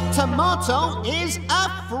 sorry. Tomato is a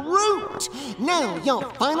fruit. Now, your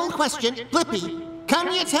final question, Blippi.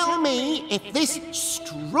 Can you tell me if this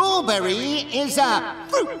strawberry is a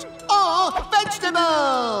fruit or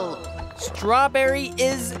vegetable? Strawberry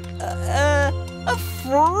is a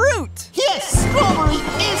fruit. Yes, strawberry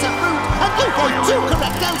is a fruit. And you gave 2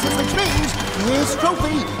 correct answers, which means this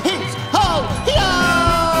trophy is all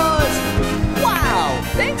yours. Wow,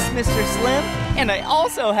 thanks, Mr. Slim. And I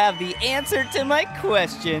also have the answer to my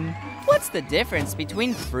question. What's the difference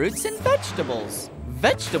between fruits and vegetables?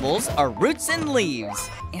 Vegetables are roots and leaves,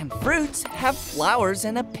 and fruits have flowers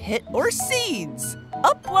and a pit or seeds.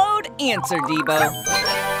 Upload answer, Debo.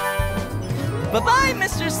 Bye-bye,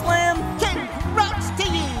 Mr. Slim. Congrats to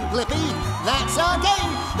you, Blippi. That's our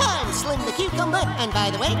game. I'm Slim the a cucumber, and by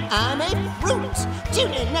the way, I'm a fruit.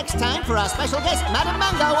 Tune in next time for our special guest, Madam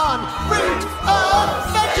Mango, on Fruit or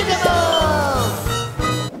Vegetable!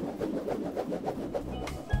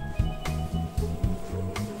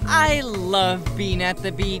 I love being at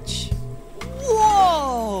the beach.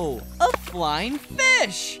 Whoa! A flying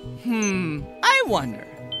fish! I wonder,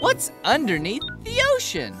 what's underneath the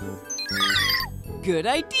ocean? Good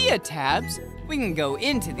idea, Tabs. We can go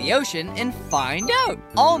into the ocean and find out.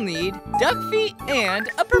 I'll need duck feet and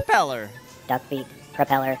a propeller. Duck feet,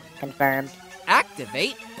 propeller, confirmed.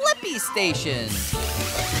 Activate Blippi Station.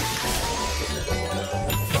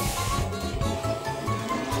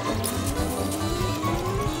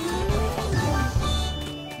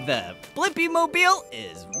 The Blippi Mobile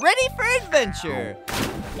is ready for adventure.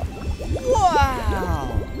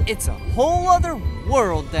 Wow! It's a whole other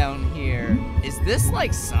world down here. Is this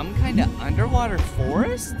like some kind of underwater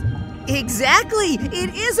forest? Exactly!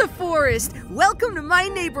 It is a forest! Welcome to my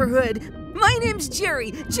neighborhood. My name's Jerry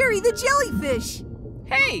the jellyfish.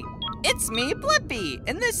 Hey, it's me, Blippi,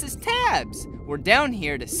 and this is Tabs. We're down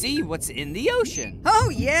here to see what's in the ocean. Oh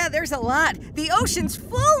yeah, there's a lot. The ocean's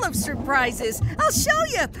full of surprises. I'll show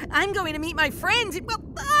you. I'm going to meet my friends. Well,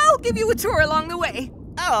 I'll give you a tour along the way.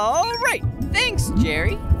 All right, thanks,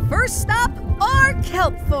 Jerry. First stop, our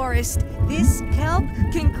kelp forest. This kelp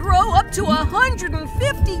can grow up to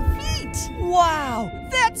 150 feet. Wow,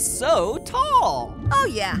 that's so tall. Oh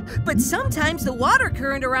yeah, but sometimes the water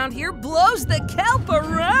current around here blows the kelp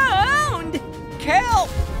around. Kelp!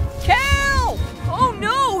 Kelp! Oh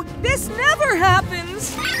no, this never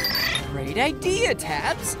happens. Great idea,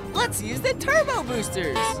 Tabs. Let's use the turbo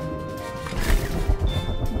boosters.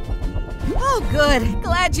 Oh good,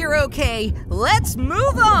 glad you're okay. Let's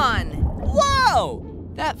move on. Whoa!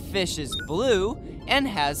 That fish is blue and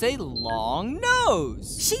has a long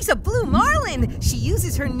nose. She's a blue marlin. She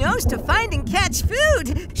uses her nose to find and catch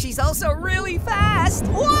food. She's also really fast.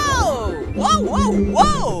 Whoa! Whoa, whoa,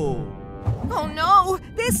 whoa! Oh no,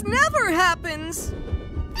 this never happens.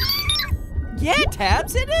 Yeah,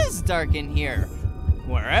 Tabs, it is dark in here.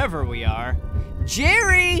 Wherever we are.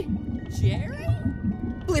 Jerry! Jerry?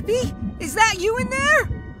 Blippi, is that you in there?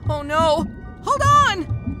 Oh no, hold on.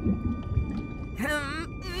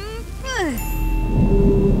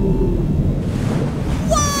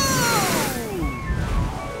 Whoa!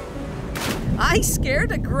 I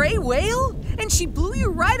scared a gray whale and she blew you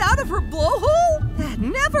right out of her blowhole? That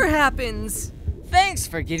never happens. Thanks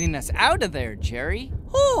for getting us out of there, Jerry.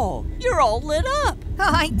 Oh, you're all lit up.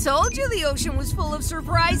 I told you the ocean was full of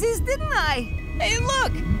surprises, didn't I? Hey,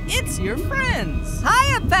 look, it's your friends.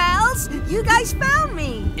 Hiya, pals. You guys found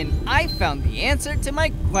me. And I found the answer to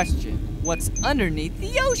my question. What's underneath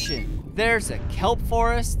the ocean? There's a kelp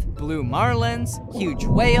forest, blue marlins, huge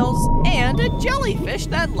whales, and a jellyfish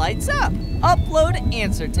that lights up. Upload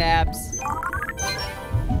answer, Tabs.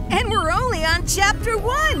 And we're only on chapter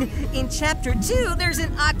 1. In chapter 2, there's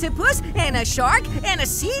an octopus and a shark and a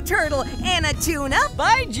sea turtle and a tuna.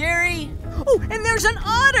 Bye, Jerry. Oh, and there's an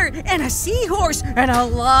otter and a seahorse and a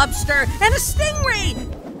lobster and a stingray.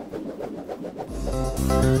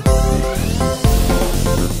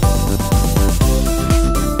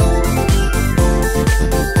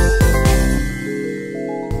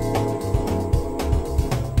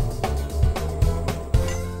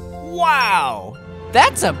 Wow,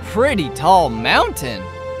 that's a pretty tall mountain.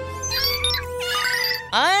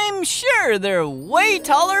 I'm sure there are way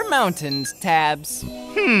taller mountains, Tabs.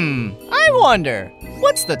 I wonder,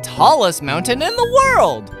 what's the tallest mountain in the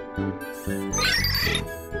world?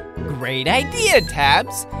 Great idea,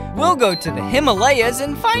 Tabs. We'll go to the Himalayas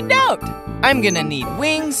and find out. I'm gonna need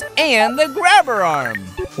wings and the grabber arm.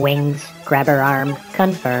 Wings, grabber arm,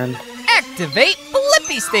 confirmed. Activate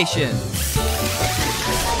Blippi Station.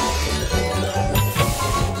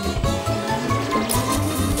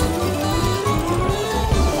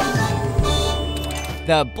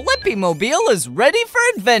 The Blippi Mobile is ready for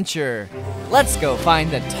adventure. Let's go find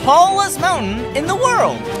the tallest mountain in the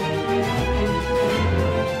world.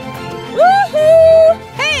 Woohoo!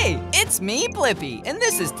 Hey, it's me, Blippi, and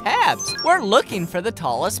this is Tabs. We're looking for the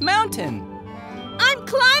tallest mountain. I'm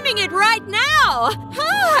climbing it right now.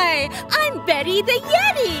 Hi, I'm Betty the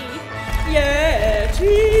Yeti.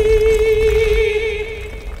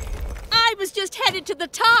 I was just headed to the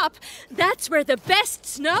top. That's where the best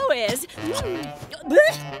snow is.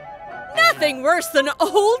 Nothing worse than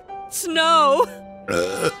old snow.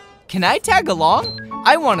 Can I tag along?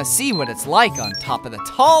 I want to see what it's like on top of the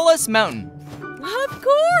tallest mountain. Of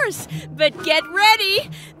course, but get ready.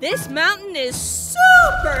 This mountain is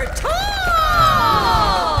super tall.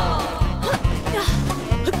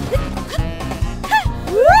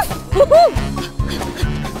 Ooh!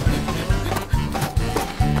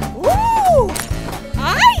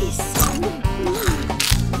 Ice!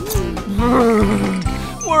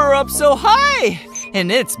 We're up so high,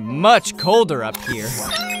 and it's much colder up here.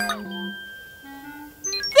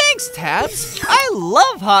 Thanks, Tabs. I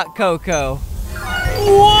love hot cocoa.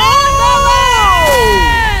 Whoa!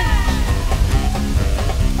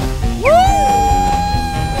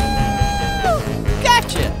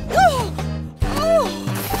 Gotcha.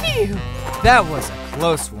 Phew. That was a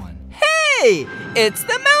close one. Hey, it's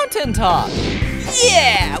the mountaintop.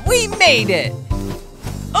 Yeah, we made it.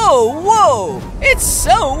 Oh, whoa! It's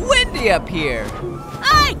so windy up here.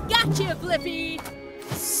 I got you, Blippi.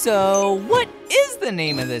 So, what is the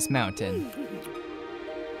name of this mountain?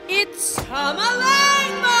 It's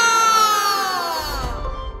Tamalangma!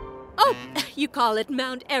 Oh, you call it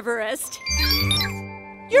Mount Everest.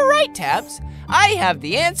 You're right, Tabs. I have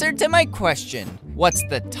the answer to my question. What's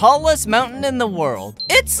the tallest mountain in the world?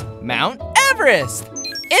 It's Mount Everest.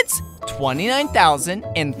 It's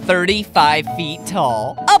 29,035 feet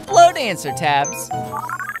tall. Upload answer, Tabs.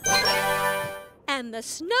 And the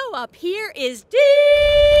snow up here is delicious.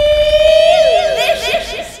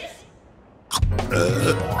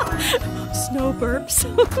 Snow burps.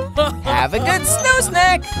 Have a good snow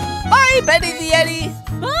snack. Bye, Betty the Yeti.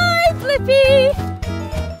 Bye, Blippi.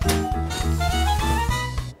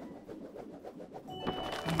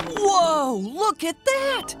 Whoa, look at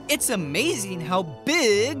that! It's amazing how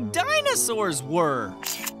big dinosaurs were.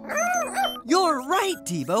 You're right,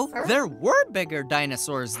 Debo. There were bigger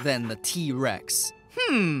dinosaurs than the T-Rex.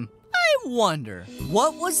 I wonder,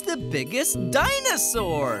 what was the biggest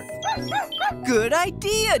dinosaur? Good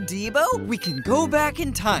idea, Debo. We can go back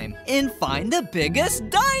in time and find the biggest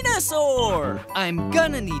dinosaur. I'm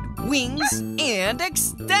gonna need wings and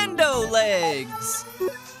extendo legs.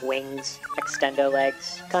 Wings, extendo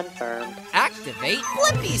legs, confirmed. Activate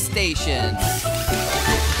Blippi Station.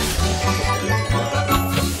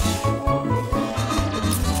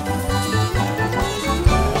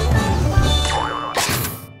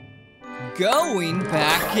 Going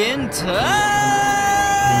back in time!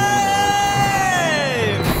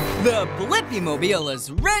 The Blippi-mobile is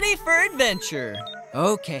ready for adventure.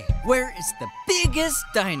 Okay, where is the biggest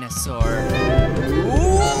dinosaur?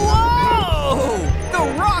 Whoa! The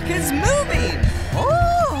rock is moving!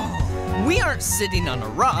 Oh! We aren't sitting on a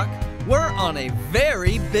rock. We're on a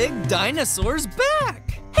very big dinosaur's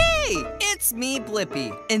back. Hey, it's me,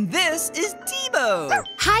 Blippi, and this is Debo.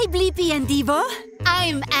 Hi, Blippi and Debo.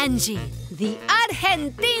 I'm Angie, the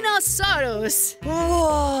Argentinosaurus.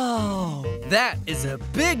 Whoa! That is a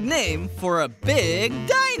big name for a big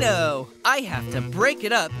dino. I have to break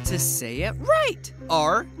it up to say it right.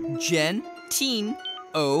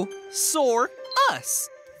 Argentinosaurus.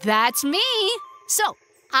 That's me. So,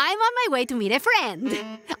 I'm on my way to meet a friend.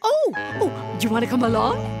 Oh, do you want to come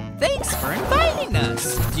along? Thanks for inviting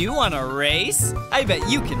us. Do you want to race? I bet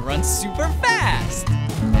you can run super fast.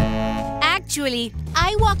 Actually,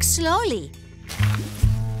 I walk slowly.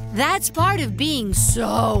 That's part of being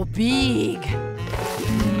so big.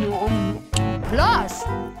 Plus,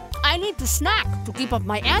 I need to snack to keep up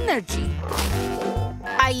my energy.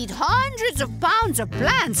 I eat hundreds of pounds of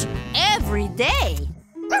plants every day.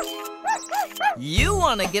 You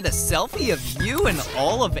want to get a selfie of you and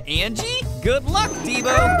all of Angie? Good luck,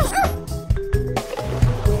 Debo.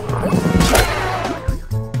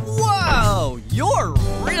 Wow, you're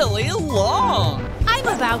really long. I'm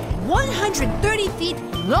about 130 feet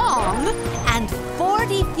long and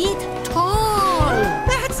 40 feet tall.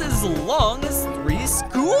 That's as long as 3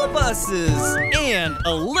 school buses and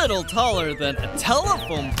a little taller than a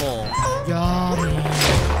telephone pole. Yummy.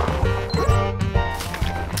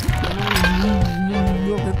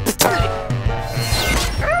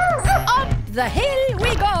 Up the hill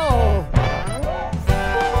we go.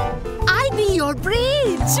 I'll be your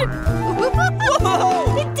bridge.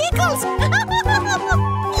 Whoa! It tickles.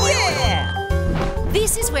 Yeah!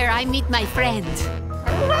 This is where I meet my friend.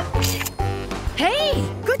 Hey,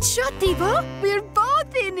 good shot, Debo. We're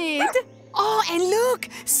both in it. Oh, and look,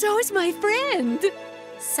 so is my friend.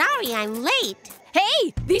 Sorry I'm late.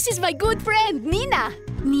 Hey, this is my good friend, Nina.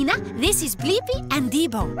 Nina, this is Blippi and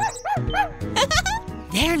Debo.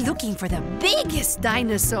 They're looking for the biggest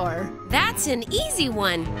dinosaur. That's an easy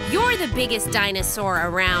one. You're the biggest dinosaur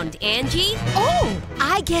around, Angie. Oh,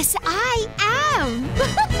 I guess I am.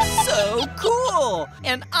 So cool!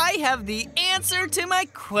 And I have the answer to my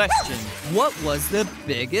question. What was the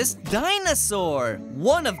biggest dinosaur?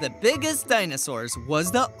 One of the biggest dinosaurs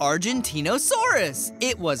was the Argentinosaurus.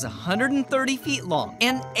 It was 130 feet long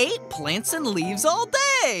and ate plants and leaves all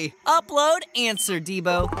day. Upload answer,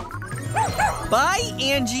 Debo. Bye,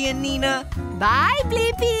 Angie and Nina. Bye,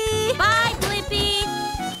 Blippi. Bye, Blippi.